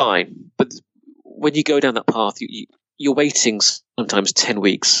 which is fine, but when you go down that path, you're waiting sometimes 10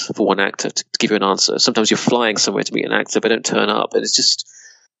 weeks for one actor to give you an answer. Sometimes you're flying somewhere to meet an actor, but don't turn up. And it's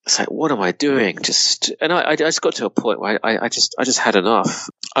like, what am I doing? And I just got to a point where I just had enough.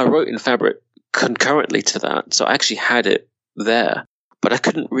 I wrote In Fabric concurrently to that, so I actually had it there. but I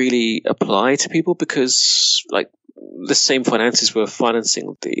couldn't really apply to people because like the same finances were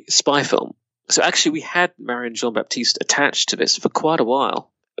financing the spy film. So actually we had Marion Jean-Baptiste attached to this for quite a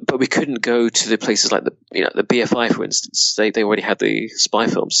while, but we couldn't go to the places like the BFI, for instance. They already had the spy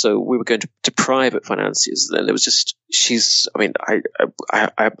film. So we were going to private financiers. And it was just,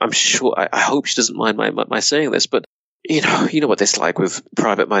 I'm sure, I hope she doesn't mind my saying this, but you know what it's like with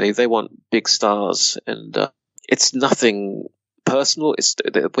private money. They want big stars, and it's nothing personal. It's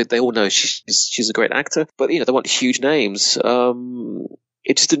they all know she's a great actor, but they want huge names.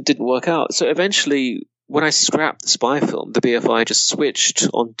 It just didn't work out. So eventually, when I scrapped the spy film, the BFI just switched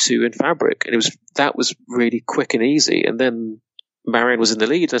onto In Fabric, and that was really quick and easy. And then Marion was in the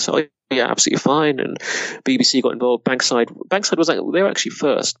lead, and I said, "Oh, yeah, absolutely fine." And BBC got involved. Bankside was like, they were actually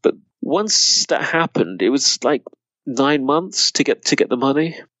first, but once that happened, it was like 9 months to get the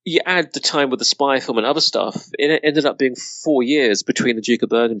money. You add the time with the spy film and other stuff, it ended up being 4 years between the Duke of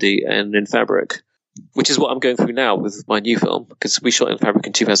Burgundy and In Fabric, which is what I'm going through now with my new film, because we shot In Fabric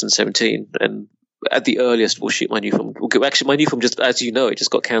in 2017, and at the earliest we'll shoot my new film. Actually, my new film, just as you know, it just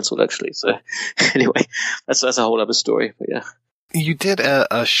got cancelled actually. So anyway, that's a whole other story. But yeah. You did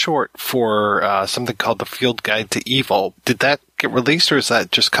a short for something called The Field Guide to Evil. Did that get released, or is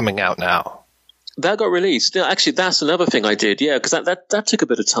that just coming out now? That got released. Yeah, actually, that's another thing I did. Yeah, because that took a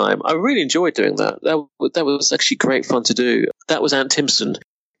bit of time. I really enjoyed doing that. That was actually great fun to do. That was Ant Timpson,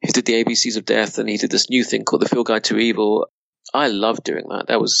 who did the ABCs of Death, and he did this new thing called The Field Guide to Evil. I loved doing that.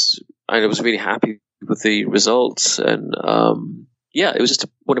 I was really happy with the results, and yeah, it was just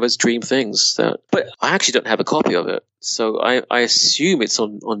one of those dream things. But I actually don't have a copy of it, so I assume it's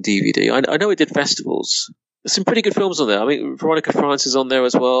on DVD. I know it did festivals. There's some pretty good films on there. I mean, Veronica France is on there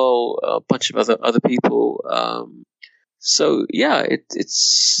as well. A bunch of other people. So yeah,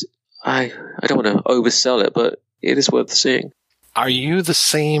 it's. I don't want to oversell it, but it is worth seeing. Are you the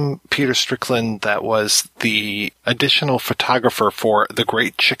same Peter Strickland that was the additional photographer for The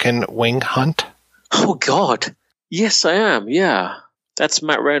Great Chicken Wing Hunt? Oh God, yes, I am. Yeah, that's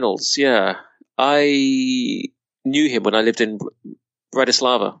Matt Reynolds. Yeah, I knew him when I lived in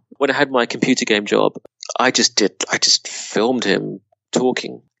Bratislava. When I had my computer game job, I just filmed him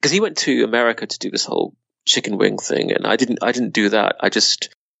talking, because he went to America to do this whole chicken wing thing, and I didn't do that. I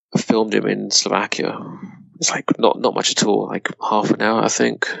just filmed him in Slovakia. It's like not much at all, like half an hour, I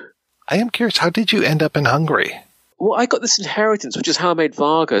think. I am curious, how did you end up in Hungary? Well, I got this inheritance, which is how I made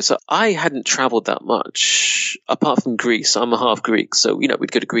Vargo. So I hadn't traveled that much, apart from Greece. I'm a half Greek, so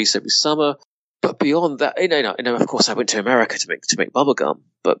we'd go to Greece every summer. But beyond that, of course, I went to America to make bubblegum.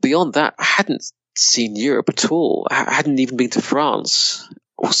 But beyond that, I hadn't seen Europe at all. I hadn't even been to France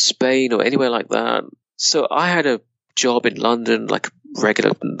or Spain or anywhere like that. So I had a job in London, like a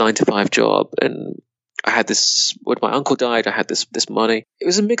regular 9-to-5 job, and I had this. When my uncle died, I had this money. It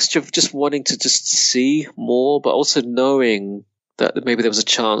was a mixture of just wanting to just see more, but also knowing that maybe there was a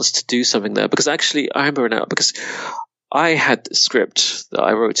chance to do something there. Because actually, I remember now, because I had a script that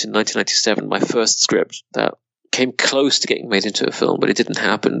I wrote in 1997, my first script that came close to getting made into a film, but it didn't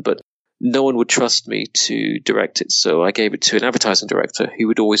happen. But no one would trust me to direct it, so I gave it to an advertising director who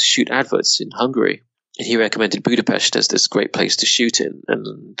would always shoot adverts in Hungary. And he recommended Budapest as this great place to shoot in,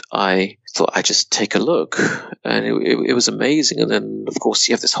 and I thought I'd just take a look, and it was amazing. And then, of course,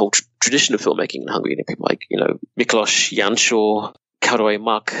 you have this whole tradition of filmmaking in Hungary. People like, Miklos Jancsó, Károly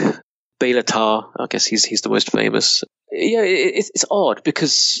Mak, Béla Tar, I guess he's the most famous. Yeah, it's odd,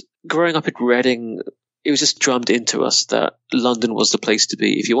 because growing up in Reading, it was just drummed into us that London was the place to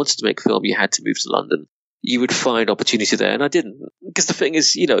be. If you wanted to make film, you had to move to London. You would find opportunity there, and I didn't. Because the thing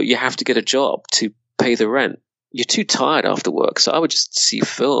is, you have to get a job to pay the rent. You're too tired after work, so I would just see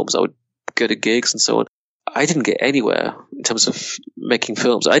films. I would go to gigs and so on. I didn't get anywhere in terms of making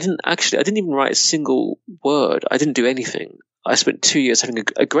films. I didn't even write a single word. I didn't do anything. I spent 2 years having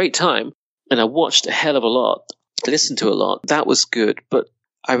a great time, and I watched a hell of a lot, listened to a lot. That was good, but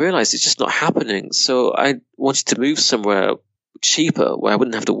I realized it's just not happening. So I wanted to move somewhere cheaper where I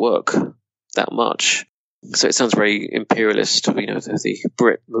wouldn't have to work that much. So it sounds very imperialist, the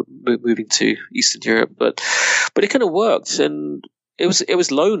Brit moving to Eastern Europe, but it kind of worked, and it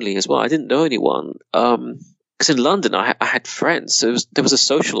was lonely as well. I didn't know anyone, because in London I had friends. So there was a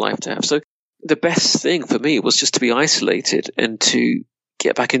social life to have. So the best thing for me was just to be isolated and to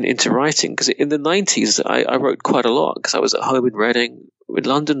get back into writing. Because in the 90s I wrote quite a lot, because I was at home in Reading. In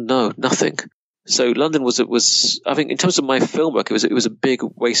London, no, nothing. So London was I think in terms of my film work, it was a big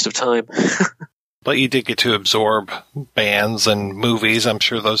waste of time. But you did get to absorb bands and movies. I'm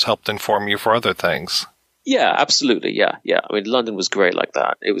sure those helped inform you for other things. Yeah, absolutely. Yeah. I mean, London was great like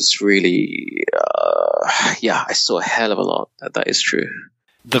that. It was really, I saw a hell of a lot. That is true.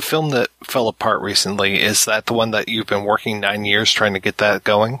 The film that fell apart recently, is that the one that you've been working 9 years trying to get that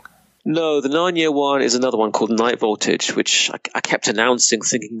going? No, the 9-year one is another one called Night Voltage, which I kept announcing,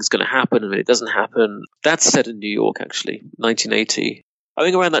 thinking it's going to happen, and it doesn't happen. That's set in New York, actually, 1980. I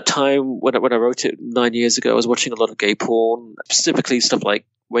think around that time, when I wrote it 9 years ago, I was watching a lot of gay porn, specifically stuff like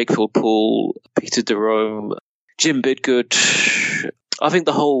Wakefield Pool, Peter Jerome, Jim Bidgood. I think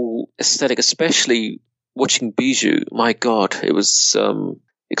the whole aesthetic, especially watching Bijou, my God, it was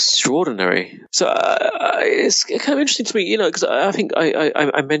extraordinary. So it's kind of interesting to me, because I think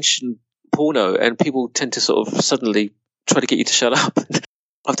I mentioned porno, and people tend to sort of suddenly try to get you to shut up.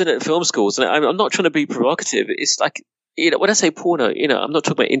 I've done it at film schools, and I'm not trying to be provocative. It's like, when I say porno, I'm not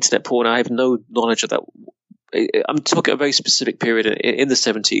talking about internet porn. I have no knowledge of that. I'm talking a very specific period in the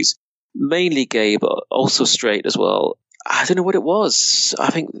 70s, mainly gay, but also straight as well. I don't know what it was. I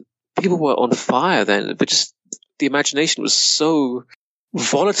think people were on fire then, but just the imagination was so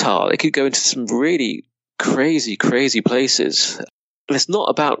volatile. It could go into some really crazy, crazy places. And it's not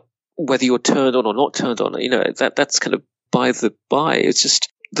about whether you're turned on or not turned on. That's kind of by the by. It's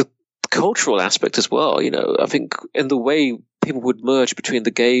just the cultural aspect as well. I think in the way people would merge between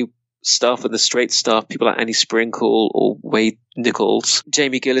the gay stuff and the straight stuff, people like Annie Sprinkle or Wade Nichols,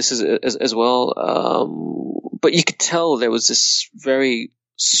 Jamie Gillis as well. But you could tell there was this very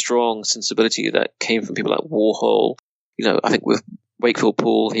strong sensibility that came from people like Warhol. I think with Wakefield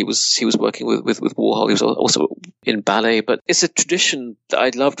Pool, he was working with Warhol. He was also in ballet. But it's a tradition that I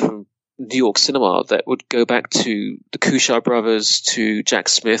loved from New York cinema that would go back to the Kuchar brothers, to Jack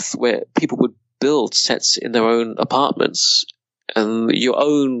Smith, where people would build sets in their own apartments, and your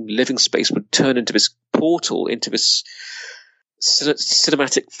own living space would turn into this portal, into this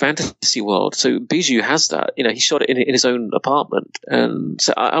cinematic fantasy world. So Bijou has that. He shot it in his own apartment, and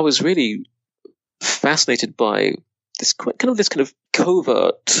so I was really fascinated by this kind of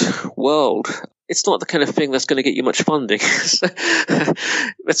covert world. It's not the kind of thing that's going to get you much funding.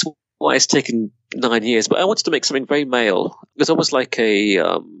 That's why it's taken 9 years. But I wanted to make something very male. It was almost like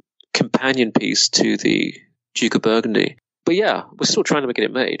a companion piece to the Duke of Burgundy. But yeah, we're still trying to get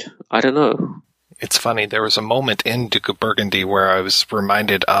it made. I don't know. It's funny, there was a moment in Duke of Burgundy where I was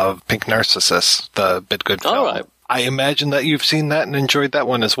reminded of Pink Narcissus, the Bidgood film. All right. I imagine that you've seen that and enjoyed that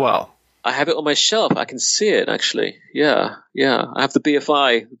one as well. I have it on my shelf. I can see it, actually. Yeah. I have the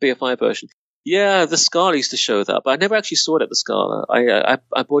BFI version. Yeah, the Scala used to show that, but I never actually saw it at the Scala.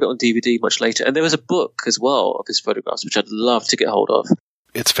 I bought it on DVD much later. And there was a book as well of his photographs, which I'd love to get hold of.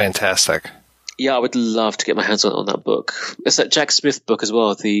 It's fantastic. Yeah, I would love to get my hands on that book. It's that Jack Smith book as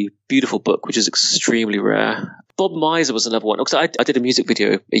well, the Beautiful Book, which is extremely rare. Bob Miser was another one. Because I did a music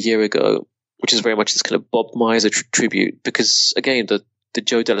video a year ago, which is very much this kind of Bob Miser tribute, because, again, the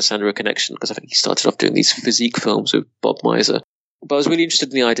Joe D'Alessandro connection, because I think he started off doing these physique films with Bob Miser. But I was really interested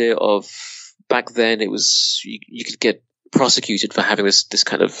in the idea of, back then, it was you could get prosecuted for having this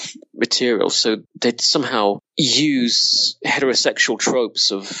kind of material. So they'd somehow use heterosexual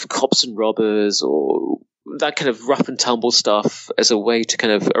tropes of cops and robbers or that kind of rough and tumble stuff as a way to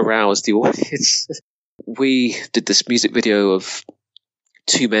kind of arouse the audience. We did this music video of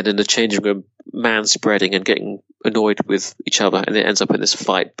two men in the changing room, man spreading and getting annoyed with each other, and it ends up in this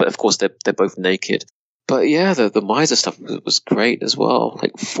fight. But of course, they're both naked. But yeah, the Miser stuff was great as well.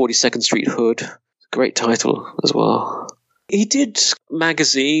 Like 42nd Street Hood, great title as well. He did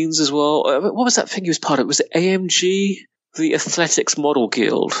magazines as well. What was that thing he was part of? Was it AMG, the Athletics Model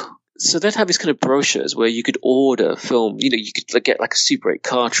Guild? So they'd have these kind of brochures where you could order film. You could get like a Super 8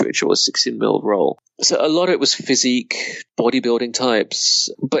 cartridge or a 16mm roll. So a lot of it was physique, bodybuilding types.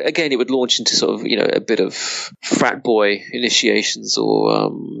 But again, it would launch into sort of, a bit of frat boy initiations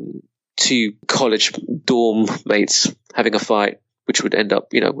or two college dorm mates having a fight, which would end up,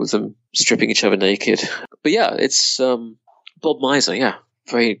 with them stripping each other naked. But yeah, it's Bob Miser, yeah.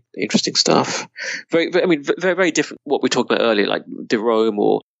 Very interesting stuff. Very, very different what we talked about earlier, like Jerome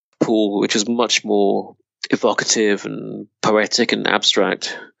or Pool, which is much more evocative and poetic and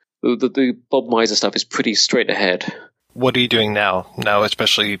abstract. The Bob Miser stuff is pretty straight ahead. What are you doing now? Now,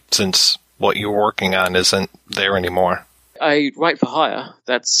 especially since what you're working on isn't there anymore. I write for hire.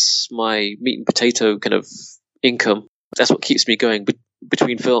 That's my meat and potato kind of income. That's what keeps me going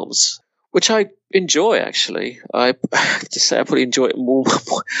between films, which I enjoy, actually. I have to say I probably enjoy it more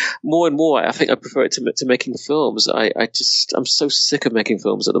and more. I think I prefer it to making films. I'm so sick of making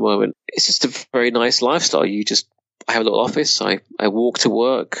films at the moment. It's just a very nice lifestyle. I have a little office. I walk to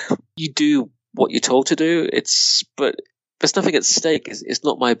work. You do what you're told to do. But there's nothing at stake. It's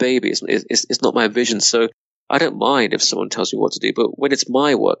not my baby. It's not my vision. So I don't mind if someone tells me what to do. But when it's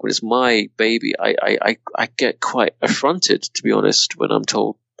my work, when it's my baby, I get quite affronted, to be honest, when I'm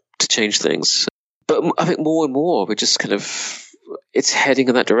told to change things. But I think more and more we're just kind of, it's heading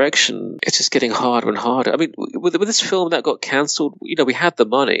in that direction. It's just getting harder and harder. I mean, with this film that got cancelled, we had the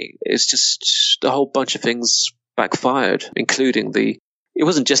money. It's just a whole bunch of things backfired, including it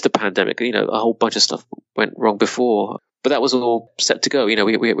wasn't just a pandemic, a whole bunch of stuff went wrong before. But that was all set to go. We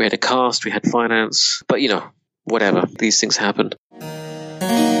had a cast, we had finance, but whatever. These things happen.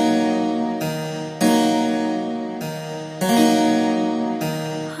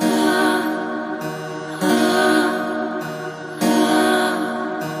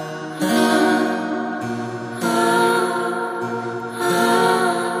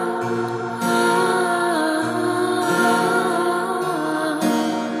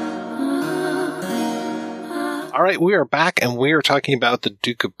 All right, we are back, and we are talking about the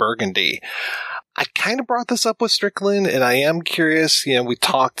Duke of Burgundy. I kind of brought this up with Strickland, and I am curious. We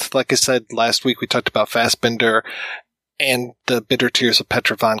talked, like I said, last week, we talked about Fassbinder and the Bitter Tears of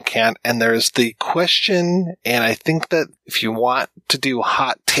Petra von Kant, and there's the question, and I think that if you want to do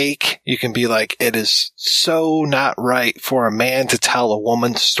hot take, you can be like, it is so not right for a man to tell a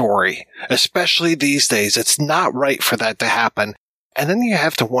woman's story, especially these days. It's not right for that to happen. And then you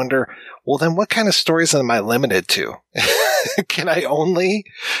have to wonder, well, then what kind of stories am I limited to? Can I only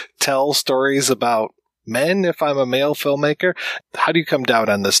tell stories about men if I'm a male filmmaker? How do you come down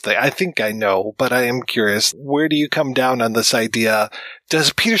on this thing? I think I know, but I am curious. Where do you come down on this idea?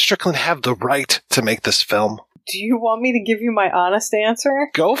 Does Peter Strickland have the right to make this film? Do you want me to give you my honest answer?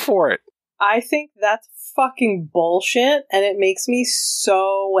 Go for it. I think that's fucking bullshit, and it makes me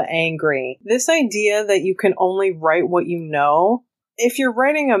so angry. This idea that you can only write what you know. If you're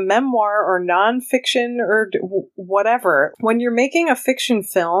writing a memoir or nonfiction or whatever, when you're making a fiction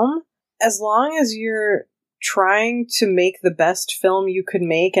film, as long as you're trying to make the best film you could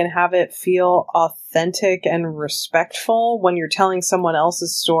make and have it feel authentic and respectful when you're telling someone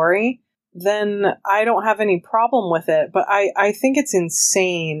else's story, then I don't have any problem with it. But I think it's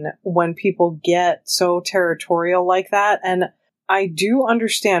insane when people get so territorial like that. And I do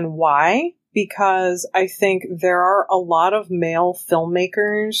understand why. Because I think there are a lot of male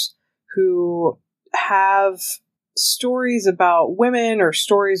filmmakers who have stories about women or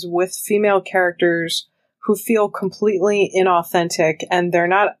stories with female characters who feel completely inauthentic, and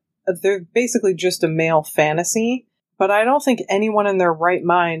they're basically just a male fantasy. But I don't think anyone in their right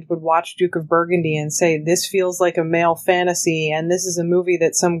mind would watch Duke of Burgundy and say, this feels like a male fantasy, and this is a movie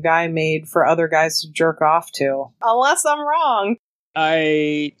that some guy made for other guys to jerk off to. Unless I'm wrong.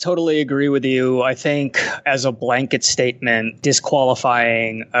 I totally agree with you. I think as a blanket statement,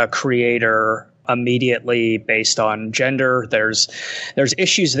 disqualifying a creator immediately based on gender, there's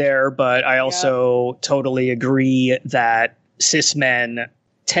issues there, but I also totally agree that cis men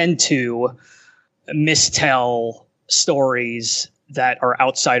tend to mistell stories that are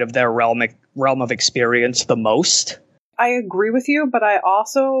outside of their realm of experience the most. I agree with you, but I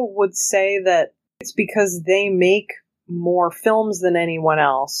also would say that it's because they make more films than anyone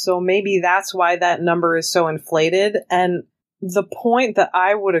else. So maybe that's why that number is so inflated. And the point that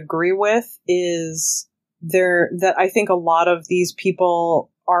I would agree with is that I think a lot of these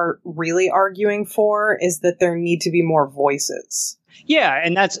people are really arguing for is that there need to be more voices. Yeah,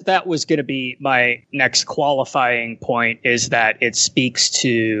 and that was going to be my next qualifying point, is that it speaks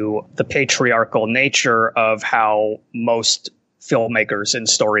to the patriarchal nature of how most filmmakers and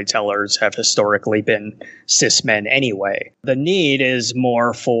storytellers have historically been cis men anyway. The need is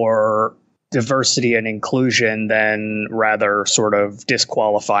more for diversity and inclusion than rather sort of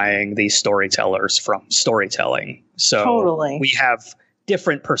disqualifying these storytellers from storytelling. So totally. We have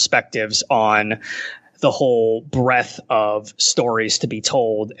different perspectives on the whole breadth of stories to be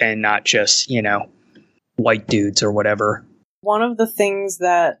told and not just, white dudes or whatever. One of the things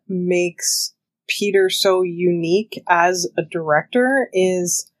that makes Peter so unique as a director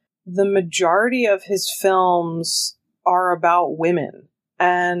is the majority of his films are about women,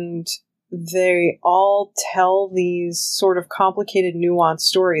 and they all tell these sort of complicated, nuanced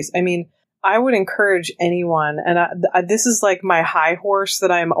stories. I mean, I would encourage anyone, and this is like my high horse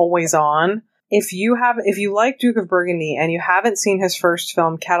that I'm always on. If you like Duke of Burgundy and you haven't seen his first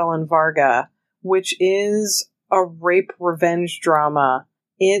film, Catalan Varga, which is a rape revenge drama,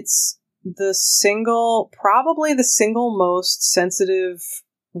 it's probably the single most sensitive,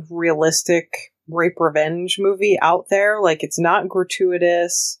 realistic rape revenge movie out there. Like, it's not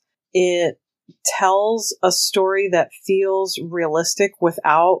gratuitous. It tells a story that feels realistic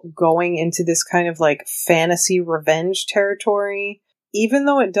without going into this kind of like fantasy revenge territory. Even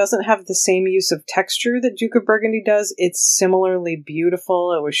though it doesn't have the same use of texture that Duke of Burgundy does, it's similarly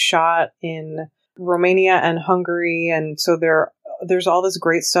beautiful. It was shot in Romania and Hungary, and so there's all this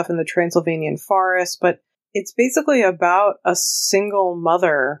great stuff in the Transylvanian forest, but it's basically about a single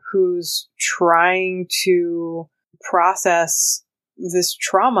mother who's trying to process this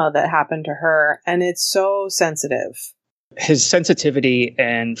trauma that happened to her, and it's so sensitive. His sensitivity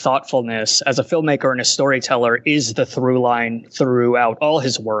and thoughtfulness as a filmmaker and a storyteller is the through line throughout all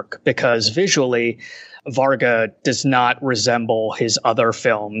his work, because visually, Varga does not resemble his other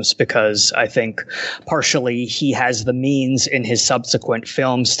films, because I think partially he has the means in his subsequent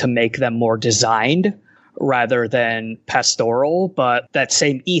films to make them more designed rather than pastoral, but that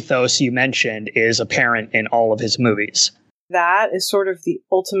same ethos you mentioned is apparent in all of his movies. That is sort of the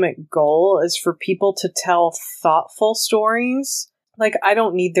ultimate goal, is for people to tell thoughtful stories. Like, I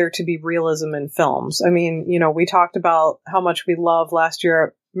don't need there to be realism in films. I mean, you know, we talked about how much we love last year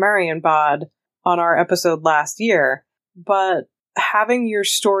at Marienbad on our episode last year, but having your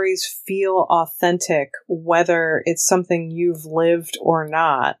stories feel authentic, whether it's something you've lived or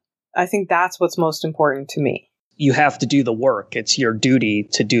not, I think that's what's most important to me. You have to do the work. It's your duty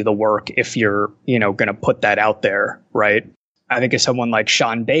to do the work if you're, going to put that out there, right? I think of someone like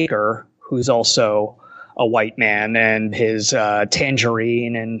Sean Baker, who's also a white man, and his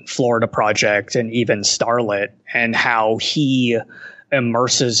Tangerine and Florida Project and even Starlet, and how he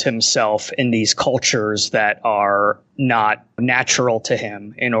immerses himself in these cultures that are not natural to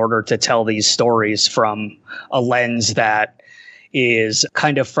him in order to tell these stories from a lens that is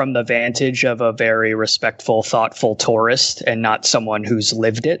kind of from the vantage of a very respectful, thoughtful tourist and not someone who's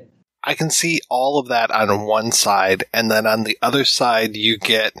lived it. I can see all of that on one side, and then on the other side, you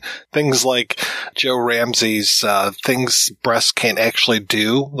get things like Joe Ramsey's things breasts can't actually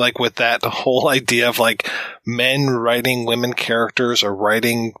do, like with that whole idea of like men writing women characters or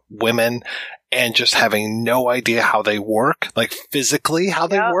writing women and just having no idea how they work, like physically how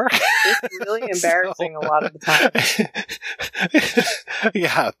they work. It's really embarrassing a lot of the time.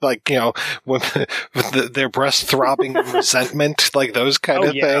 Yeah, like, women, with their breast throbbing in resentment, like those kind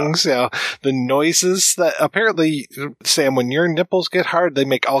of things. The noises that apparently, Sam, when your nipples get hard, they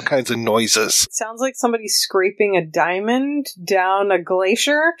make all kinds of noises. It sounds like somebody scraping a diamond down a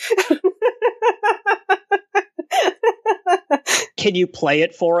glacier. Can you play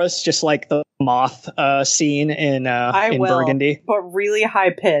it for us, just like the moth scene in Burgundy? But really high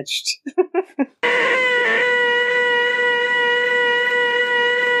pitched.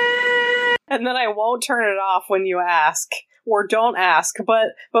 And then I won't turn it off when you ask, or don't ask, but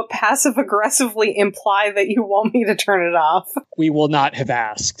passive aggressively imply that you want me to turn it off. We will not have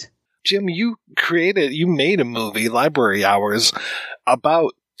asked. Jim, you made a movie, Library Hours,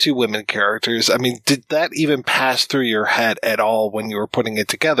 about two women characters. I mean, did that even pass through your head at all when you were putting it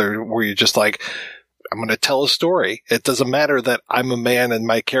together? Were you just like, I'm going to tell a story. It doesn't matter that I'm a man and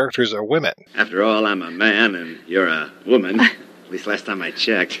my characters are women. After all, I'm a man and you're a woman. At least last time I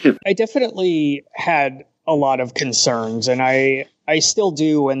checked. I definitely had a lot of concerns, and I still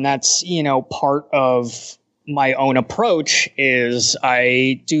do, and that's, part of my own approach is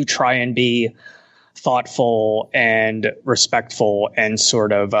I do try and be thoughtful and respectful and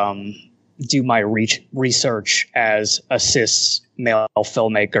sort of do my research as a cis male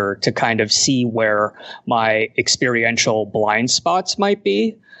filmmaker to kind of see where my experiential blind spots might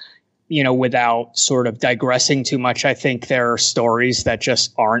be, without sort of digressing too much. I think there are stories that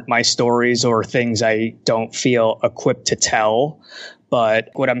just aren't my stories or things I don't feel equipped to tell. But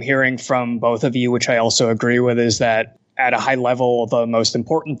what I'm hearing from both of you, which I also agree with, is that at a high level, the most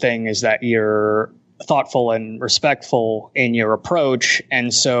important thing is that you're thoughtful and respectful in your approach.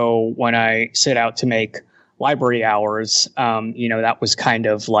 And so when I set out to make Library Hours, that was kind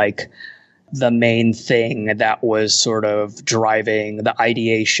of like the main thing that was sort of driving the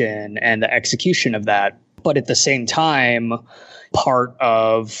ideation and the execution of that. But at the same time, part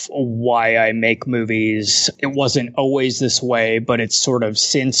of why I make movies, it wasn't always this way, but it's sort of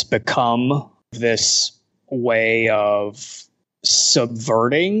since become this way of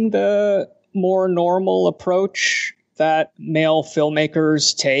subverting the more normal approach that male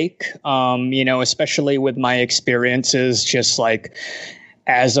filmmakers take, especially with my experiences, just like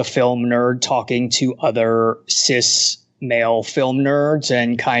as a film nerd talking to other cis male film nerds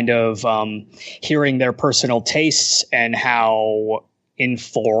and kind of hearing their personal tastes and how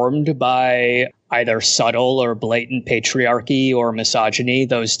informed by either subtle or blatant patriarchy or misogyny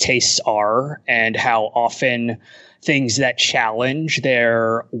those tastes are, and how often things that challenge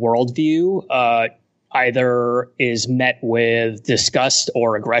their worldview either is met with disgust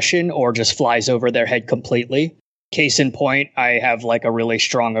or aggression or just flies over their head completely. Case in point, I have like a really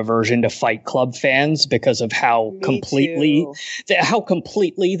strong aversion to Fight Club fans because of how completely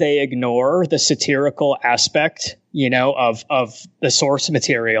they ignore the satirical aspect, of the source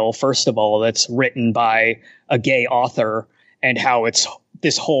material, first of all, that's written by a gay author, and how it's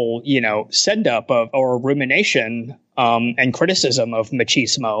this whole, send up of or rumination and criticism of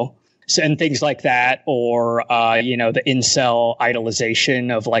machismo and things like that, or the incel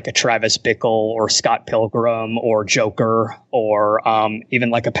idolization of like a Travis Bickle or Scott Pilgrim or Joker or even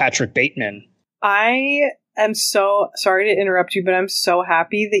like a Patrick Bateman. I am so sorry to interrupt you, but I'm so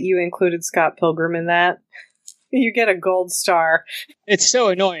happy that you included Scott Pilgrim in that. You get a gold star. It's so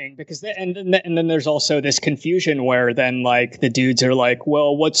annoying because and then there's also this confusion where then like the dudes are like,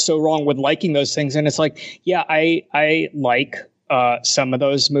 well, what's so wrong with liking those things? And it's like, yeah, I like some of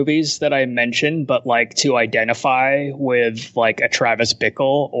those movies that I mentioned, but like to identify with like a Travis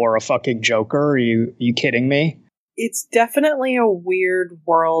Bickle or a fucking Joker, are you kidding me? It's definitely a weird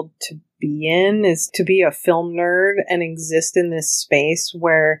world to be in, is to be a film nerd and exist in this space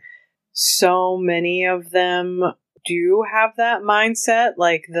where so many of them do have that mindset,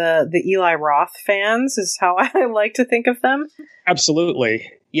 like the Eli Roth fans is how I like to think of them. Absolutely.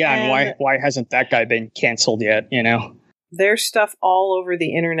 Yeah, and why hasn't that guy been canceled yet, There's stuff all over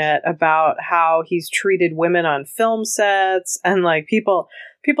the internet about how he's treated women on film sets, and like people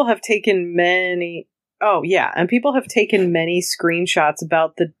have taken many people have taken many screenshots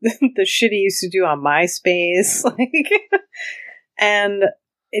about the the shit he used to do on MySpace, and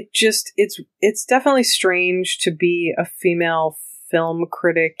it's definitely strange to be a female film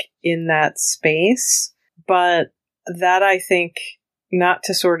critic in that space, but that I think, not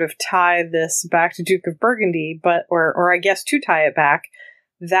to sort of tie this back to Duke of Burgundy, but or I guess to tie it back,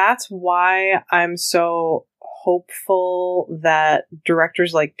 that's why I'm so hopeful that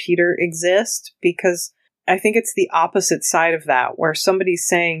directors like Peter exist, because I think it's the opposite side of that, where somebody's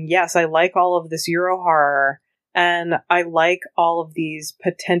saying, yes, I like all of this Euro horror, and I like all of these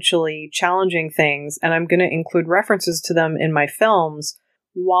potentially challenging things, and I'm going to include references to them in my films,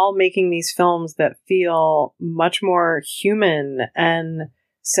 while making these films that feel much more human and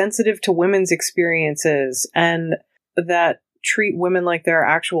sensitive to women's experiences, and that treat women like they're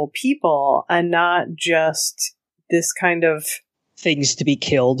actual people and not just this kind of things to be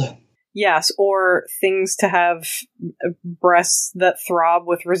killed. Yes, or things to have breasts that throb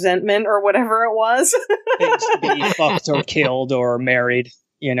with resentment or whatever it was. Things to be fucked or killed or married,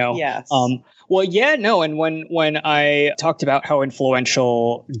 Yes. Well, yeah, no. And when I talked about how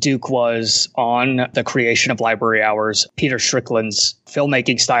influential Duke was on the creation of Library Hours, Peter Strickland's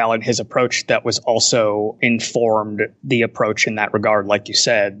filmmaking style and his approach that was also informed the approach in that regard, like you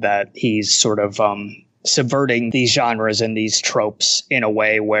said, that he's sort of subverting these genres and these tropes in a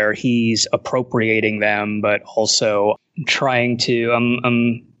way where he's appropriating them, but also trying to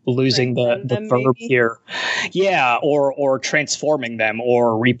losing the verb maybe? Here. Yeah, or transforming them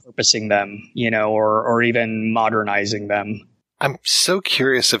or repurposing them, or even modernizing them. I'm so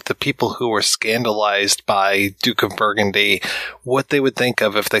curious if the people who were scandalized by Duke of Burgundy, what they would think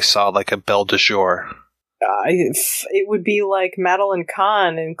of if they saw like a Belle de Jour. It would be like Madeline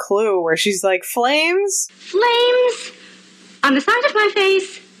Kahn in Clue, where she's like, flames? Flames on the side of my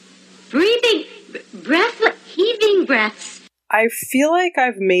face, breathing, heaving breaths. I feel like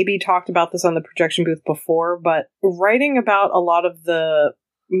I've maybe talked about this on the projection booth before, but writing about a lot of the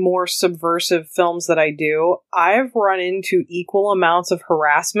more subversive films that I do, I've run into equal amounts of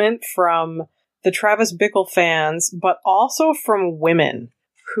harassment from the Travis Bickle fans, but also from women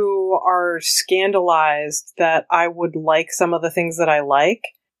who are scandalized that I would like some of the things that I like.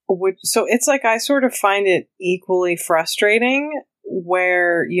 So it's like I sort of find it equally frustrating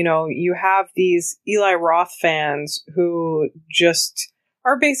where, you have these Eli Roth fans who just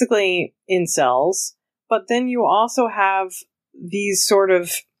are basically incels, but then you also have these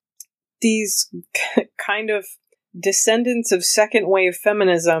kind of descendants of second wave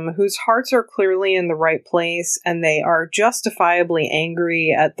feminism whose hearts are clearly in the right place, and they are justifiably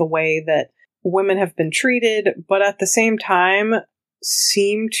angry at the way that women have been treated, but at the same time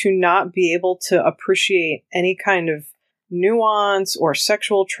seem to not be able to appreciate any kind of nuance or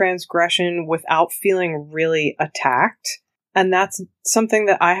sexual transgression without feeling really attacked. And that's something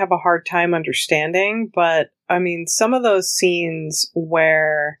that I have a hard time understanding. But I mean, some of those scenes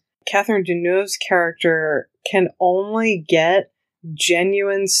where Catherine Deneuve's character can only get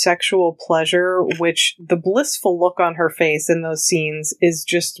genuine sexual pleasure, which the blissful look on her face in those scenes is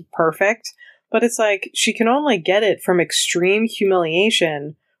just perfect. But it's like she can only get it from extreme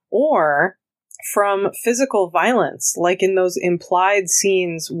humiliation or from physical violence, like in those implied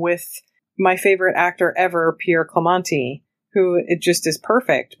scenes with my favorite actor ever, Pierre Clementi, who it just is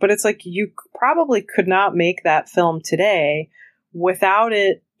perfect. But it's like you probably could not make that film today without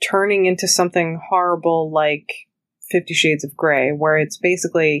it turning into something horrible like 50 Shades of Grey, where it's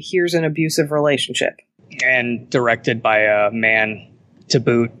basically, here's an abusive relationship. And directed by a man to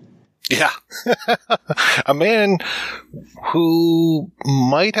boot. Yeah. A man who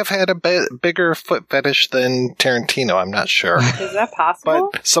might have had a bigger foot fetish than Tarantino, I'm not sure. Is that possible?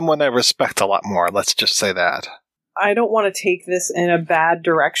 But someone I respect a lot more, let's just say that. I don't want to take this in a bad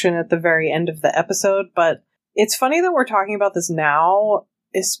direction at the very end of the episode, but it's funny that we're talking about this now,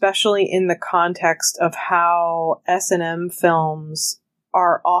 especially in the context of how S&M films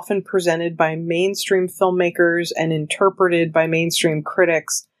are often presented by mainstream filmmakers and interpreted by mainstream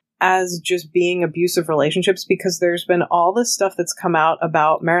critics as just being abusive relationships, because there's been all this stuff that's come out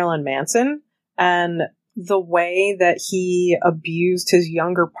about Marilyn Manson and the way that he abused his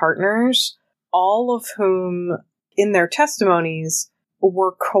younger partners, all of whom in their testimonies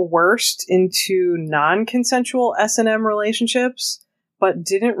were coerced into non-consensual S&M relationships, but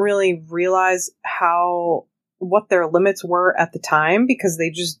didn't really realize what their limits were at the time because they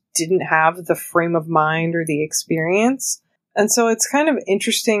just didn't have the frame of mind or the experience. And so it's kind of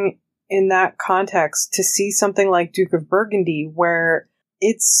interesting in that context to see something like Duke of Burgundy, where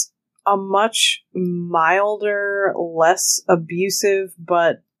it's a much milder, less abusive,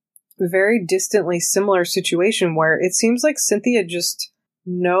 but very distantly similar situation where it seems like Cynthia just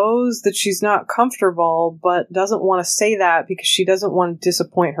knows that she's not comfortable, but doesn't want to say that because she doesn't want to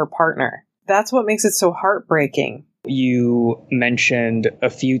disappoint her partner. That's what makes it so heartbreaking. You mentioned a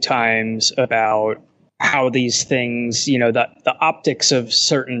few times about how these things, the optics of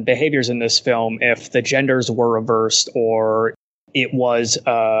certain behaviors in this film, if the genders were reversed or it was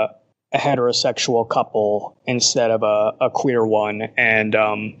a heterosexual couple instead of a queer one, and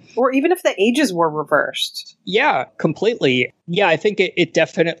or even if the ages were reversed. Yeah, completely. Yeah, I think it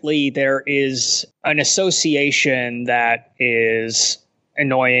definitely, there is an association that is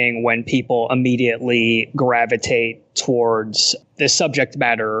annoying when people immediately gravitate towards the subject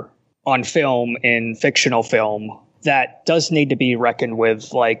matter on film, in fictional film, that does need to be reckoned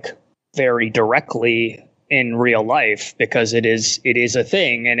with, like, very directly in real life, because it is a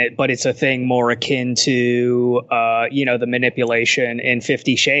thing, but it's a thing more akin to the manipulation in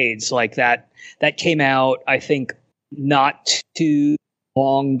 50 Shades, like that came out, I think, not too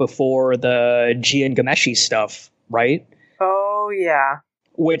long before the Gian Gameshi stuff, right? Oh yeah,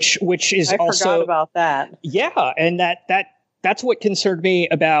 which is I also forgot about that. Yeah, and that's what concerned me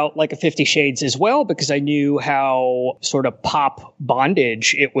about like a 50 Shades as well, because I knew how sort of pop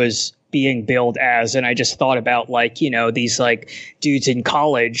bondage it was being billed as. And I just thought about these like dudes in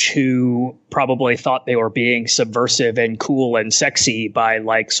college who probably thought they were being subversive and cool and sexy by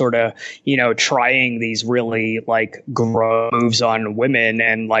like sort of, trying these really like gross moves on women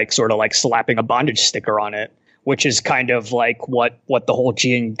and like sort of like slapping a bondage sticker on it, which is kind of like what the whole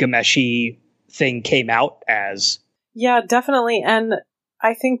Gian Gameshi thing came out as. Yeah, definitely. And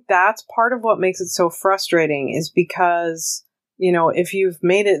I think that's part of what makes it so frustrating, is because, if you've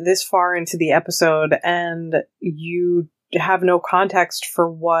made it this far into the episode and you have no context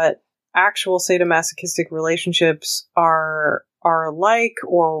for what actual sadomasochistic relationships are like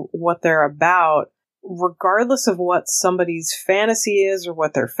or what they're about, regardless of what somebody's fantasy is or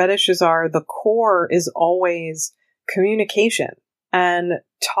what their fetishes are, the core is always communication and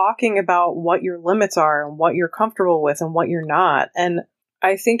talking about what your limits are and what you're comfortable with and what you're not. And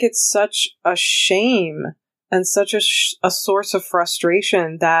I think it's such a shame and such a source of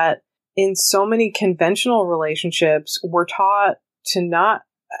frustration that in so many conventional relationships, we're not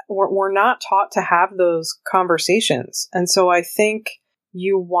taught to have those conversations. And so I think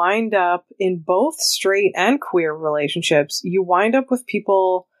you wind up in both straight and queer relationships, you wind up with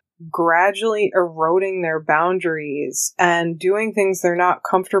people gradually eroding their boundaries and doing things they're not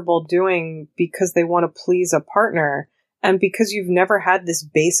comfortable doing because they want to please a partner. And because you've never had this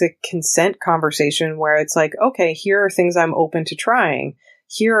basic consent conversation where it's like, okay, here are things I'm open to trying.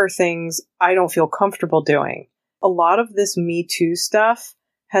 Here are things I don't feel comfortable doing. A lot of this Me Too stuff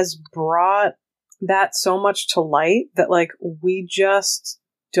has brought that so much to light that like we just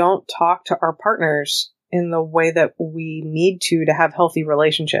don't talk to our partners in the way that we need to have healthy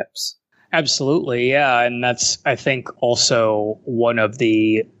relationships. Absolutely, yeah. And that's, I think, also one of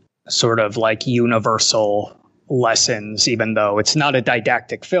the sort of like universal lessons, even though it's not a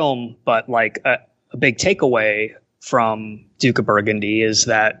didactic film, but like a big takeaway from Duke of Burgundy is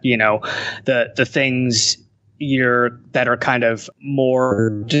that, you know, the things that are kind of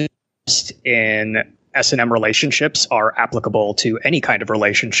more just in S&M relationships are applicable to any kind of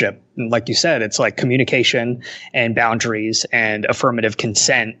relationship. And like you said, it's like communication and boundaries and affirmative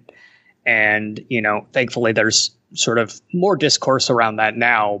consent. And, you know, thankfully there's sort of more discourse around that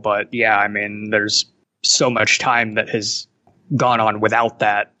now. But yeah, I mean, there's so much time that has gone on without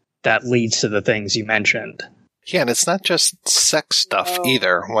that leads to the things you mentioned. Yeah, and it's not just sex stuff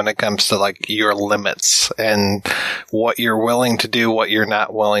either when it comes to like your limits and what you're willing to do, what you're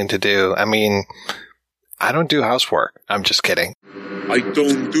not willing to do. I mean, I don't do housework. I'm just kidding. I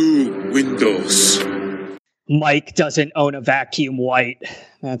don't do windows. Mike doesn't own a vacuum white.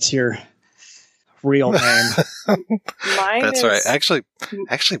 That's your real name. That's right. Actually,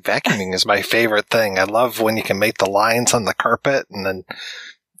 vacuuming is my favorite thing. I love when you can make the lines on the carpet and then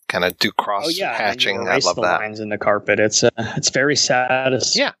kind of do cross hatching. I love that. Lines in the carpet. It's very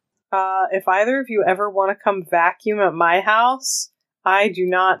satisfying. Yeah. If either of you ever want to come vacuum at my house, I do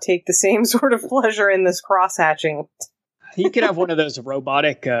not take the same sort of pleasure in this cross hatching. You could have one of those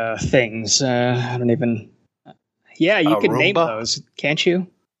robotic things. I don't even. Yeah, you can name those, can't you?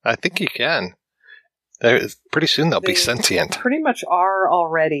 I think you can. Pretty soon they'll be sentient. Pretty much are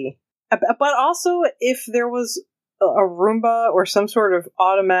already. But also, if there was a Roomba or some sort of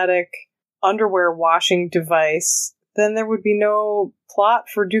automatic underwear washing device, then there would be no plot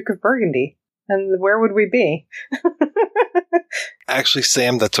for Duke of Burgundy. And where would we be? Actually,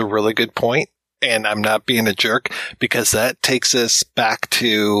 Sam, that's a really good point. And I'm not being a jerk because that takes us back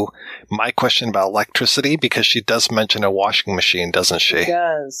to my question about electricity because she does mention a washing machine, doesn't she? She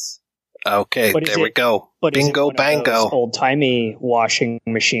does. Okay, there we go. Bingo, bango. Old-timey washing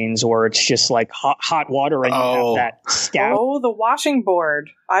machines where it's just like hot water and you have that scout. Oh, the washing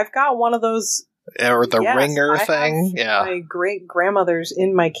board. I've got one of those. Or the ringer thing. Yeah. My great-grandmother's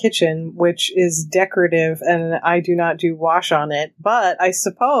in my kitchen, which is decorative, and I do not do wash on it. But I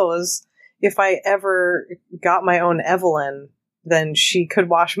suppose if I ever got my own Evelyn, then she could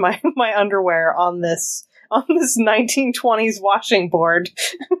wash my underwear on this 1920s washing board.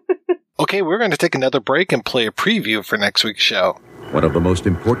 Okay, we're going to take another break and play a preview for next week's show. One of the most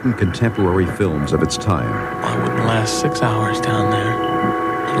important contemporary films of its time. I wouldn't last 6 hours down there,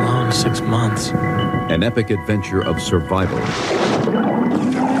 let alone 6 months. An epic adventure of survival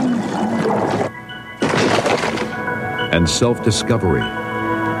and self-discovery.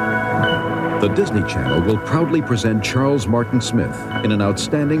 The Disney Channel will proudly present Charles Martin Smith in an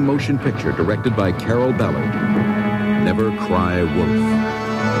outstanding motion picture directed by Carol Ballard, Never Cry Wolf.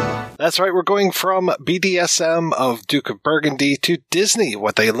 That's right, we're going from BDSM of Duke of Burgundy to Disney,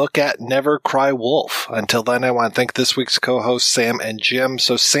 what they look at, Never Cry Wolf. Until then, I want to thank this week's co-hosts, Sam and Jim.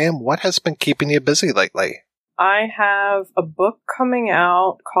 So, Sam, what has been keeping you busy lately? I have a book coming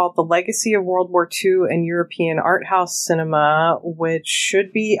out called The Legacy of World War II and European Art House Cinema, which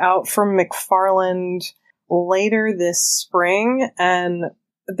should be out from McFarland later this spring. And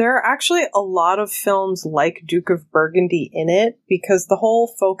there are actually a lot of films like Duke of Burgundy in it because the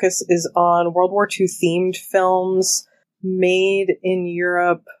whole focus is on World War II themed films made in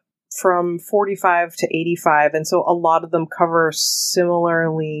Europe from 45 to 85. And so a lot of them cover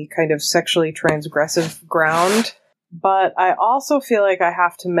similarly kind of sexually transgressive ground. But I also feel like I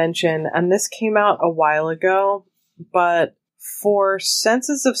have to mention, and this came out a while ago, but for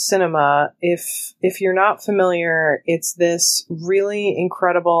Senses of Cinema, if you're not familiar, it's this really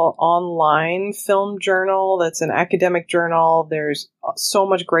incredible online film journal that's an academic journal. There's so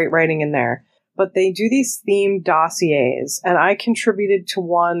much great writing in there. But they do these themed dossiers, and I contributed to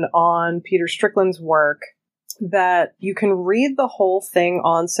one on Peter Strickland's work that you can read the whole thing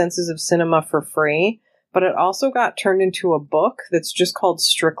on Senses of Cinema for free, but it also got turned into a book that's just called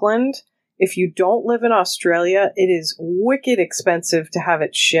Strickland. If you don't live in Australia, it is wicked expensive to have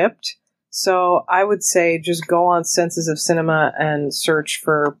it shipped. So I would say just go on Senses of Cinema and search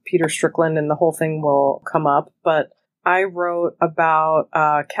for Peter Strickland and the whole thing will come up. But I wrote about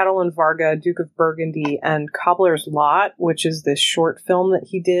Catalin Varga, Duke of Burgundy, and Cobbler's Lot, which is this short film that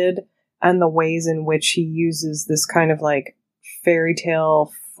he did, and the ways in which he uses this kind of like fairy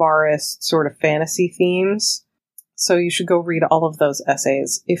tale forest sort of fantasy themes. So you should go read all of those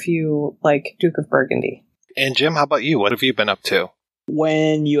essays if you like Duke of Burgundy. And Jim, how about you? What have you been up to?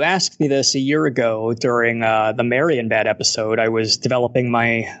 When you asked me this a year ago during the Marienbad episode, I was developing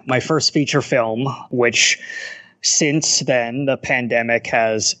my first feature film, which since then the pandemic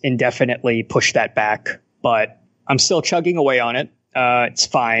has indefinitely pushed that back. But I'm still chugging away on it. It's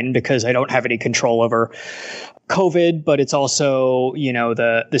fine because I don't have any control over COVID, but it's also,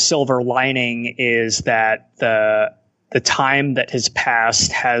 the silver lining is that the time that has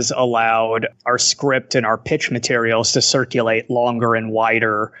passed has allowed our script and our pitch materials to circulate longer and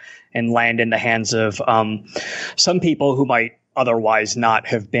wider and land in the hands of some people who might otherwise not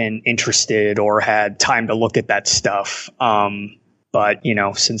have been interested or had time to look at that stuff. But,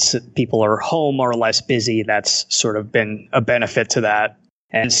 since people are home or less busy, that's sort of been a benefit to that.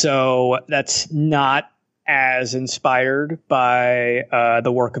 And so that's not as inspired by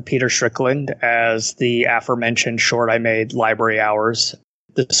the work of Peter Strickland as the aforementioned short I made, Library Hours.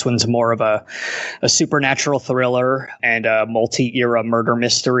 This one's more of a supernatural thriller and a multi-era murder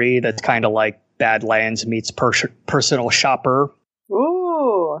mystery that's kind of like Badlands meets Personal Shopper.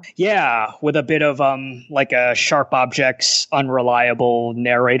 Ooh. Yeah, with a bit of like a Sharp Objects unreliable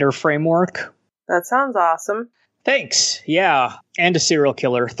narrator framework. That sounds awesome. Thanks. Yeah, and a serial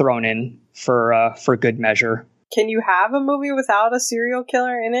killer thrown in for good measure. Can you have a movie without a serial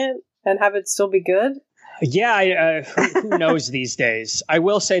killer in it and have it still be good? Yeah, who knows these days? I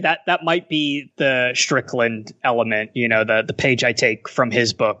will say that might be the Strickland element, the page I take from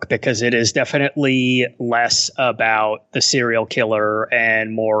his book, because it is definitely less about the serial killer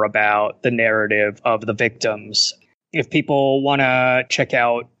and more about the narrative of the victims. If people want to check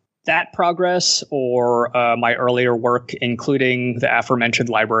out that progress or my earlier work, including the aforementioned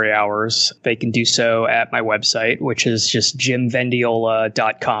Library Hours, they can do so at my website, which is just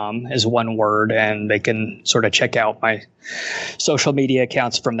jimvendiola.com as one word, and they can sort of check out my social media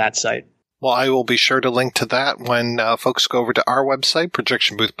accounts from that site. Well, I will be sure to link to that when folks go over to our website,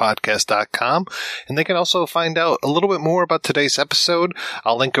 projectionboothpodcast.com, and they can also find out a little bit more about today's episode.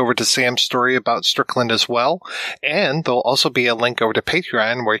 I'll link over to Samm's story about Strickland as well, and there'll also be a link over to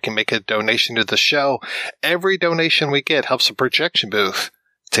Patreon where you can make a donation to the show. Every donation we get helps the Projection Booth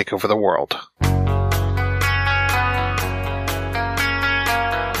take over the world.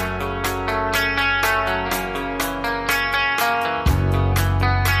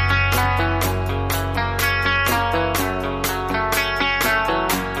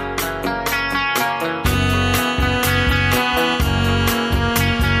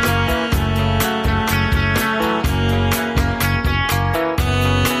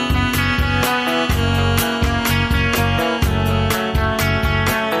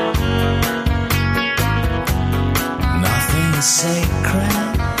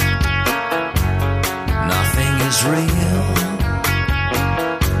 Sacred, nothing is real.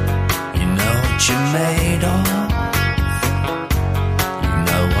 You know what you're made of, you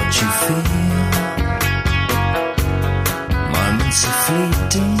know what you feel. Moments are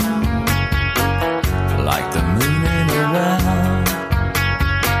fleeting, like the moon in a well.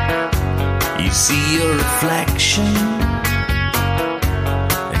 You see your reflection,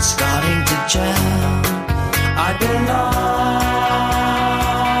 it's starting to gel. I belong.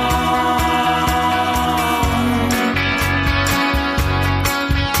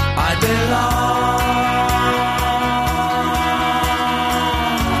 I belong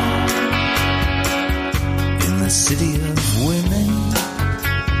in the city of women,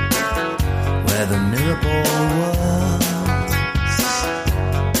 where the mirror ball was.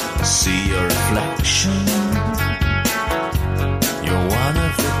 See your reflection. You're one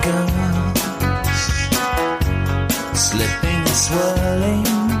of the girls. Slipping and swirling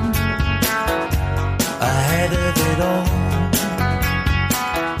ahead of it all.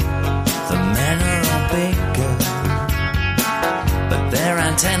 The men are all bigger, but their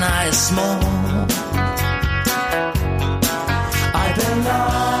antennae is small. I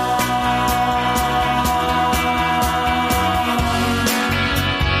belong.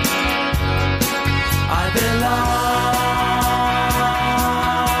 I belong.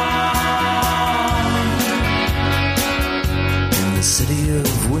 City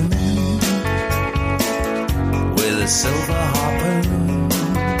of women with a silver harpoon.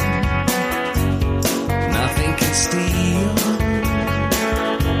 Nothing can steal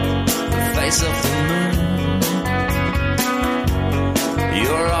the face of the moon.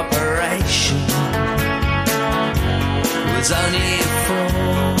 Your operation was only a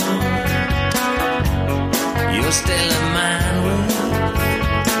fraud. You're still a man with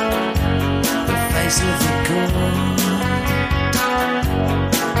the face of a god.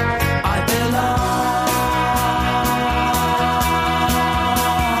 I belong.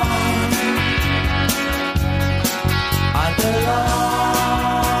 I belong.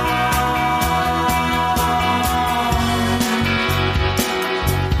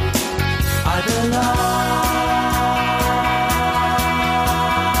 I belong.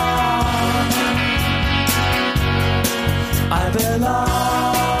 I belong.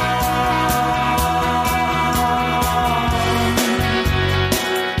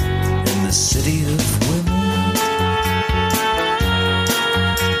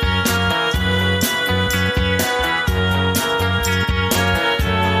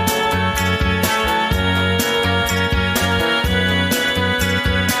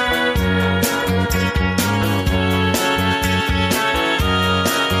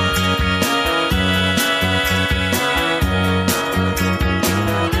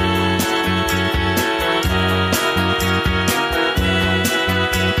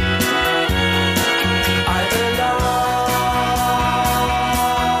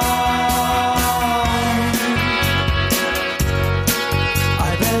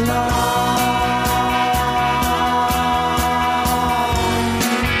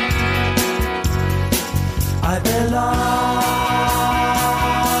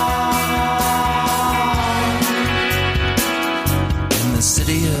 in the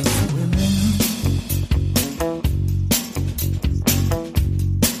city of women.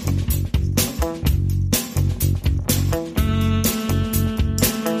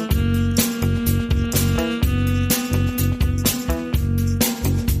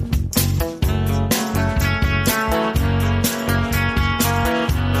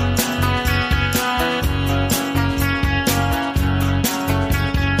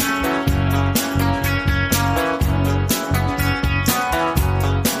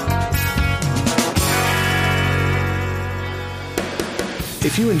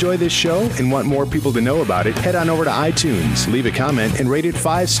 If you enjoy this show and want more people to know about it, head on over to iTunes, leave a comment, and rate it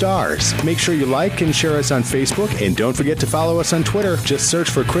 5 stars. Make sure you like and share us on Facebook, and don't forget to follow us on Twitter. Just search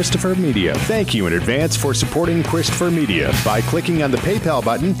for Christopher Media. Thank you in advance for supporting Christopher Media by clicking on the PayPal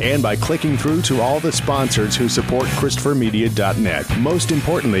button and by clicking through to all the sponsors who support ChristopherMedia.net. Most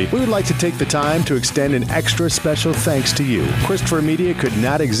importantly, we would like to take the time to extend an extra special thanks to you. Christopher Media could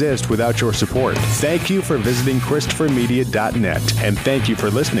not exist without your support. Thank you for visiting ChristopherMedia.net, and thank you for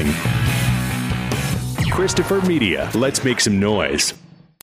listening. Christopher Media. Let's make some noise.